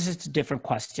processes is a different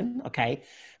question, okay?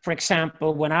 For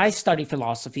example, when I study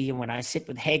philosophy and when I sit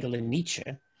with Hegel and Nietzsche,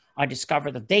 I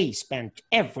discover that they spend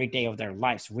every day of their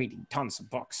lives reading tons of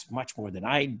books, much more than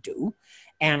I do.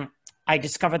 And I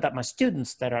discovered that my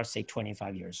students that are, say,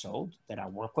 25 years old, that I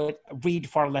work with, read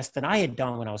far less than I had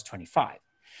done when I was 25.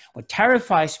 What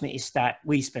terrifies me is that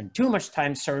we spend too much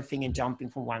time surfing and jumping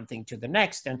from one thing to the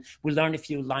next, and we learn a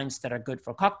few lines that are good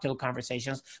for cocktail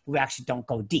conversations, but we actually don't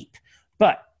go deep.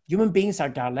 But human beings are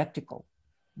dialectical.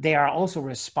 They are also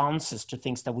responses to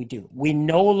things that we do. We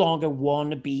no longer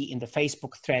want to be in the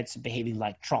Facebook threads behaving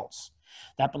like trolls.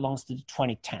 That belongs to the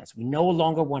 2010s. We no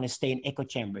longer want to stay in echo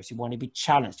chambers. We want to be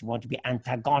challenged. We want to be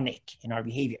antagonic in our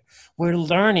behavior. We're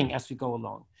learning as we go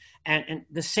along. And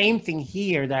the same thing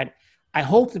here, that I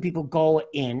hope that people go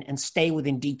in and stay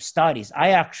within deep studies. I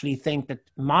actually think that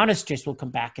monasteries will come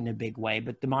back in a big way,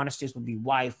 but the monasteries will be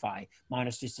Wi-Fi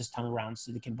monasteries this time around,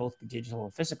 so they can both be digital or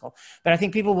physical. But I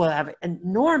think people will have an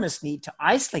enormous need to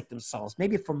isolate themselves,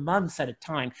 maybe for months at a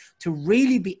time, to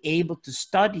really be able to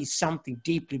study something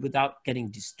deeply without getting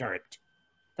disturbed.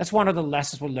 That's one of the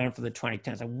lessons we'll learn from the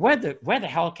 2010s. Like where the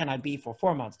hell can I be for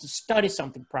 4 months to study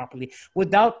something properly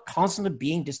without constantly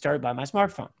being disturbed by my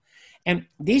smartphone? And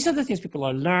these are the things people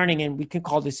are learning, and we can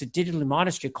call this a digital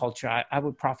monastery culture. I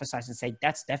would prophesize and say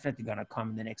that's definitely going to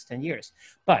come in the next 10 years.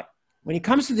 But when it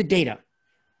comes to the data,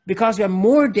 because we have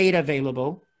more data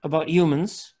available about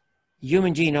humans, the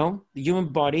human genome, the human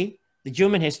body, the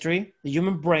human history, the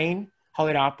human brain, how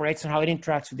it operates and how it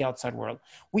interacts with the outside world,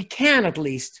 we can at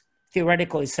least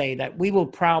theoretically say that we will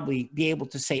probably be able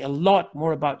to say a lot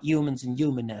more about humans and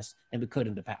humanness than we could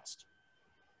in the past.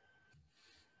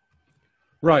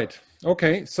 Right.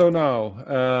 Okay. So now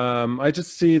I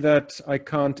just see that I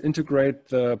can't integrate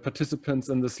the participants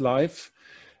in this live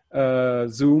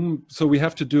Zoom, so we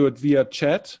have to do it via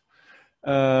chat.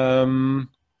 There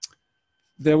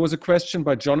was a question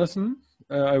by Jonathan.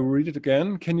 I will read it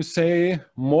again. Can you say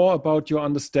more about your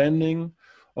understanding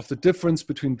of the difference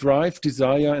between drive,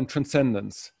 desire, and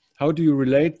transcendence? How do you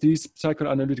relate these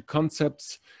psychoanalytic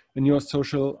concepts in your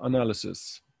social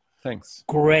analysis? Thanks.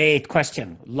 Great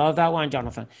question. Love that one,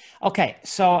 Jonathan. Okay,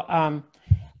 so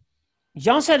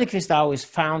Jan Söderqvist always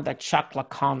found that Jacques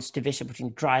Lacan's division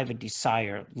between drive and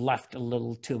desire left a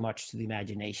little too much to the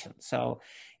imagination. So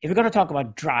if we're going to talk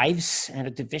about drives and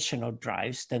a division of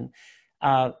drives, then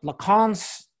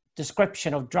Lacan's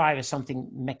description of drive is something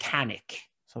mechanic.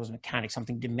 So it's mechanic,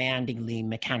 something demandingly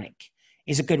mechanic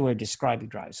is a good way of describing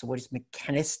drive. So what is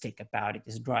mechanistic about it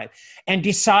is drive. And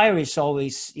desire is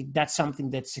always, that's something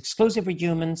that's exclusive for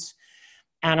humans.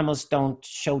 Animals don't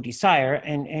show desire.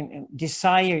 And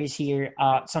desire is here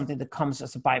something that comes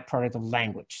as a byproduct of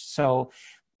language. So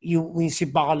we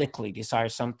symbolically desire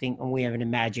something, and we have an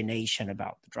imagination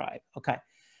about the drive, okay?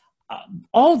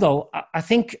 Although I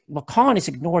think Lacan is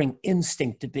ignoring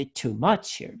instinct a bit too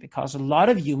much here, because a lot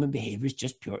of human behavior is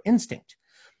just pure instinct.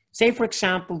 Say, for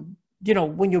example, you know,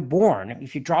 when you're born,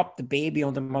 if you drop the baby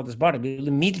on the mother's bottom, you'll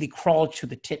immediately crawl to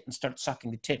the tit and start sucking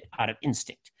the tit out of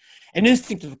instinct. And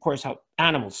instinct is, of course, how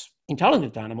animals,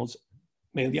 intelligent animals,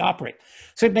 maybe operate.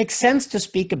 So it makes sense to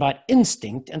speak about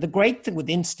instinct. And the great thing with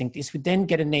instinct is we then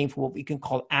get a name for what we can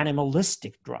call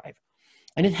animalistic drive.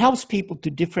 And it helps people to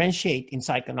differentiate in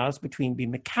psychoanalysis between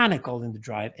being mechanical in the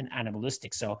drive and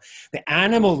animalistic. So the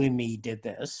animal in me did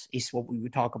this, is what we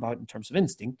would talk about in terms of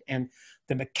instinct. And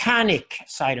the mechanic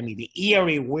side of me, the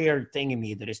eerie, weird thing in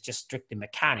me that is just strictly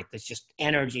mechanic, that's just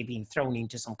energy being thrown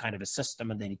into some kind of a system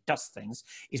and then it does things,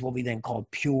 is what we then call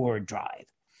pure drive.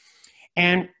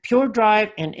 And pure drive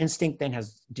and instinct then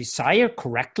has desire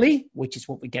correctly, which is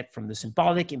what we get from the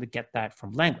symbolic, and we get that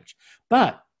from language.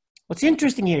 But what's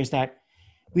interesting here is that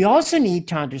we also need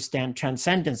to understand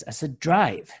transcendence as a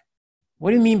drive.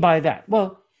 What do you mean by that?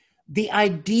 Well, the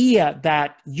idea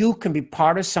that you can be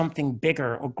part of something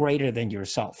bigger or greater than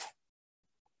yourself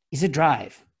is a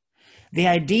drive. The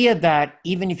idea that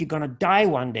even if you're going to die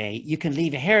one day, you can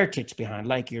leave a heritage behind,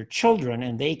 like your children,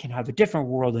 and they can have a different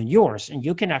world than yours, and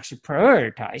you can actually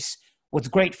prioritize what's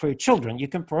great for your children. You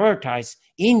can prioritize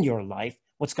in your life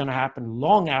what's going to happen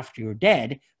long after you're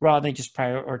dead, rather than just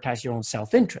prioritize your own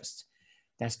self-interest.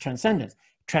 That's transcendence.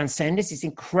 Transcendence is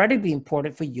incredibly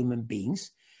important for human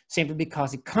beings, simply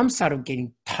because it comes out of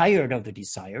getting tired of the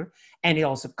desire, and it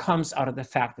also comes out of the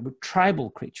fact that we're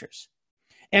tribal creatures.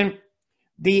 And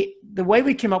the way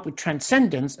we came up with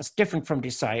transcendence as different from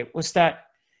desire was that,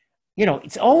 you know,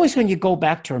 it's always when you go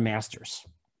back to our masters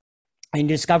and you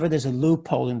discover there's a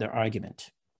loophole in their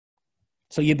argument.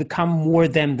 So you become more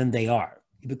them than they are.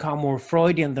 You become more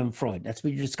Freudian than Freud. That's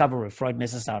when you discover where Freud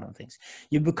misses out on things.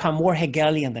 You become more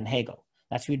Hegelian than Hegel.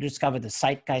 That's when you discover the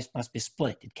zeitgeist must be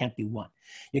split. It can't be one.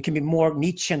 You can be more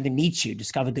Nietzschean than Nietzsche. You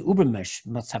discover the Übermensch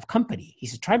must have company.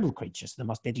 He's a tribal creature, so there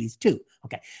must be at least two.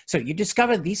 Okay, so you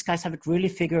discover these guys haven't really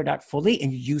figured out fully,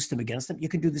 and you use them against them. You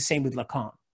can do the same with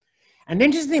Lacan. And the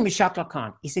interesting thing with Jacques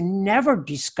Lacan is he never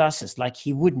discusses, like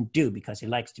he wouldn't do because he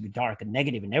likes to be dark and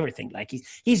negative and everything. Like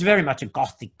he's very much a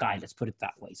gothic guy, let's put it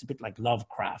that way. It's a bit like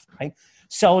Lovecraft, right?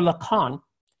 So Lacan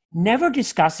never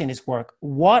discussed in his work,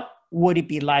 what would it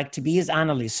be like to be his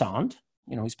analysand,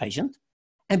 you know, his patient,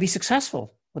 and be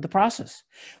successful with the process?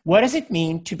 What does it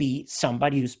mean to be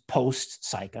somebody who's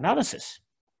post-psychoanalysis?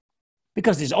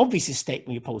 Because there's obviously a state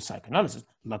when you pose psychoanalysis.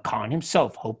 Lacan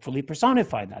himself hopefully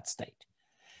personified that state.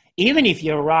 Even if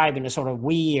you arrive in a sort of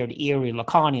weird, eerie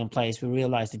Lacanian place, we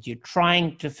realize that you're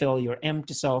trying to fill your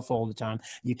empty self all the time.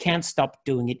 You can't stop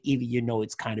doing it, even you know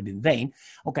it's kind of in vain.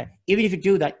 Okay, even if you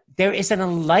do that, there is an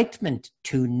enlightenment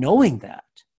to knowing that.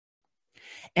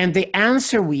 And the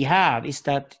answer we have is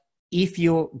that if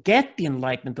you get the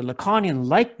enlightenment, the Lacanian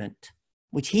enlightenment,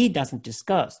 which he doesn't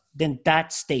discuss, then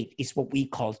that state is what we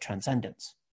call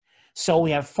transcendence. So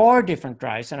we have 4 different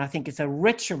drives, and I think it's a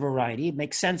richer variety. It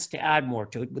makes sense to add more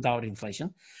to it without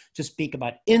inflation, to speak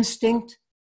about instinct,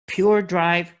 pure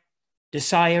drive,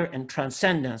 desire, and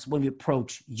transcendence when we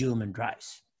approach human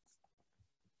drives.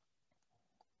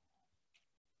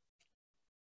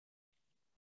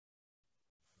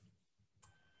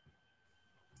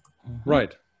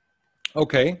 Right.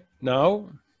 Okay. Now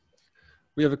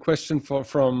we have a question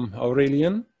from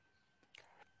Aurelian.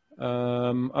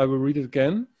 I will read it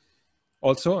again.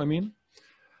 Also,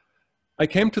 I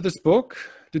came to this book,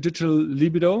 The Digital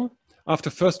Libido,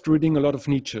 after first reading a lot of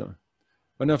Nietzsche.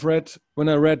 When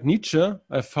I read Nietzsche,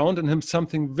 I found in him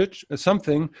something which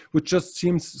just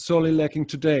seems sorely lacking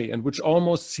today, and which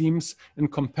almost seems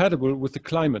incompatible with the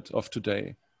climate of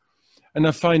today. And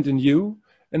I find in you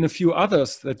and a few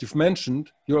others that you've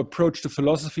mentioned your approach to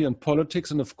philosophy and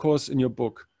politics, and of course in your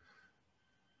book.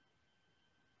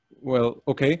 Well,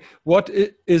 okay, what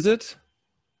is it?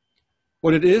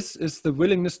 What it is the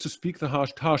willingness to speak the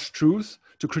harsh truth,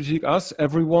 to critique us,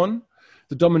 everyone,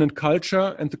 the dominant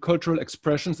culture and the cultural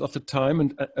expressions of the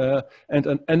time,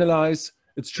 and analyze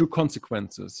its true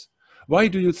consequences. Why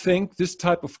do you think this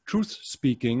type of truth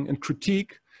speaking and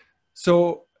critique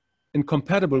so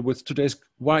incompatible with today's,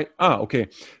 why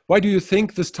do you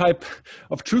think this type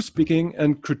of truth speaking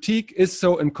and critique is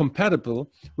so incompatible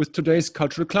with today's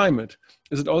cultural climate?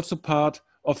 Is it also part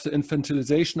of the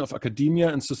infantilization of academia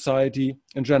and society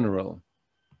in general?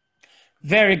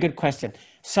 Very good question.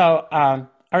 So,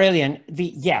 Aurelian,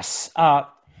 the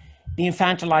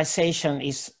infantilization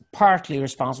is partly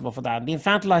responsible for that. The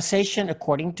infantilization,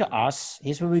 according to us,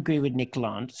 here's where we agree with Nick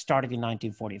Lund, started in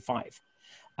 1945.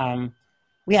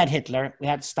 We had Hitler, we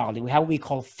had Stalin, we have what we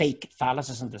call fake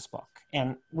phalluses in this book.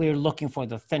 And we're looking for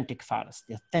the authentic phallus,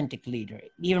 the authentic leader.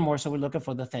 Even more so, we're looking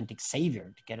for the authentic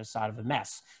savior to get us out of a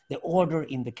mess, the order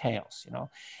in the chaos,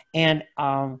 And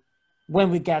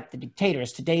when we get the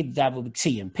dictators, today that will be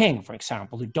Xi Jinping, for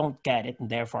example, who don't get it and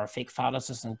therefore are fake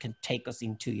phalluses and can take us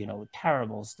into,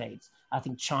 terrible states. I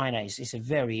think China is a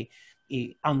very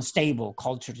unstable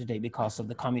culture today because of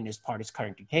the Communist Party's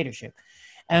current dictatorship.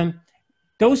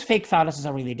 Those fake phalluses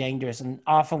are really dangerous, and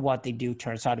often what they do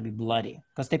turns out to be bloody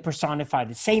because they personify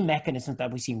the same mechanisms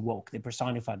that we see woke. They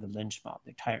personify the lynch mob,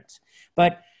 the tyrants.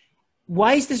 But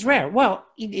why is this rare? Well,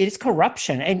 it is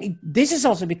corruption. And this is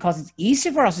also because it's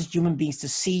easy for us as human beings to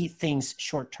see things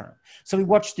short term. So we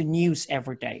watch the news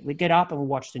every day. We get up and we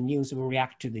watch the news and we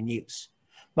react to the news.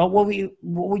 But what we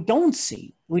don't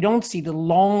see the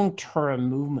long-term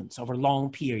movements over long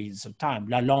periods of time,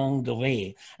 la longue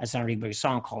durée, as Henri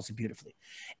Bergson calls it beautifully.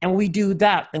 And we do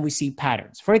that, and we see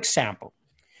patterns. For example,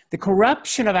 the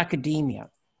corruption of academia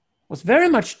was very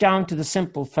much down to the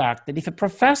simple fact that if a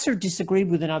professor disagreed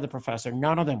with another professor,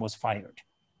 none of them was fired.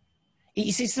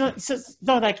 It's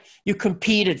not like you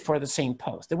competed for the same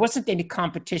post. There wasn't any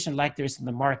competition like there is in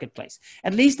the marketplace.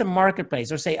 At least the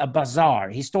marketplace, or say a bazaar,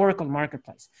 historical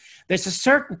marketplace. There's a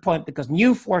certain point because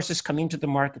new forces come into the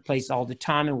marketplace all the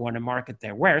time and want to market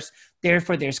their wares.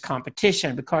 Therefore, there's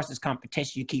competition. Because there's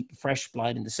competition, you keep fresh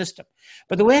blood in the system.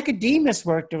 But the way academia has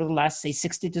worked over the last, say,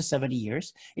 60 to 70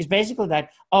 years is basically that,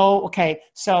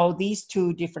 so these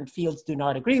two different fields do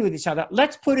not agree with each other.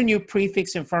 Let's put a new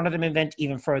prefix in front of them and invent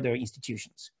even further institutions.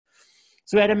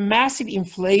 So we had a massive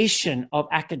inflation of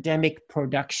academic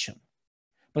production,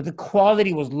 but the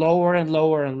quality was lower and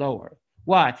lower and lower.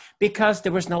 Why? Because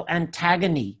there was no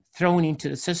antagony thrown into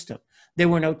the system. There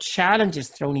were no challenges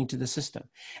thrown into the system.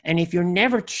 And if you're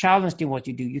never challenged in what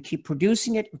you do, you keep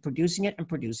producing it and producing it and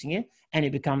producing it, and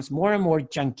it becomes more and more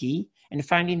junky, and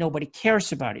finally nobody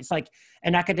cares about it. It's like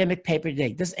an academic paper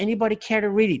today. Does anybody care to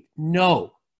read it?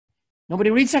 No. Nobody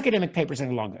reads academic papers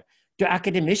any longer. Do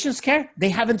academicians care? They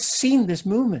haven't seen this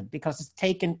movement because it's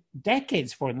taken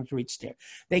decades for them to reach there.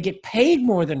 They get paid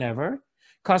more than ever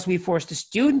because we force the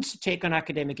students to take on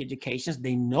academic educations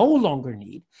they no longer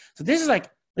need. So this is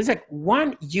like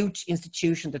one huge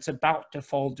institution that's about to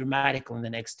fall dramatically in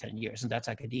the next 10 years, and that's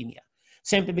academia.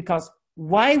 Simply because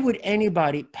why would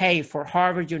anybody pay for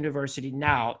Harvard University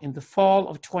now in the fall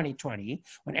of 2020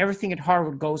 when everything at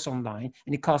Harvard goes online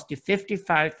and it costs you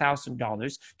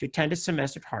 $55,000 to attend a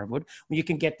semester at Harvard when you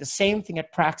can get the same thing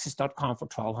at Praxis.com for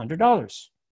 $1,200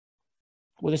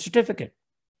 with a certificate?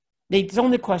 It's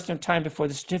only a question of time before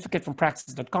the certificate from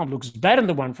Praxis.com looks better than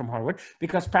the one from Harvard,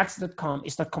 because Praxis.com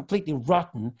is not completely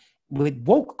rotten with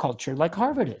woke culture like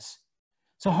Harvard is.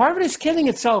 So Harvard is killing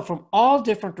itself from all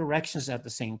different directions at the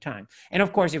same time. And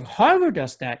of course, if Harvard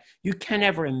does that, you can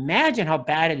never imagine how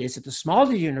bad it is at the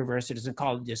smaller universities and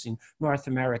colleges in North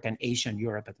America and Asia and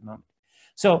Europe at the moment.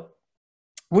 So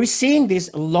we're seeing this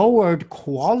lowered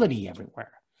quality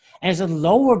everywhere. And it's a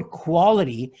lowered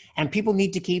quality, and people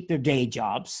need to keep their day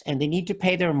jobs, and they need to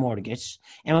pay their mortgage.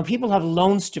 And when people have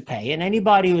loans to pay, and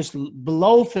anybody who's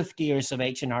below 50 years of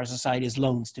age in our society has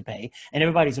loans to pay, and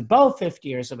everybody's above 50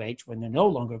 years of age when they're no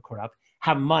longer corrupt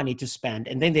have money to spend,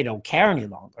 and then they don't care any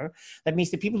longer. That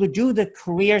means the people who do the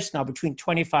careers now between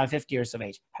 25 and 50 years of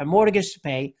age have mortgage to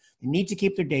pay, they need to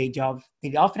keep their day jobs,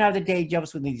 they often have the day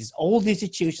jobs within these old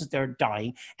institutions that are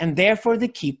dying, and therefore they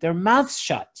keep their mouths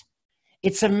shut.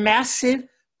 It's a massive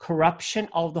corruption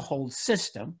of the whole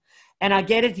system. And I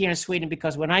get it here in Sweden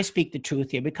because when I speak the truth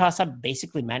here, because I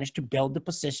basically managed to build the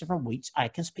position from which I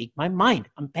can speak my mind.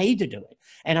 I'm paid to do it.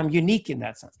 And I'm unique in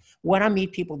that sense. When I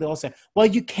meet people, they all say, well,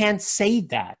 you can't say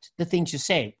that, the things you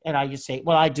say. And I just say,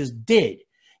 well, I just did.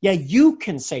 Yeah, you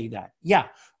can say that. Yeah,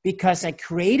 because I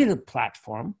created a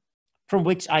platform from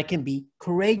which I can be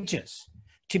courageous.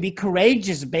 To be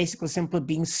courageous is basically simply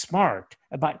being smart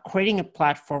about creating a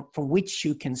platform from which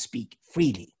you can speak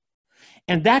freely.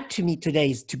 And that to me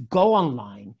today is to go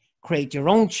online, create your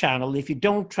own channel. If you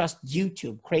don't trust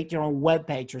YouTube, create your own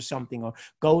webpage or something, or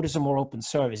go to some more open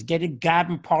service. Get a Gab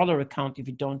and Parler account if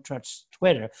you don't trust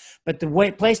Twitter. But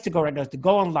the place to go right now is to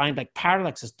go online like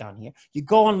Parallax has done here. You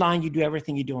go online, you do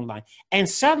everything you do online. And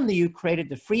suddenly you created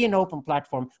the free and open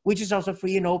platform, which is also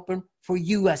free and open for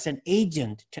you as an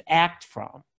agent to act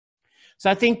from. So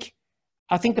I think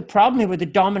the problem here with the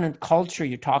dominant culture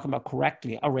you're talking about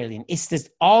correctly, Aurelian, is this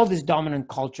all this dominant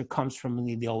culture comes from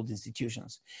the old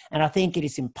institutions. And I think it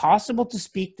is impossible to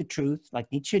speak the truth like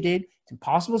Nietzsche did. It's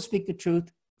impossible to speak the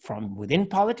truth from within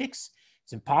politics.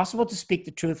 It's impossible to speak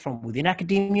the truth from within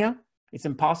academia. It's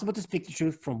impossible to speak the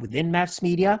truth from within mass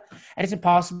media. And it's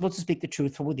impossible to speak the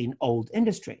truth from within old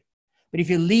industry. But if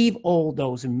you leave all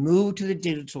those and move to the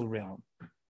digital realm,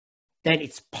 then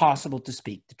it's possible to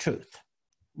speak the truth.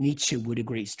 Nietzsche would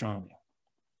agree strongly.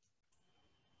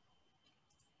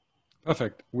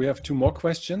 Perfect. We have two more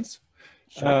questions.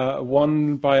 Sure.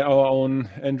 One by our own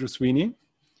Andrew Sweeney.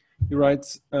 He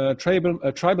writes,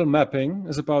 tribal mapping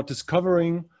is about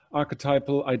discovering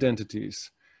archetypal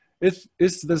identities. Is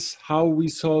this how we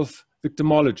solve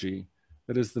victimology?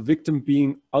 That is, the victim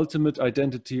being ultimate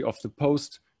identity of the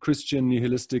post-Christian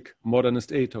nihilistic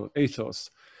modernist ethos,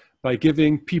 by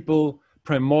giving people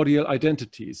primordial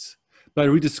identities. By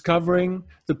rediscovering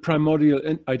the primordial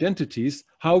identities,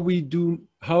 how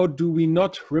do we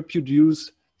not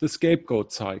reproduce the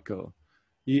scapegoat cycle,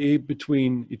 i.e.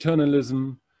 between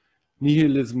eternalism,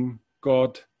 nihilism,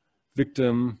 God,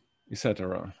 victim,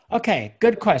 etc.? Okay,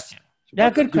 good question. Yeah,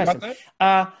 good question.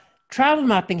 Travel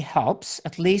mapping helps,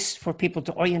 at least for people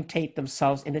to orientate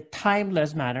themselves in a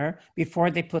timeless manner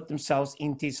before they put themselves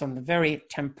into some very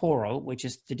temporal, which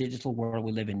is the digital world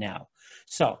we live in now.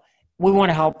 So we want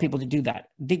to help people to do that.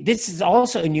 This is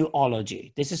also a new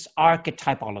ology. This is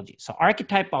archetypology. So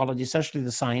archetypology, essentially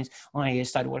the science on you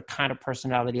study what kind of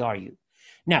personality are you.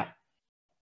 Now,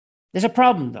 there's a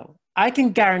problem though. I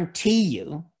can guarantee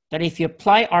you that if you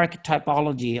apply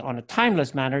archetypology on a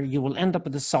timeless manner, you will end up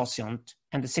with the Sociant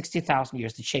and the 60,000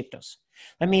 years that shaped us.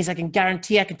 That means I can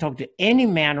guarantee I can talk to any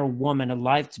man or woman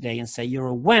alive today and say, you're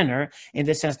a winner in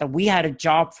the sense that we had a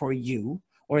job for you,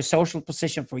 or a social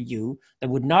position for you that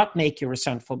would not make you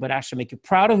resentful, but actually make you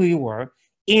proud of who you were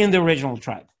in the original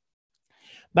tribe.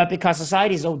 But because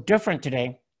society is so different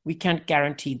today, we can't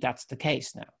guarantee that's the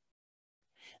case now.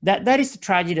 That is the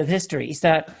tragedy of history, is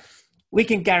that we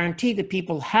can guarantee that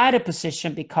people had a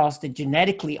position because they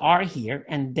genetically are here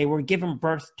and they were given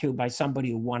birth to by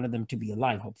somebody who wanted them to be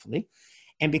alive, hopefully.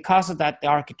 And because of that, the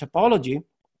archetypology,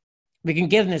 we can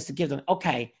give them,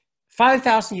 okay,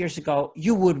 5,000 years ago,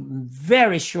 you would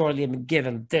very surely have been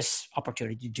given this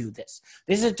opportunity to do this.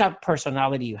 This is the type of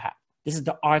personality you have. This is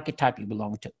the archetype you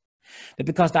belong to. But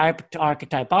because the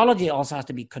archetypology also has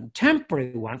to be a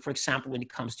contemporary one, for example, when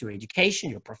it comes to your education,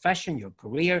 your profession, your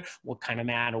career, what kind of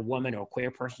man or woman or queer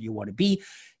person you want to be,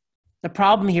 the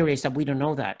problem here is that we don't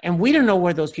know that. And we don't know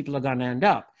where those people are going to end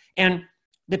up. And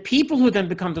the people who then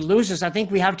become the losers, I think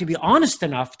we have to be honest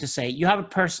enough to say you have a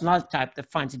personality type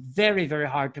that finds it very, very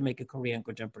hard to make a career in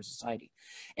contemporary society.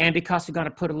 And because we're going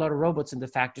to put a lot of robots in the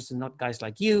factories and not guys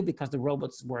like you, because the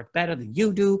robots work better than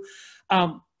you do,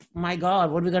 my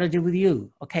God, what are we going to do with you?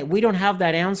 Okay, we don't have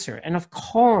that answer. And of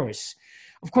course,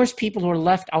 people who are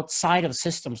left outside of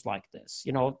systems like this,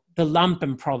 you know, the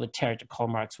lumpen proletariat, Karl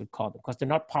Marx would call them, because they're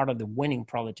not part of the winning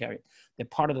proletariat. They're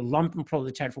part of the lumpen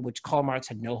proletariat for which Karl Marx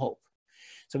had no hope.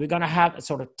 So we're going to have a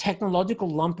sort of technological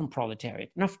lumpen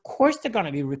proletariat. And of course, they're going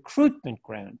to be recruitment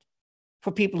ground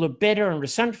for people who are bitter and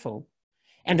resentful.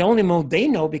 And the only mode they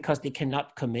know, because they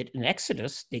cannot commit an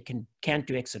exodus, they can't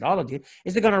do exodology,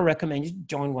 is they're going to recommend you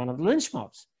join one of the lynch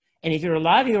mobs. And if you're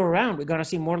alive, you're around, we're going to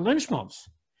see more lynch mobs.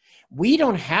 We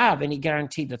don't have any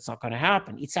guarantee that's not going to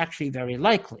happen. It's actually very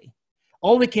likely.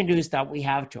 All we can do is that we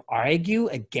have to argue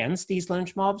against these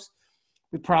lynch mobs.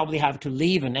 We probably have to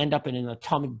leave and end up in an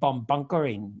atomic bomb bunker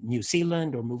in New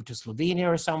Zealand or move to Slovenia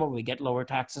or somewhere where we get lower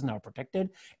taxes and are protected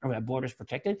and we have borders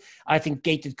protected. I think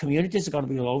gated communities are going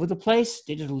to be all over the place.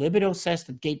 Digital Libido says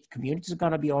that gated communities are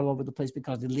going to be all over the place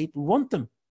because the elite want them.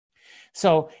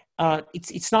 So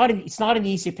it's not an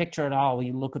easy picture at all when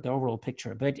you look at the overall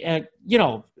picture. But, you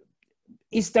know,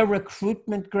 is there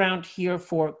recruitment ground here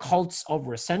for cults of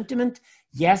resentment?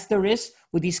 Yes, there is.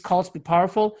 Will these cults be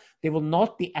powerful? They will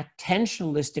not be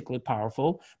attentionalistically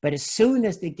powerful, but as soon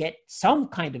as they get some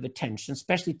kind of attention,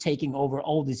 especially taking over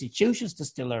all these institutions that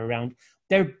still are around,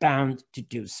 they're bound to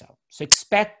do so. So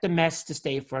expect the mess to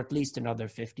stay for at least another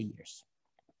 50 years.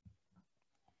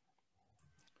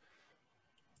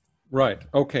 Right.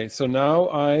 Okay. So now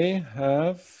I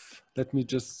have, let me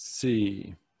just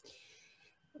see.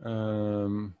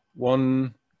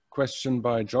 One question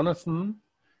by Jonathan.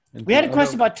 And we had a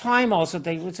question about time also.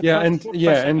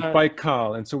 And by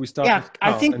Carl. And so we start with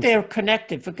Carl. I think they're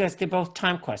connected because they're both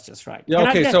time questions, right? Yeah,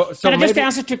 okay. Can I just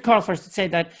answer to Carl first and say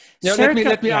that? Yeah,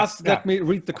 let me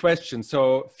read the question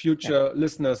so future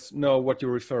listeners know what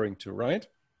you're referring to, right?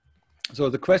 So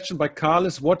the question by Carl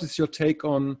is, what is your take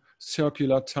on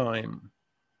circular time?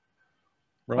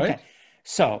 Right? Okay.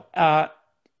 So,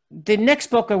 the next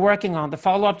book we're working on, the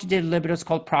follow-up to Digital Libido, is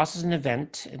called Process and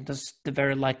Event. And that's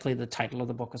very likely the title of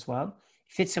the book as well.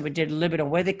 It fits in with Digital Libido.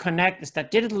 Where they connect is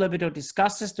that Digital Libido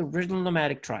discusses the original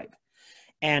nomadic tribe.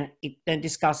 And it then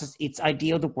discusses its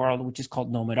idea of the world, which is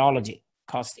called nomadology,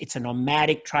 because it's a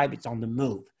nomadic tribe, it's on the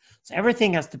move. So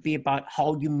everything has to be about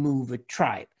how you move a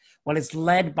tribe. Well, it's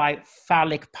led by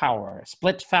phallic power,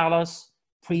 split phallus,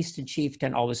 priest and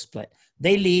chieftain always split.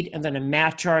 They lead, and then a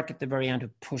matriarch at the very end who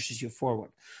pushes you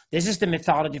forward. This is the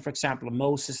mythology, for example, of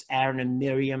Moses, Aaron, and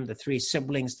Miriam, the three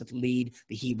siblings that lead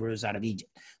the Hebrews out of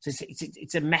Egypt. So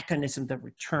it's a mechanism that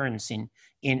returns in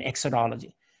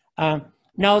exodology.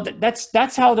 Now,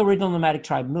 that's how the original nomadic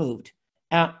tribe moved.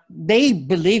 They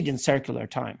believed in circular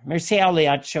time. Mircea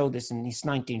Eliade showed this in his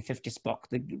 1950s book.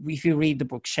 If you read the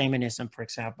book Shamanism, for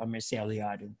example, by Mircea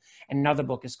Eliade, and another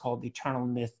book is called The Eternal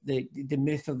Myth, the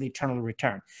Myth of the Eternal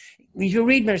Return. If you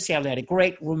read Mircea Eliade, a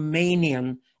great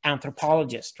Romanian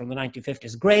anthropologist from the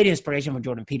 1950s, great inspiration for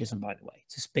Jordan Peterson, by the way.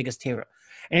 It's his biggest hero.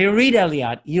 And you read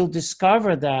Eliade, you'll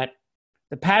discover that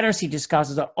the patterns he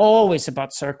discusses are always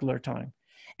about circular time.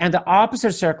 And the opposite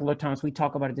of circular times, we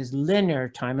talk about it as linear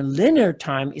time. And linear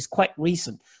time is quite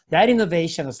recent. That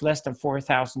innovation is less than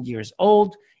 4,000 years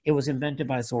old. It was invented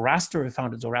by Zoroaster, who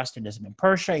founded Zoroastrianism in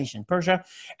Persia, ancient Persia.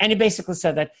 And he basically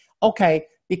said that, okay,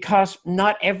 because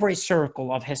not every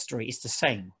circle of history is the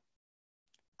same,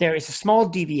 there is a small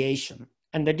deviation,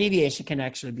 and the deviation can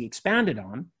actually be expanded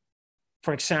on.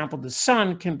 For example, the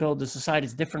son can build a society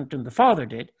that's different than the father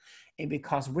did. And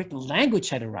because written language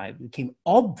had arrived, it became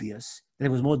obvious that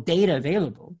there was more data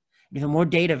available. If more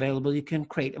data available, you can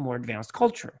create a more advanced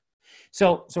culture.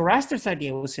 So Zoroaster's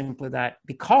idea was simply that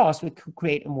because we could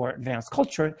create a more advanced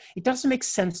culture, it doesn't make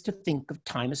sense to think of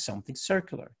time as something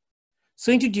circular.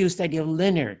 So he introduced the idea of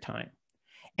linear time.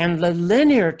 And the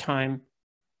linear time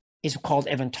is called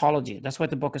eventology. That's why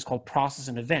the book is called Process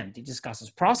and Event. It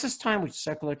discusses process time, which is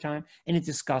circular time, and it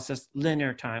discusses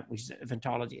linear time, which is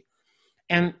eventology.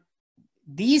 And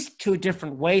these two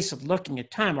different ways of looking at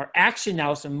time are actually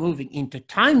now moving into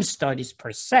time studies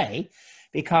per se,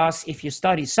 because if you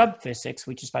study subphysics,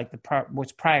 which is like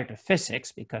what's prior to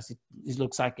physics, because it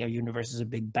looks like our universe is a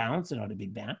big bounce and not a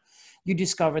big bang, you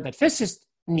discover that physicists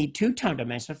need two time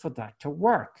dimensions for that to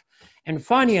work. And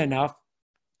funny enough,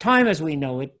 time as we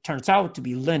know it turns out to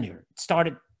be linear. It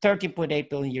started 13.8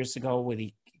 billion years ago with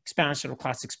the expansion of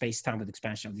classic space-time with the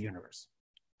expansion of the universe.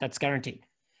 That's guaranteed.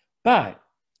 But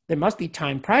there must be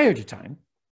time prior to time.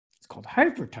 It's called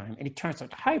hypertime. And it turns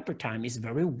out hypertime is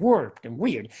very warped and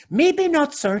weird. Maybe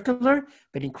not circular,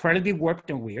 but incredibly warped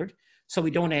and weird. So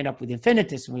we don't end up with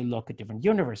infinities when we look at different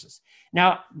universes. Now,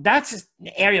 that's an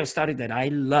area of study that I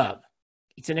love.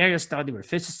 It's an area of study where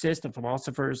physicists and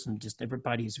philosophers and just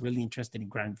everybody who's really interested in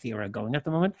grand theory are going at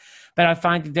the moment. But I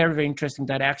find it very, very interesting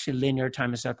that actually linear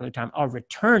time and circular time are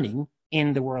returning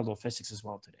in the world of physics as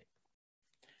well today.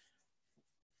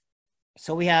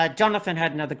 So we had, Jonathan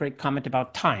had another great comment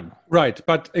about time. Right,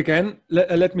 but again,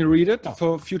 let me read it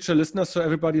for future listeners so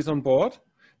everybody's on board.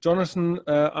 Jonathan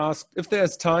asked, if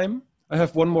there's time, I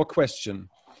have one more question.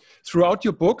 Throughout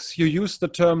your books, you use the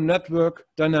term network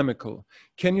dynamical.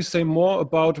 Can you say more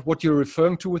about what you're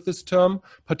referring to with this term,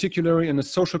 particularly in a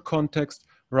social context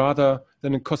rather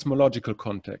than a cosmological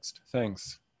context?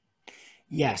 Thanks.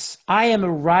 Yes, I am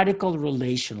a radical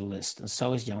relationalist, and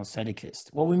so is Jan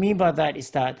Söderqvist. What we mean by that is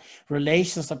that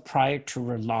relations are prior to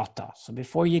relata. So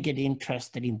before you get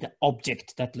interested in the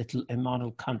object that little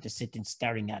Immanuel Kant is sitting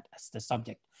staring at as the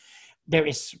subject,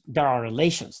 there are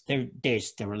relations.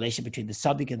 There's the relation between the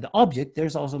subject and the object.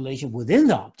 There's also a relation within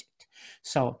the object.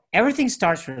 So everything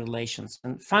starts with relations.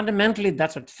 And fundamentally,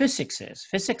 that's what physics is.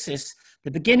 Physics is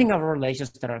the beginning of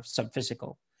relations that are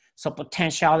subphysical. So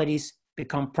potentialities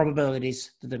become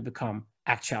probabilities that then become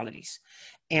actualities.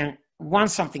 And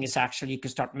once something is actual, you can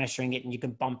start measuring it and you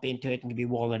can bump into it and you can be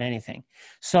wall at anything.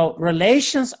 So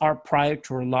relations are prior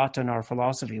to relata in our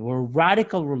philosophy. We're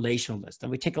radical relationalists. And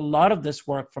we take a lot of this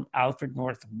work from Alfred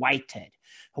North Whitehead,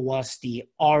 who was the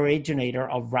originator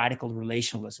of radical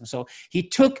relationalism. So he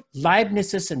took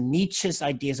Leibniz's and Nietzsche's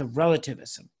ideas of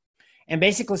relativism and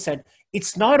basically said,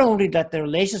 it's not only that the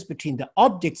relations between the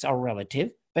objects are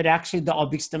relative, but actually the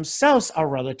objects themselves are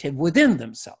relative within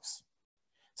themselves.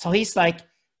 So he's like,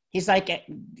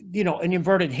 you know, an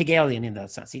inverted Hegelian in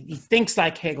that sense. He thinks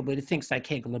like Hegel, but he thinks like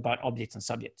Hegel about objects and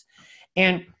subjects.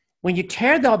 And when you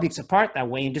tear the objects apart that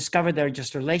way and discover they're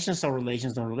just relations or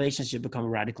relations on relations, you become a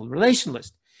radical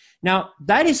relationalist. Now,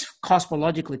 that is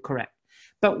cosmologically correct.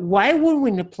 But why would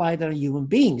we apply that on human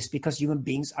beings? Because human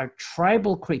beings are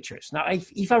tribal creatures. Now,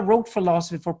 if I wrote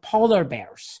philosophy for polar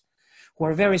bears, who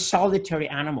are very solitary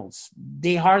animals,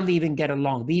 they hardly even get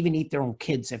along. They even eat their own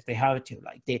kids if they have to.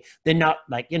 Like they're not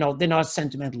like, you know, they're not as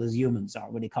sentimental as humans are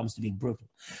when it comes to being brutal.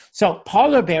 So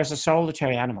polar bears are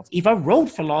solitary animals. If I wrote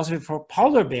philosophy for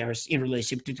polar bears in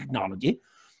relationship to technology,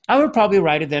 I would probably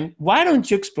write to them, why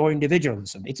don't you explore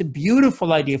individualism? It's a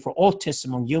beautiful idea for autists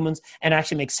among humans and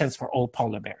actually makes sense for all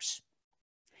polar bears.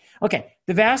 Okay,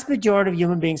 the vast majority of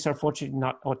human beings are fortunately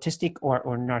not autistic or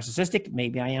narcissistic.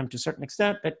 Maybe I am to a certain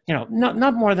extent, but you know,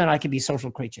 not more than I can be a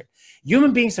social creature.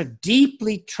 Human beings are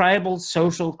deeply tribal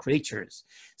social creatures.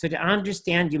 So to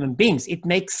understand human beings, it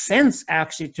makes sense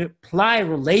actually to apply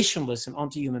relationalism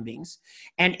onto human beings.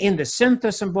 And in the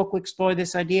Synthesis book, we explore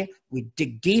this idea. We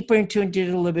dig deeper into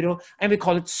individual libido, and we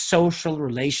call it social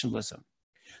relationalism.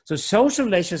 So social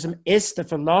relationalism is the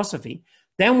philosophy.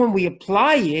 Then when we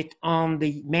apply it on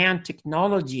the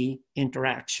man-technology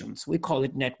interactions, we call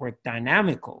it network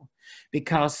dynamical,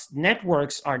 because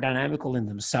networks are dynamical in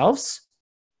themselves,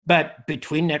 but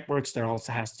between networks, there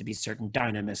also has to be certain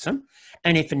dynamism.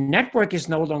 And if a network is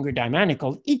no longer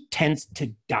dynamical, it tends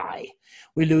to die.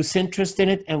 We lose interest in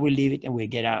it and we leave it and we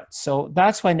get out. So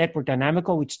that's why network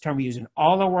dynamical, which term we use in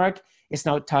all our work, is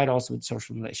now tied also with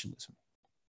social relationalism.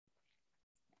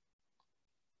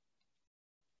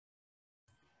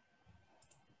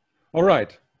 All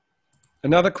right.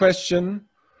 Another question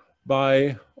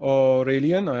by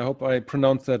Aurelian. I hope I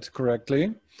pronounced that correctly. Is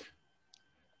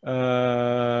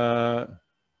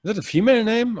it a female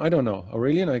name? I don't know.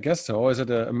 Aurelian, I guess so. Or is it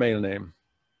a male name?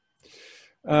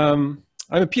 I'm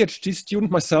a PhD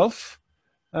student myself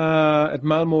at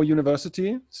Malmö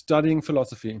University studying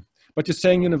philosophy. But you're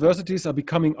saying universities are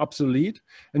becoming obsolete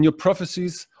and your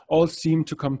prophecies all seem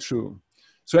to come true.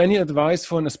 So any advice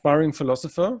for an aspiring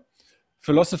philosopher?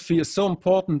 Philosophy is so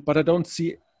important, but I don't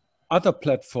see other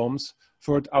platforms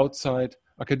for it outside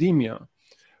academia.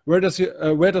 Where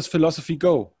does philosophy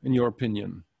go, in your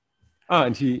opinion?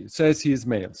 And he says he is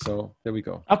male, so there we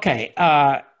go. Okay,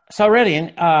 so Aurelian,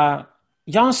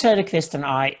 Jan Söderqvist and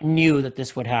I knew that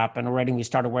this would happen already. We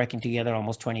started working together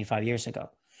almost 25 years ago.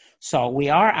 So we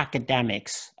are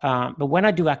academics, but when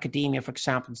I do academia, for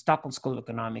example, in Stockholm School of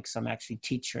Economics, I'm actually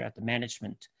teacher at the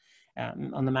management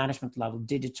on the management level,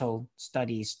 digital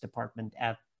studies department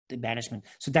at the management.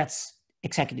 So that's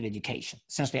executive education.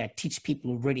 Essentially, I teach people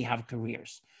who already have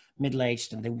careers,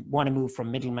 middle-aged, and they want to move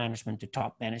from middle management to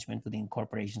top management within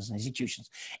corporations and institutions.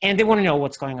 And they want to know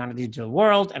what's going on in the digital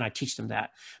world, and I teach them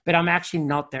that. But I'm actually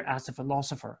not there as a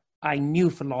philosopher. I knew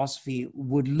philosophy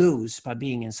would lose by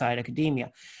being inside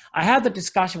academia. I had the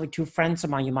discussion with two friends of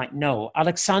mine you might know,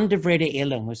 Alexander Vrede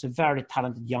Illing, who's a very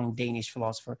talented young Danish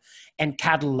philosopher, and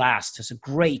Cadel Last, who's a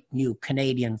great new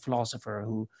Canadian philosopher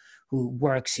who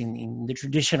works in the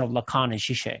tradition of Lacan and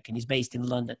Zizek, and he's based in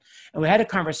London. And we had a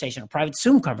conversation, a private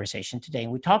Zoom conversation today,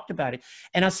 and we talked about it.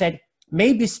 And I said,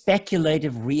 maybe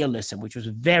speculative realism, which was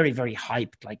very, very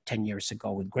hyped like 10 years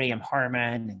ago with Graham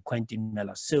Harman and Quentin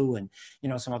Melassu and, you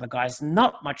know, some other guys.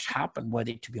 Not much happened with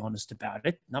it, to be honest about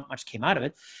it. Not much came out of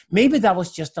it. Maybe that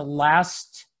was just the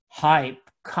last hype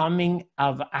coming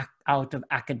out of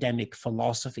academic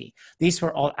philosophy. These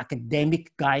were all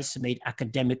academic guys who made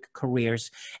academic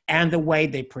careers, and the way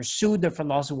they pursued their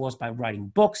philosophy was by writing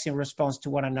books in response to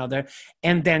one another,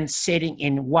 and then sitting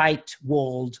in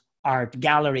white-walled art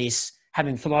galleries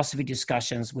having philosophy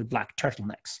discussions with black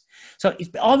turtlenecks. So it's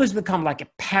always become like a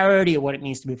parody of what it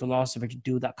means to be a philosopher, to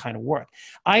do that kind of work.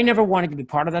 I never wanted to be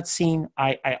part of that scene.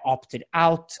 I opted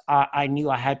out. I knew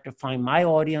I had to find my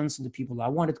audience and the people I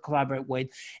wanted to collaborate with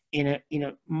in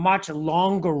a much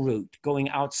longer route, going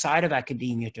outside of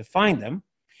academia to find them.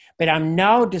 But I'm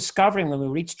now discovering, when we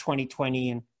reach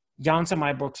 2020, and Jan's and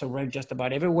my books are read just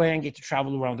about everywhere and get to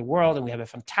travel around the world, and we have a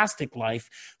fantastic life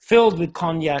filled with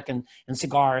cognac and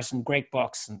cigars and great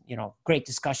books and, you know, great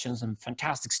discussions and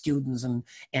fantastic students and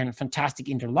fantastic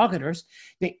interlocutors.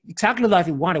 Exactly the life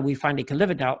we wanted, we finally can live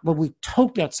it now, but we're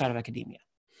totally outside of academia.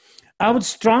 I would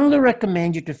strongly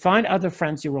recommend you to find other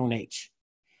friends your own age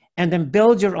and then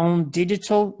build your own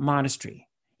digital monastery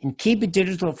and keep it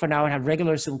digital for now and have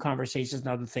regular Zoom conversations and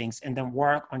other things, and then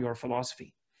work on your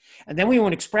philosophy. And then when you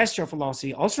want to express your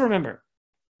philosophy, also remember,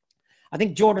 I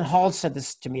think Jordan Hall said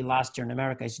this to me last year in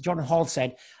America. Jordan Hall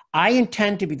said, I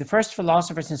intend to be the first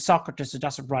philosopher since Socrates who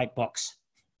doesn't write books,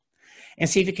 and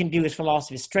see if you can do his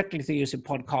philosophy strictly through using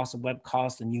podcasts and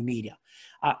webcasts and new media.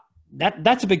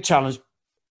 That's a big challenge,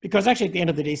 because actually at the end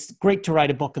of the day, it's great to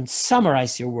write a book and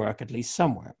summarize your work at least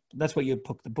somewhere. That's why you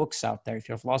put the books out there if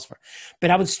you're a philosopher. But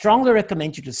I would strongly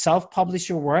recommend you to self-publish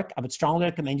your work. I would strongly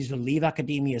recommend you to leave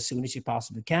academia as soon as you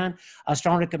possibly can. I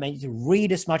strongly recommend you to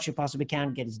read as much as you possibly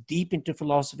can, get as deep into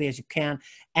philosophy as you can,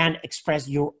 and express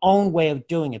your own way of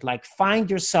doing it. Like,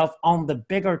 find yourself on the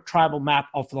bigger tribal map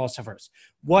of philosophers.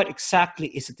 What exactly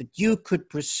is it that you could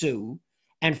pursue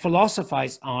and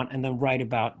philosophize on, and then write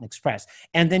about and express?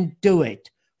 And then do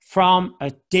it from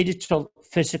a digital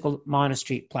physical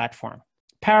monastery platform.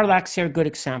 Parallax here, good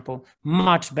example,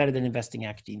 much better than investing in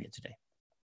academia today.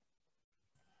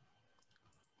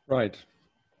 Right.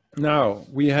 Now,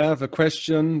 we have a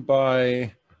question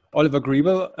by Oliver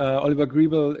Griebel. Oliver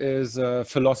Griebel is a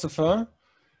philosopher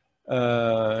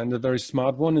and a very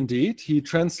smart one indeed. He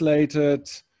translated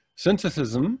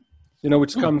Synthetism, you know,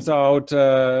 which comes out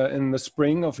in the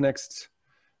spring of next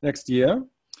year.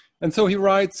 And so he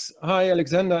writes, "Hi,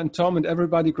 Alexander and Tom and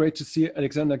everybody. Great to see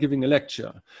Alexander giving a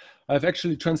lecture. I've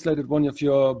actually translated one of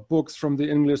your books from the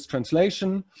English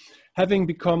translation. Having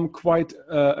become quite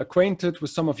acquainted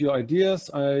with some of your ideas,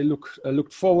 I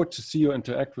looked forward to see you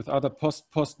interact with other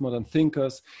postmodern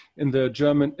thinkers in the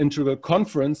German Integral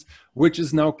Conference, which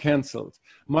is now cancelled.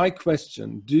 My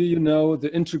question, do you know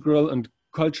the integral and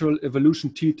cultural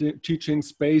evolution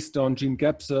teachings based on Jean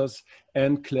Gebser's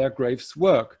and Clare Graves'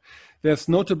 work? There's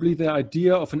notably the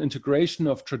idea of an integration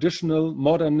of traditional,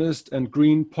 modernist, and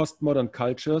green postmodern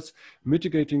cultures,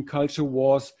 mitigating culture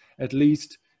wars, at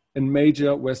least in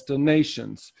major Western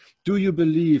nations. Do you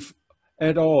believe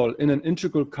at all in an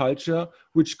integral culture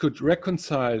which could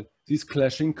reconcile these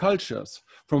clashing cultures?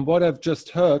 From what I've just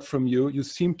heard from you, you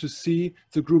seem to see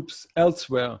the groups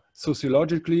elsewhere,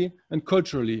 sociologically and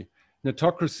culturally,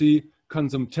 netocracy,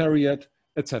 consummariat,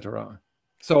 etc."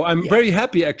 So I'm very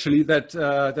happy actually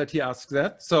that he asked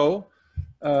that. So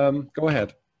go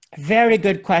ahead. Very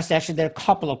good question. Actually, there are a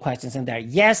couple of questions in there.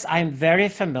 Yes, I'm very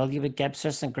familiar with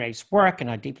Gebser's and Graves' work, and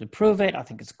I deeply approve it. I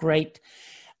think it's great.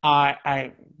 I'm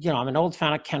an old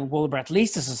fan of Ken Wilber, at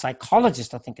least as a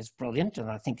psychologist. I think it's brilliant, and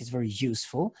I think it's very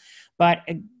useful. But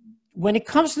when it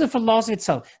comes to the philosophy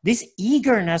itself, this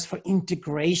eagerness for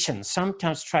integration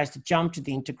sometimes tries to jump to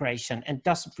the integration and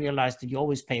doesn't realize that you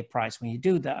always pay a price when you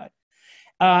do that.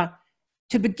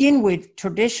 To begin with,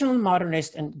 traditional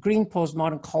modernist and green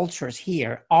postmodern cultures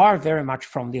here are very much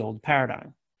from the old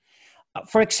paradigm.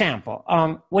 For example,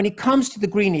 when it comes to the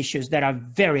green issues that are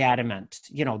very adamant,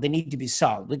 you know, they need to be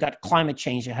solved. We've got climate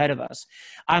change ahead of us.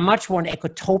 I'm much more an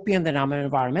ecotopian than I'm an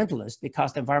environmentalist,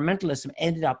 because the environmentalism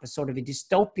ended up as sort of a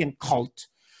dystopian cult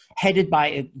headed by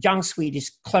a young Swedish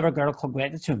clever girl called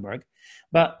Greta Thunberg,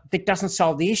 but it doesn't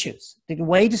solve the issues. The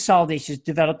way to solve the issues is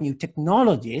develop new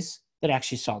technologies that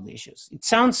actually solve the issues. It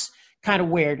sounds kind of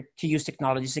weird to use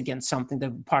technologies against something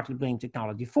that we partly blame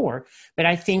technology for. But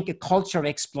I think a culture of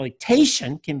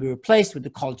exploitation can be replaced with the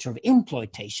culture of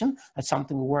imploitation. That's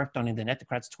something we worked on in the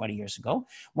Netocrats 20 years ago.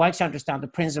 Once you understand the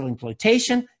principle of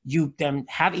imploitation, you then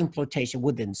have imploitation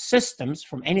within systems.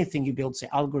 From anything you build, say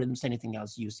algorithms, anything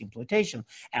else, use imploitation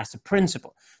as a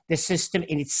principle. The system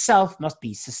in itself must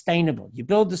be sustainable. You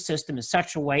build the system in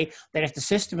such a way that if the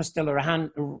system is still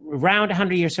around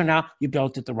 100 years from now, you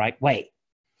built it the right way.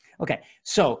 Okay,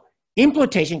 so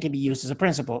imploitation can be used as a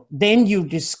principle. Then you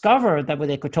discover that with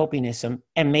ecotopianism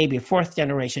and maybe fourth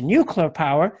generation nuclear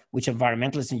power, which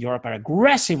environmentalists in Europe are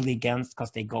aggressively against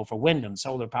because they go for wind and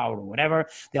solar power or whatever.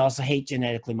 They also hate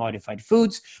genetically modified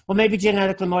foods. Well, maybe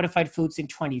genetically modified foods in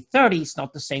 2030 is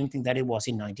not the same thing that it was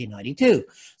in 1992.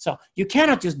 So you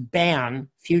cannot just ban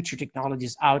future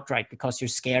technologies outright because you're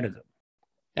scared of them.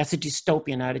 That's a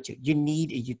dystopian attitude. You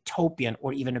need a utopian,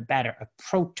 or even a better, a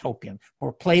protopian,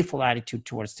 more playful attitude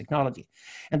towards technology.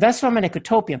 And that's why I'm an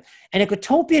ecotopian. And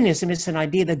ecotopianism is an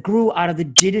idea that grew out of the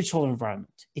digital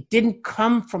environment. It didn't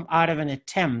come from out of an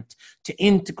attempt to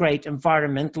integrate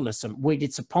environmentalism with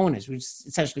its opponents, which is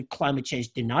essentially climate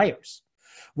change deniers.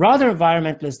 Rather,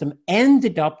 environmentalism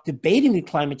ended up debating with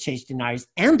climate change deniers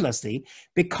endlessly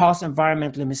because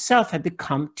environmentalism itself had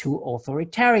become too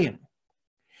authoritarian.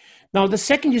 Now, the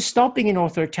second you stop being an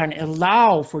authoritarian,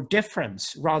 allow for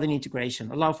difference rather than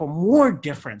integration, allow for more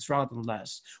difference rather than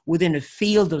less within a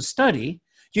field of study,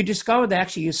 you discover that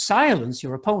actually you silence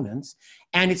your opponents,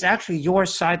 and it's actually your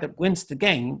side that wins the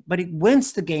game, but it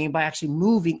wins the game by actually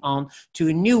moving on to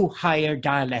a new higher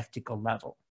dialectical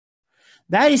level.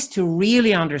 That is to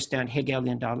really understand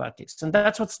Hegelian dialectics. And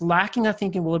that's what's lacking, I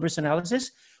think, in Wilber's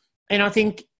analysis. And I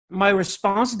think my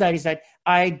response to that is that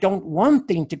I don't want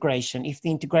the integration if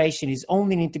the integration is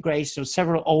only an integration of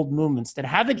several old movements that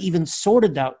haven't even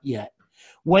sorted out yet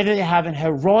whether they have a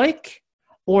heroic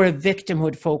or a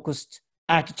victimhood-focused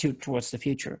attitude towards the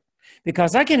future.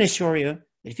 Because I can assure you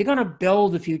that if you're going to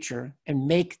build the future and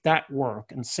make that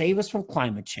work and save us from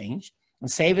climate change, and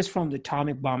save us from the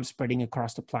atomic bomb spreading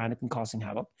across the planet and causing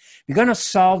havoc, we're going to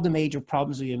solve the major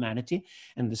problems of humanity.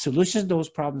 And the solutions to those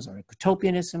problems are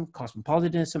ecotopianism,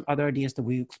 cosmopolitanism, other ideas that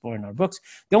we explore in our books.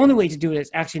 The only way to do it is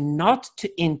actually not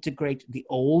to integrate the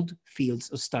old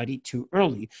fields of study too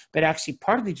early, but actually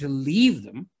partly to leave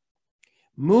them,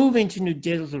 move into new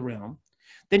digital realm,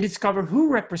 then discover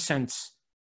who represents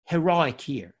heroic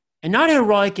here. And not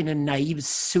heroic in a naive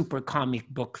super comic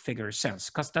book figure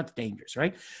sense, because that's dangerous,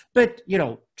 right? But, you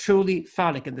know, truly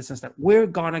phallic in the sense that we're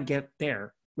going to get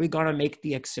there. We're going to make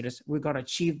the exodus. We're going to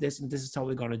achieve this, and this is how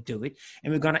we're going to do it.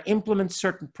 And we're going to implement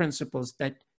certain principles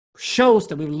that shows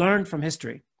that we've learned from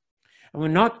history. And we're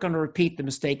not going to repeat the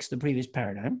mistakes of the previous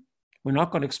paradigm. We're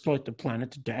not going to exploit the planet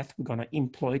to death. We're going to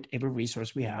exploit every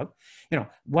resource we have. You know,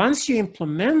 once you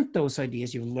implement those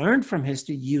ideas, you've learned from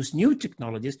history, use new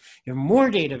technologies, you have more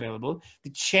data available,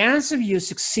 the chance of you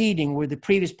succeeding where the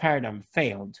previous paradigm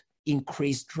failed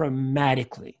increased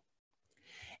dramatically.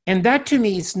 And that to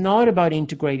me is not about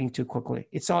integrating too quickly.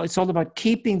 It's all about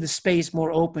keeping the space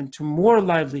more open to more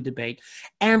lively debate.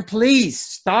 And please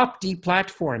stop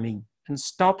deplatforming and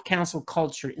stop cancel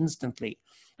culture instantly.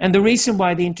 And the reason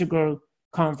why the Integral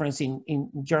Conference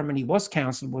in Germany was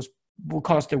canceled was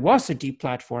because there was a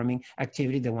deplatforming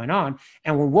activity that went on.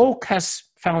 And when woke has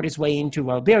found its way into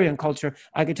Wilderian culture,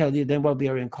 I can tell you that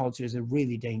Wilderian culture is a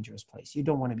really dangerous place. You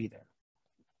don't want to be there.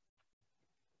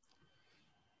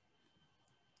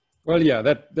 Well, yeah,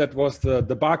 that was the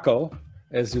debacle,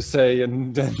 as you say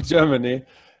in Germany,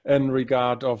 in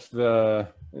regard of the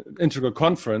Integral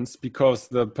Conference, because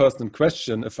the person in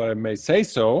question, if I may say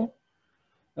so,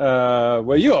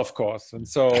 were you, of course. And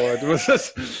so it was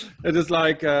just, it is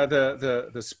like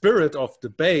the spirit of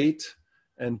debate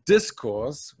and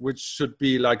discourse, which should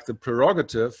be like the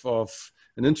prerogative of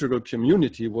an integral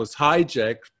community, was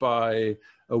hijacked by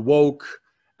a woke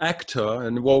actor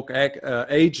and woke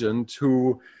agent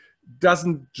who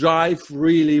doesn't jive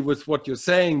really with what you're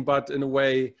saying, but in a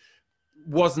way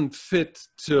wasn't fit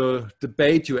to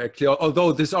debate you actually,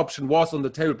 although this option was on the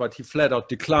table, but he flat out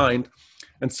declined.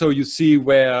 And so you see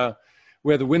where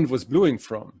the wind was blowing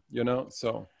from, you know,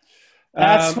 so.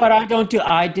 That's what I don't do.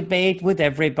 I debate with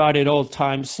everybody at all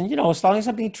times. And, you know, as long as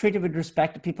I'm being treated with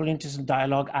respect to people interested in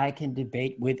dialogue, I can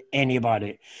debate with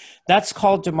anybody. That's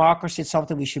called democracy. It's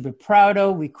something we should be proud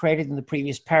of. We created in the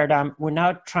previous paradigm. We're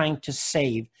now trying to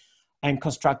save and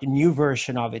construct a new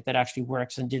version of it that actually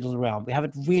works in digital realm. We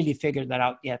haven't really figured that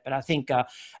out yet, but I think a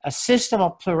system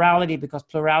of plurality, because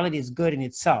plurality is good in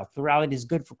itself. Plurality is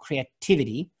good for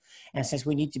creativity. And since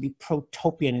we need to be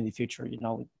protopian in the future,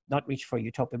 not reach for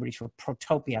utopia, but reach for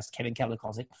protopia, as Kevin Kelly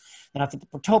calls it. And I think the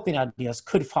protopian ideas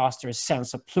could foster a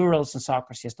sense of plurals and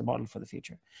Socracy as the model for the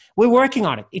future. We're working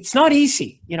on it. It's not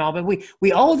easy, but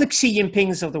we owe the Xi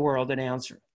Jinpings of the world an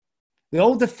answer. We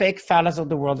owe the fake phallas of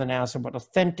the world an answer what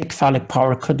authentic phallic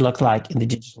power could look like in the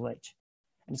digital age.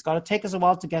 And it's going to take us a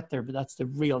while to get there, but that's the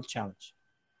real challenge.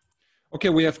 Okay,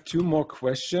 we have 2 more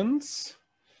questions.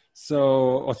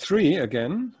 Or 3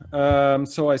 again.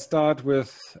 So I start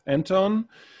with Anton.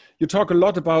 You talk a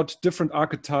lot about different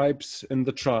archetypes in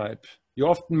the tribe. You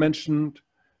often mentioned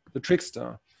the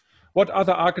trickster. What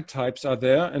other archetypes are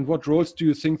there, and what roles do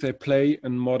you think they play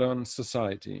in modern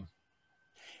society?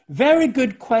 Very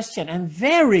good question, and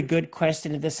very good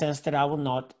question in the sense that I will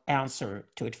not answer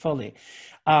to it fully.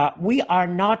 We are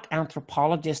not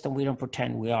anthropologists, and we don't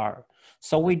pretend we are.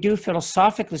 So we do,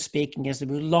 philosophically speaking, is that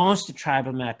we launched the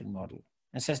tribal mapping model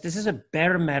and says this is a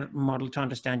better model to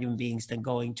understand human beings than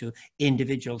going to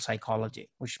individual psychology,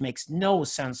 which makes no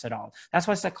sense at all. That's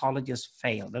why psychologists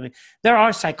failed. I mean, there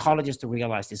are psychologists who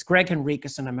realize this. Greg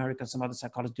Henriques in America and some other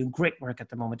psychologists doing great work at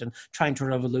the moment and trying to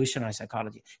revolutionize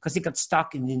psychology because they got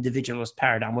stuck in the individualist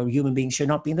paradigm where human beings should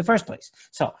not be in the first place.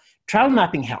 So tribal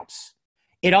mapping helps.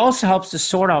 It also helps to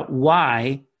sort out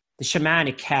why the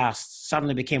shamanic castes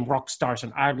suddenly became rock stars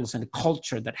and idols in a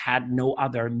culture that had no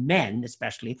other men,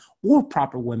 especially, or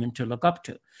proper women to look up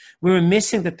to. We were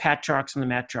missing the patriarchs and the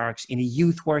matriarchs in a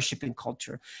youth worshiping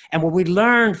culture. And what we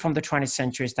learned from the 20th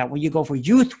century is that when you go for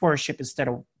youth worship instead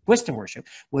of wisdom worship,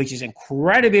 which is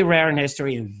incredibly rare in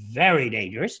history and very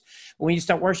dangerous, when you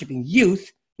start worshiping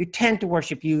youth, you tend to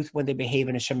worship youth when they behave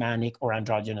in a shamanic or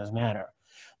androgynous manner.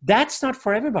 That's not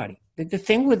for everybody. The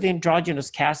thing with the androgynous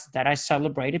cast that I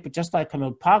celebrated, but just like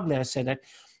Camille Paglia said that,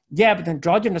 yeah, but the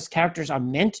androgynous characters are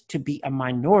meant to be a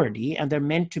minority and they're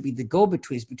meant to be the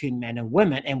go-betweens between men and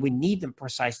women, and we need them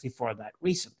precisely for that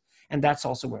reason. And that's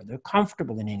also where they're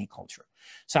comfortable in any culture.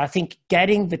 So I think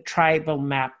getting the tribal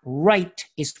map right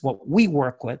is what we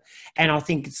work with. And I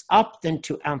think it's up then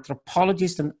to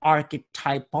anthropologists and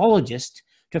archetypologists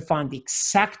to find the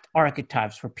exact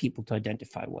archetypes for people to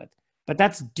identify with. But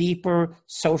that's deeper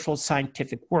social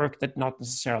scientific work that not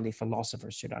necessarily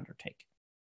philosophers should undertake.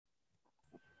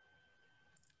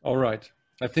 All right.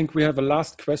 I think we have a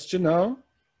last question now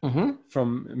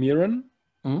from Miran.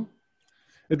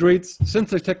 It reads,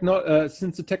 since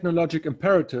the technologic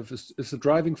imperative is a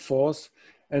driving force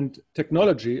and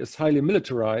technology is highly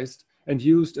militarized and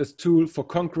used as tool for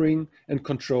conquering and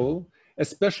control,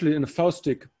 especially in a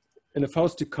Faustic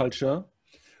culture,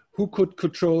 who could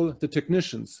control the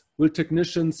technicians? Will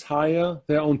technicians hire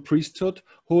their own priesthood,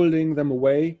 holding them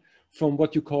away from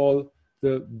what you call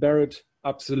the Barrett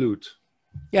absolute?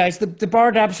 Yeah, it's the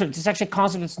Barrett absolute. It's actually a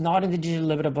concept that's not in the Digital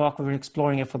Libido book. We're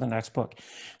exploring it for the next book.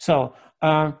 So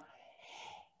the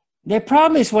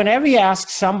problem is whenever you ask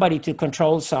somebody to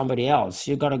control somebody else,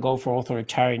 you're going to go for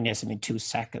authoritarianism in 2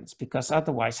 seconds, because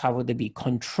otherwise, how would they be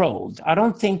controlled? I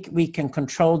don't think we can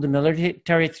control the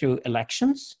military through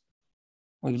elections.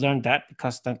 We've learned that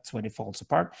because that's when it falls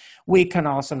apart. We can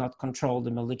also not control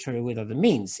the military with other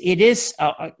means. It is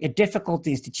a difficult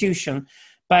institution,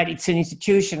 but it's an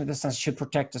institution in the sense it should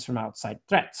protect us from outside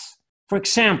threats. For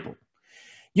example,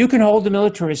 you can hold the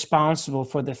military responsible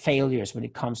for the failures when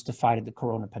it comes to fighting the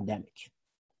corona pandemic.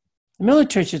 The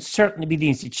military should certainly be the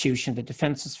institution that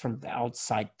defends us from the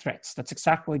outside threats. That's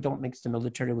exactly why we don't mix the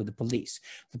military with the police.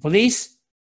 The police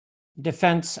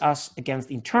defends us against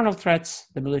internal threats,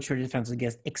 the military defends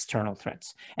against external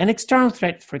threats. An external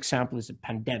threat, for example, is a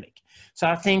pandemic. So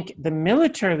I think the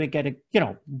military, we got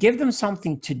to, give them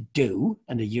something to do,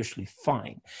 and they're usually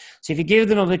fine. So if you give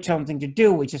them a little something to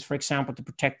do, which is, for example, to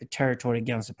protect the territory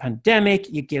against a pandemic,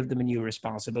 you give them a new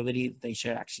responsibility they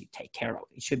should actually take care of.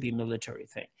 It should be a military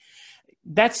thing.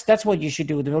 That's what you should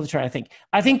do with the military, I think.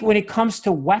 I think when it comes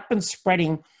to weapons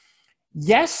spreading,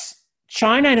 yes,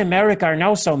 China and America are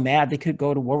now so mad they could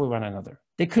go to war with one another.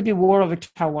 There could be war over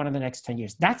Taiwan in the next 10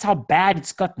 years. That's how bad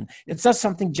it's gotten. It's not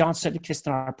something John Söderqvist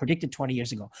and I predicted 20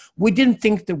 years ago. We didn't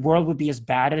think the world would be as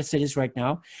bad as it is right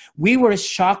now. We were as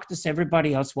shocked as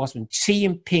everybody else was when Xi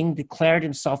Jinping declared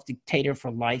himself dictator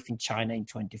for life in China in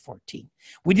 2014.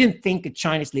 We didn't think a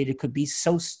Chinese leader could be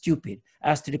so stupid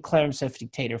as to declare himself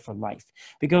dictator for life.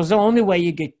 Because the only way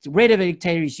you get rid of a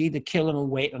dictator is you either kill him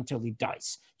and wait until he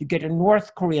dies. You get a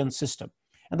North Korean system.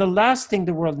 And the last thing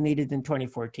the world needed in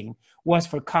 2014 was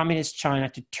for communist China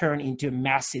to turn into a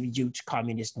massive, huge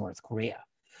communist North Korea.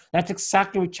 That's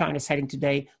exactly where China is heading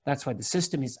today. That's why the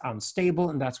system is unstable,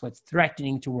 and that's what's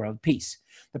threatening to world peace.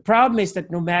 The problem is that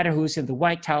no matter who's in the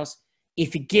White House,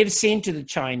 if he gives in to the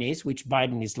Chinese, which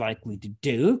Biden is likely to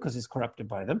do because he's corrupted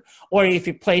by them, or if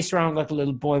he plays around like a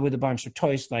little boy with a bunch of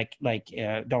toys like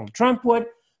Donald Trump would,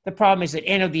 the problem is that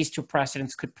any of these two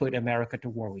presidents could put America to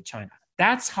war with China.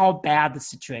 That's how bad the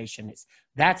situation is.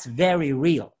 That's very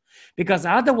real. Because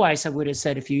otherwise, I would have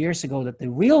said a few years ago that the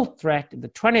real threat in the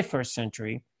 21st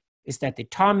century is that the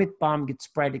atomic bomb gets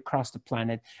spread across the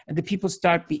planet and the people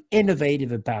start be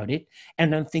innovative about it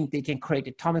and then think they can create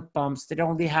atomic bombs that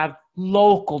only have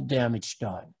local damage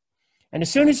done. And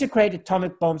as soon as you create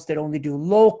atomic bombs that only do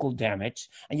local damage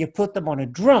and you put them on a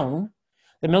drone,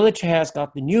 the military has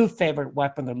got the new favorite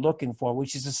weapon they're looking for,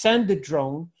 which is to send the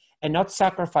drone and not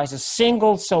sacrifice a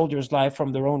single soldier's life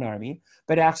from their own army,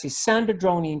 but actually send a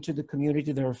drone into the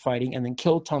community they're fighting and then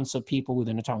kill tons of people with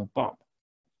an atomic bomb.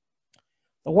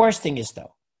 The worst thing is,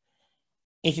 though,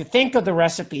 if you think of the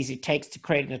recipes it takes to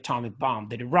create an atomic bomb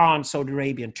that Iran, Saudi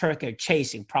Arabia, and Turkey are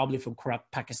chasing, probably from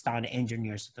corrupt Pakistani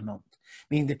engineers at the moment,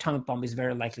 meaning the atomic bomb is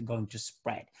very likely going to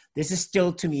spread. This is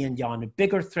still, to me and Jan, a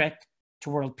bigger threat to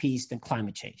world peace than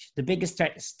climate change. The biggest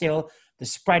threat is still the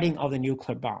spreading of the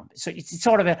nuclear bomb. So it's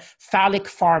sort of a phallic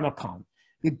pharmacon.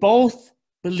 We both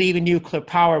believe in nuclear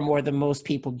power more than most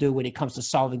people do when it comes to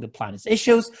solving the planet's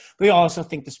issues. We also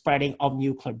think the spreading of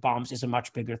nuclear bombs is a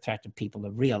much bigger threat than people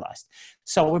have realized.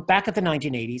 So we're back at the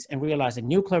 1980s and realize that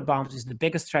nuclear bombs is the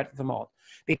biggest threat of them all.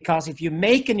 Because if you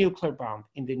make a nuclear bomb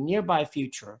in the nearby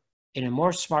future in a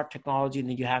more smart technology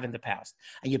than you have in the past,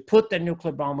 and you put the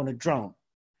nuclear bomb on a drone,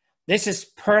 this is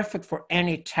perfect for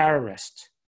any terrorist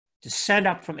to send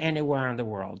up from anywhere in the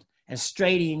world and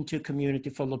straight into a community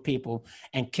full of people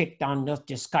and kick down not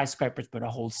just skyscrapers, but a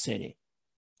whole city,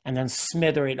 and then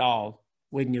smother it all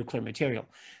with nuclear material.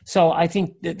 So I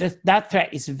think that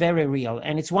threat is very real.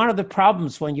 And it's one of the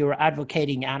problems when you're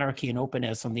advocating anarchy and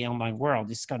openness on the online world.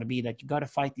 It's going to be that you got to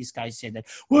fight these guys say that,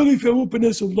 well, if you have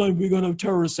openness online, we're going to have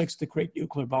terrorist acts to create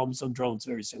nuclear bombs on drones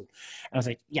very soon. And I was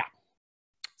like, yeah.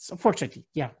 So fortunately,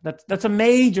 yeah, that's a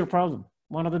major problem.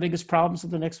 One of the biggest problems of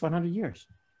the next 100 years.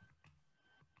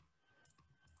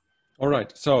 All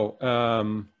right. So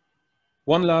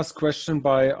one last question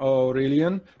by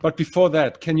Aurelian. But before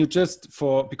that, can you just,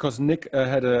 because Nick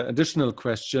had an additional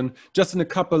question, just in a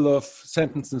couple of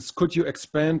sentences, could you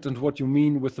expand on what you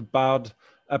mean with the Bard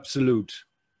absolute?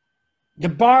 The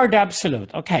Bard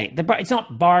absolute. Okay. It's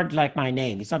not Bard like my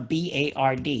name. It's not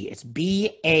B-A-R-D. It's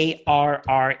B-A-R-R-E-D,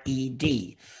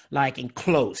 like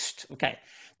enclosed. Okay.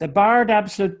 The Bard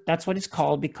absolute, that's what it's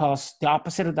called because the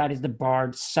opposite of that is the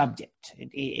Bard subject.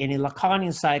 In a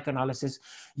Lacanian psychoanalysis,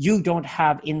 you don't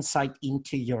have insight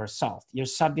into yourself. Your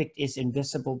subject is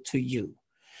invisible to you.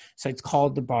 So it's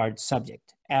called the Bard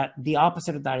subject. The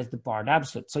opposite of that is the Bard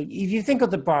absolute. So if you think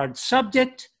of the Bard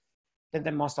subject, then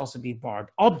there must also be Bard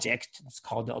object. It's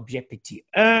called the objectivité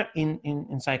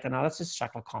in psychoanalysis,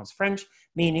 Jacques Lacan's French,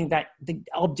 meaning that the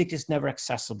object is never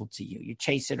accessible to you. You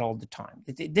chase it all the time.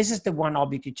 This is the one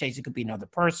object you chase. It could be another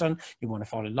person. You want to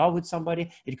fall in love with somebody.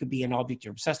 It could be an object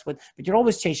you're obsessed with, but you're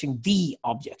always chasing the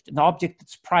object, an object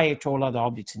that's prior to all other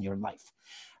objects in your life.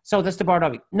 So that's the Bard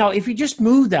object. Now, if you just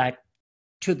move that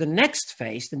to the next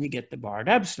phase, then you get the Bard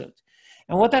absolute.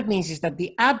 And what that means is that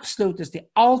the absolute is the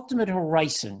ultimate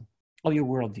horizon of your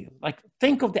worldview. Like,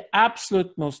 think of the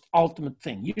absolute most ultimate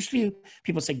thing. Usually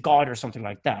people say God or something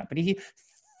like that. But if you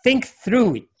think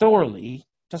through it thoroughly,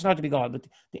 it doesn't have to be God, but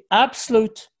the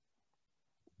absolute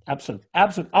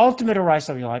ultimate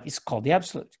horizon of your life is called the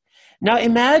absolute. Now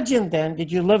imagine then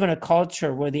that you live in a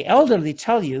culture where the elderly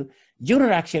tell you you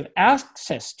don't actually have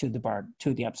access to the Bard,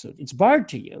 to the absolute. It's barred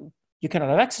to you. You cannot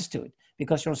have access to it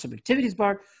because your own subjectivity is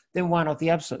barred, then why not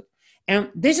the absolute? And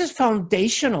this is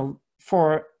foundational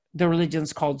for the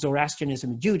religions called Zoroastrianism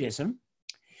and Judaism,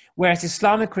 whereas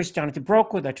Islamic Christianity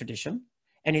broke with that tradition.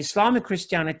 And Islamic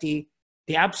Christianity,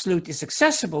 the absolute is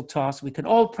accessible to us. We can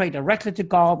all pray directly to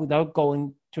God without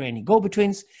going to any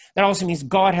go-betweens. That also means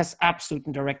God has absolute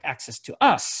and direct access to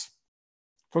us,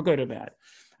 for good or bad.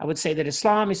 I would say that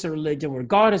Islam is a religion where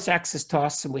God has access to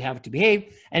us and we have to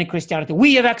behave. And in Christianity,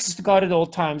 we have access to God at all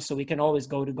times, so we can always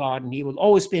go to God and he will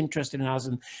always be interested in us.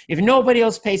 And if nobody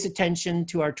else pays attention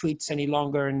to our tweets any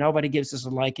longer and nobody gives us a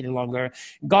like any longer,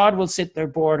 God will sit there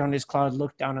bored on his cloud,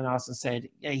 look down on us and say,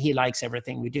 he likes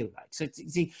everything we do. So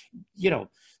see,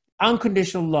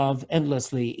 unconditional love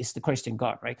endlessly is the Christian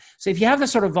God, right? So if you have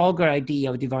this sort of vulgar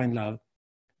idea of divine love,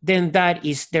 then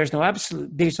there's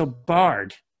no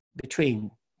Bard between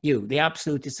you. The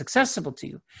absolute is accessible to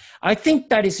you. I think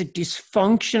that is a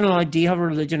dysfunctional idea how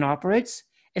religion operates.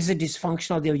 It's a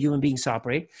dysfunctional idea how human beings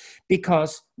operate,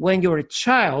 because when you're a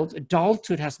child,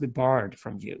 adulthood has to be barred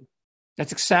from you.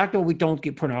 That's exactly why we don't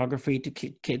give pornography to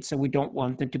kids, and we don't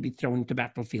want them to be thrown into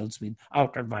battlefields with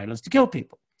outright violence to kill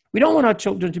people. We don't want our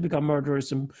children to become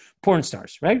murderers and porn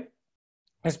stars, right?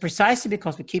 That's precisely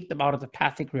because we keep them out of the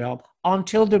Pathic realm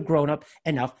until they're grown up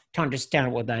enough to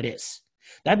understand what that is.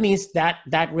 That means that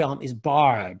that realm is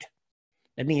barred.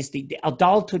 That means the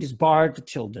adulthood is barred to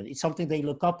children. It's something they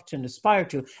look up to and aspire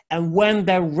to. And when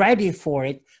they're ready for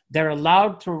it, they're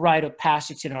allowed to rite of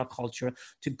passage in our culture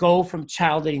to go from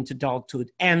childhood into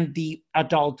adulthood, and the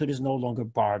adulthood is no longer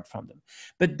barred from them.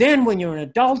 But then when you're in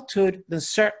adulthood, then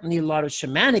certainly a lot of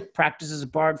shamanic practices are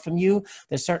barred from you.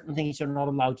 There's certain things you're not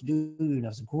allowed to do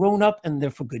as a grown-up, and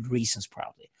they're for good reasons,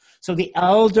 probably. So the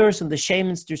elders and the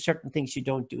shamans do certain things you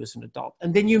don't do as an adult.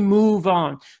 And then you move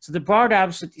on. So the barred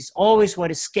absolute is always what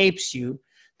escapes you,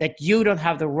 that you don't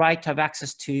have the right to have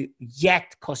access to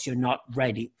yet because you're not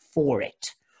ready for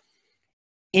it.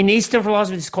 In Eastern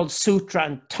philosophy, it's called Sutra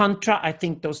and Tantra. I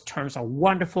think those terms are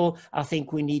wonderful. I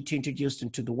think we need to introduce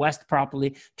them to the West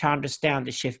properly to understand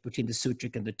the shift between the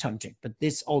Sutric and the Tantric. But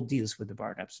this all deals with the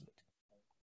barred absolute.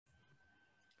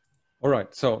 All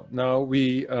right, so now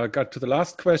we got to the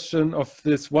last question of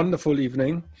this wonderful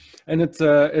evening, and it's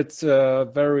a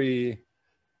very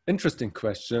interesting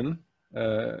question.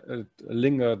 It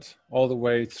lingered all the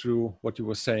way through what you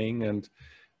were saying, and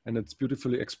it's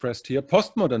beautifully expressed here.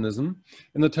 Postmodernism,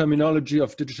 in the terminology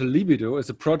of digital libido, is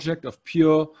a project of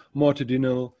pure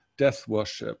multidinal death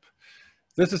worship.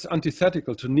 This is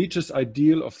antithetical to Nietzsche's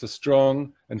ideal of the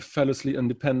strong and fallously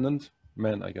independent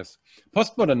man, I guess.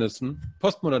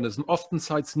 Postmodernism often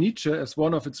cites Nietzsche as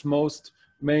one of its most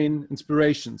main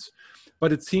inspirations,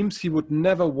 but it seems he would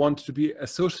never want to be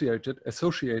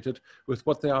associated with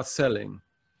what they are selling.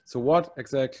 So what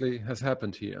exactly has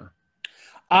happened here?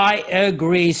 I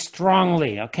agree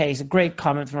strongly. Okay, it's a great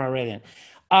comment from Aurelian.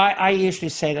 I usually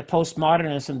say that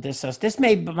postmodernism, this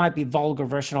might be vulgar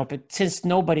version of it, since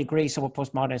nobody agrees on what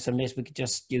postmodernism is, we could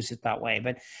just use it that way.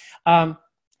 But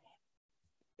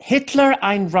Hitler,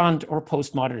 Ayn Rand, or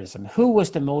postmodernism, who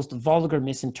was the most vulgar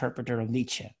misinterpreter of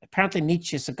Nietzsche? Apparently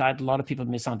Nietzsche is a guy that a lot of people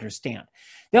misunderstand.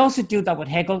 They also do that with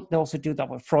Hegel, they also do that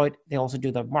with Freud, they also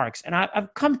do that with Marx. And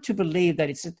I've come to believe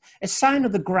that it's a sign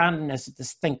of the grandness of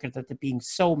this thinker that they're being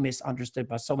so misunderstood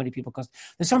by so many people, because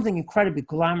there's something incredibly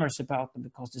glamorous about them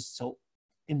because they're so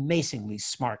amazingly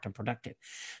smart and productive.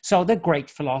 So they're great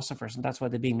philosophers, and that's why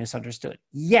they're being misunderstood.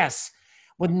 Yes,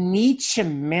 what Nietzsche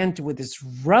meant with his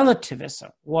relativism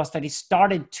was that he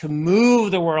started to move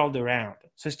the world around.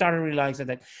 So he started realizing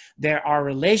that there are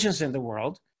relations in the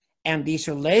world, and these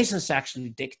relations actually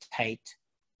dictate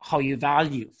how you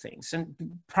value things. And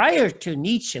prior to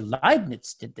Nietzsche,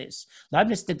 Leibniz did this.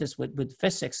 Leibniz did this with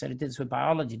physics, and he did this with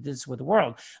biology, did this with the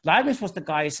world. Leibniz was the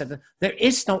guy who said that there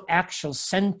is no actual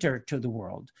center to the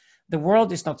world. The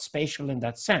world is not spatial in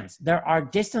that sense. There are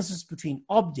distances between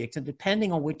objects, and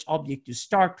depending on which object you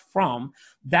start from,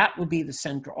 that will be the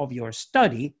center of your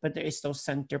study, but there is no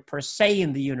center per se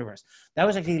in the universe. That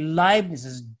was actually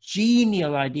Leibniz's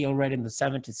genial idea already in the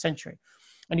 17th century.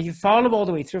 And if you follow all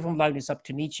the way through from Leibniz up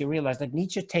to Nietzsche, you realize that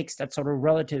Nietzsche takes that sort of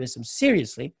relativism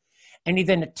seriously, and he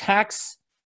then attacks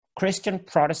Christian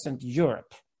Protestant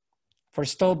Europe for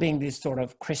still being this sort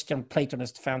of Christian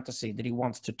Platonist fantasy that he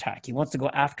wants to attack. He wants to go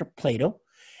after Plato,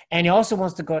 and he also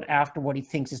wants to go after what he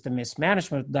thinks is the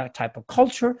mismanagement of that type of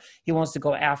culture. He wants to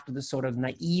go after the sort of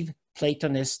naive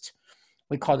Platonist,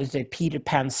 we call it the Peter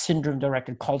Pan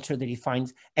syndrome-directed culture that he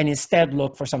finds, and instead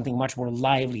look for something much more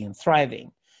lively and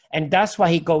thriving. And that's why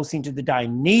he goes into the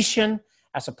Dionysian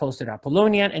as opposed to the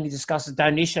Apollonian, and he discusses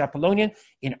Dionysian and Apollonian.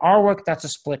 In our work, that's a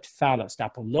split phallus. The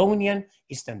Apollonian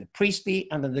is then the priestly,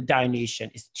 and then the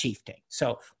Dionysian is the chieftain.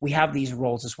 So we have these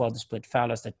roles as well, the split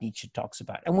phallus that Nietzsche talks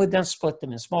about. And we then split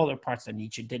them in smaller parts that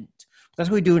Nietzsche didn't. That's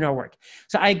what we do in our work.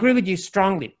 So I agree with you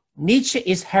strongly. Nietzsche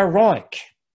is heroic.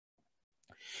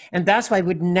 And that's why I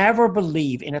would never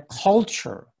believe in a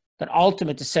culture that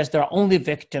ultimately says there are only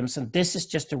victims and this is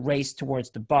just a race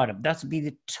towards the bottom. That would be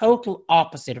the total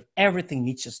opposite of everything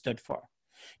Nietzsche stood for.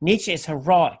 Nietzsche is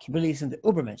heroic. He believes in the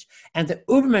Übermensch. And the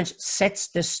Übermensch sets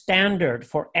the standard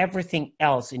for everything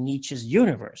else in Nietzsche's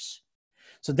universe.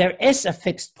 So there is a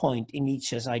fixed point in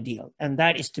Nietzsche's ideal, and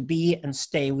that is to be and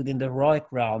stay within the heroic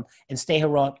realm and stay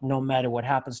heroic no matter what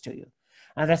happens to you.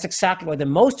 And that's exactly why the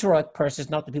most heroic person is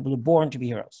not the people who are born to be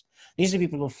heroes. These are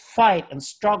people who fight and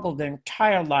struggle their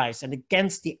entire lives, and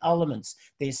against the elements,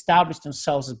 they establish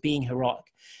themselves as being heroic.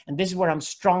 And this is where I'm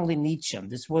strongly Nietzschean.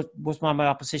 This was my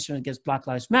opposition against Black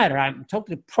Lives Matter. I'm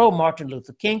totally pro Martin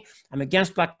Luther King. I'm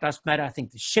against Black Lives Matter. I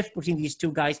think the shift between these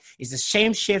two guys is the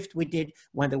same shift we did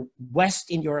when the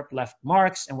West in Europe left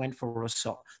Marx and went for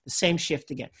Rousseau. The same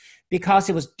shift again. Because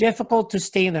it was difficult to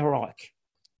stay in the heroic.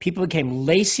 People became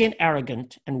lazy and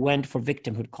arrogant and went for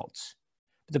victimhood cults.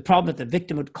 The problem is that the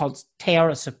victimhood cults tear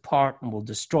us apart and will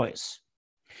destroy us.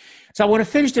 So I want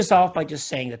to finish this off by just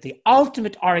saying that the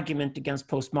ultimate argument against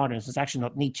postmodernism is actually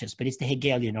not Nietzsche's, but it's the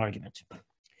Hegelian argument.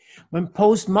 When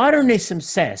postmodernism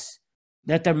says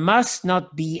that there must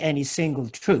not be any single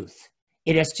truth,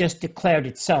 it has just declared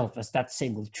itself as that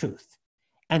single truth.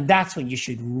 And that's when you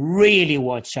should really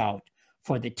watch out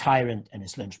for the tyrant and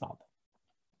his lynch mob.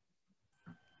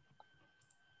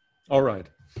 All right.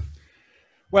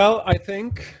 Well, I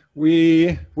think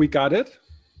we got it.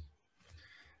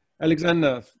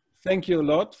 Alexander, thank you a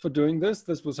lot for doing this.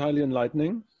 This was highly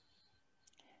enlightening.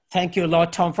 Thank you a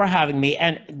lot, Tom, for having me.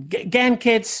 And again,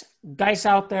 kids, guys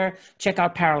out there, check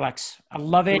out Parallax. I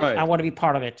love it. Right. I want to be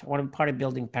part of it. I want to be part of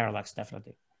building Parallax,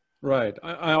 definitely. Right.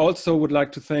 I also would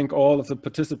like to thank all of the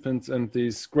participants and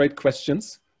these great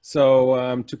questions.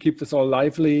 So to keep this all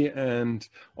lively and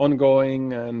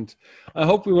ongoing, and I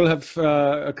hope we will have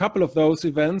a couple of those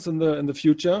events in the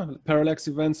future, Parallax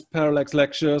events, Parallax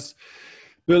lectures,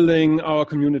 building our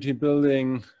community,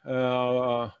 building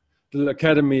our little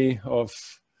academy of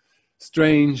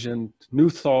strange and new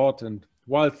thought and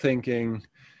wild thinking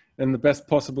in the best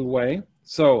possible way.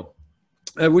 So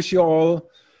I wish you all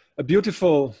a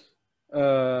beautiful,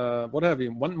 Monday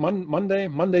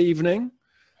evening.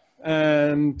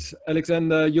 And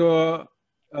Alexander, you're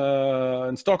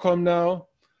in Stockholm now.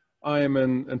 I am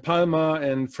in Palma,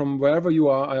 and from wherever you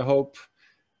are, I hope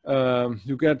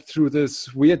you get through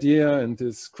this weird year and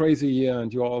this crazy year,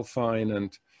 and you're all fine.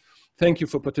 And thank you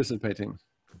for participating.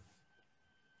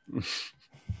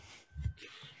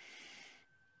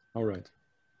 All right.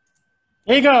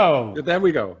 There you go. There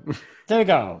we go. There you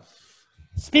go.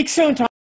 Speak soon, Tom.